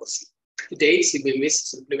advocacy. Today, CBMS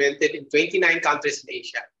is implemented in 29 countries in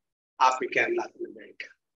Asia, Africa, and Latin America.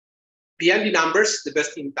 Beyond the numbers, the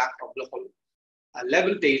best impact of local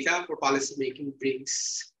level data for policymaking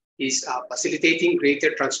brings is facilitating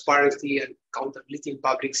greater transparency and accountability in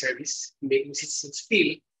public service, making citizens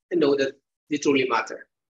feel and know that they truly matter.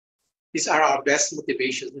 These are our best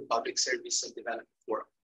motivations in public service and development work.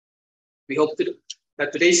 We hope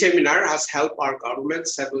that today's seminar has helped our government,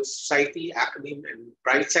 civil society, academia, and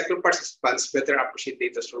private sector participants better appreciate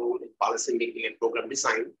data's role in policymaking and program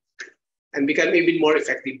design, and become even more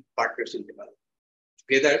effective partners in development.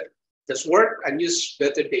 Together, let's work and use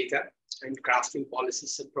better data and crafting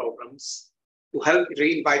policies and programs to help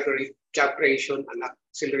reinvigorate job creation and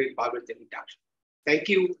accelerate poverty reduction. Thank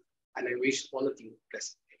you, and I wish all of you a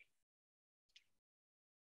blessed day.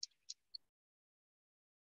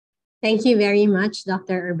 Thank you very much,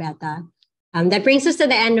 Dr. Orbeta. That brings us to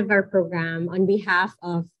the end of our program. On behalf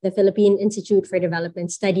of the Philippine Institute for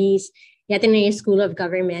Development Studies, the Ateneo School of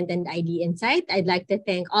Government, and IDinsight, I'd like to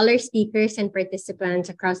thank all our speakers and participants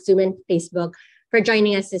across Zoom and Facebook for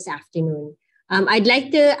joining us this afternoon. I'd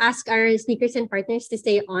like to ask our speakers and partners to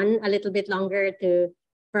stay on a little bit longer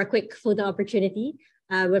for a quick photo opportunity.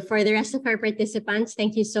 But for the rest of our participants,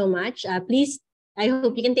 thank you so much. Please, I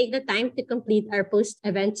hope you can take the time to complete our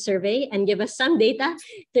post-event survey and give us some data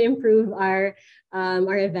to improve our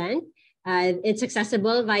event. It's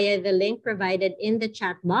accessible via the link provided in the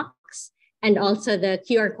chat box and also the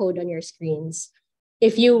QR code on your screens.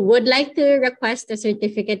 If you would like to request a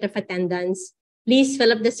certificate of attendance, please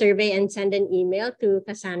fill up the survey and send an email to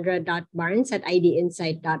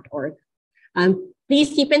cassandra.barnes@idinsight.org. Please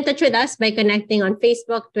keep in touch with us by connecting on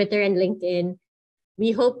Facebook, Twitter, and LinkedIn.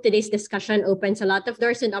 We hope today's discussion opens a lot of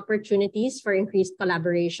doors and opportunities for increased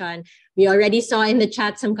collaboration. We already saw in the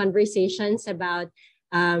chat some conversations about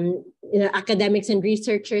academics and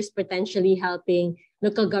researchers potentially helping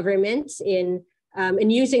local governments in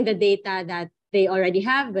using the data that they already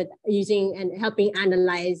have, but using and helping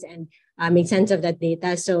analyze and make sense of that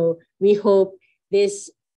data. So we hope this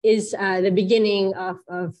is the beginning of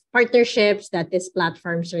partnerships, that this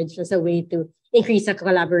platform serves as a way to increase the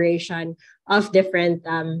collaboration of different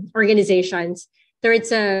organizations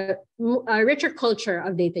towards a richer culture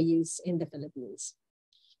of data use in the Philippines.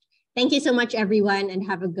 Thank you so much, everyone, and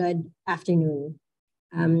have a good afternoon.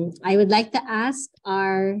 I would like to ask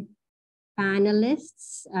our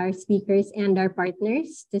panelists, our speakers, and our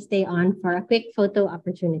partners to stay on for a quick photo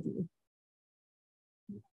opportunity.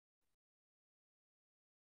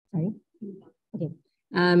 Sorry. Okay.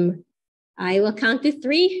 I will count to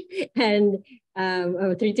 3 and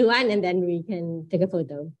 3, 2, 1, and then we can take a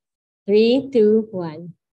photo. 3, 2,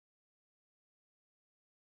 1.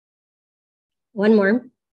 One more.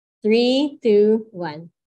 3, 2, 1.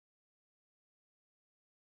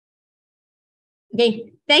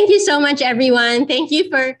 Okay. Thank you so much, everyone. Thank you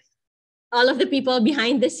for all of the people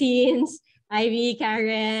behind the scenes. Ivy,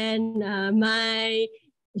 Karen, Mai,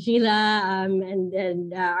 Sheila,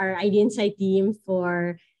 and our IDinsight team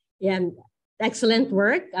for excellent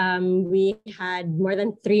work. We had more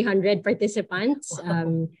than 300 participants.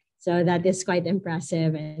 So that is quite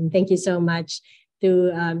impressive. And thank you so much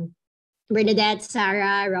to Bernadette,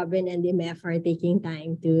 Sarah, Robin, and Ime for taking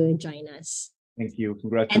time to join us. Thank you.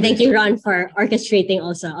 Congratulations. And thank you, Ron, for orchestrating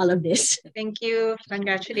also all of this. Thank you.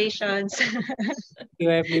 Congratulations. Thank you,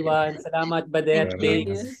 everyone. Salamat, Badette.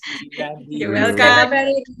 Thanks. You're welcome.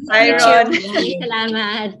 Bye, Ron.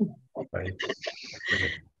 Salamat. Bye.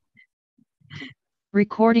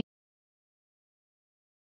 Recording.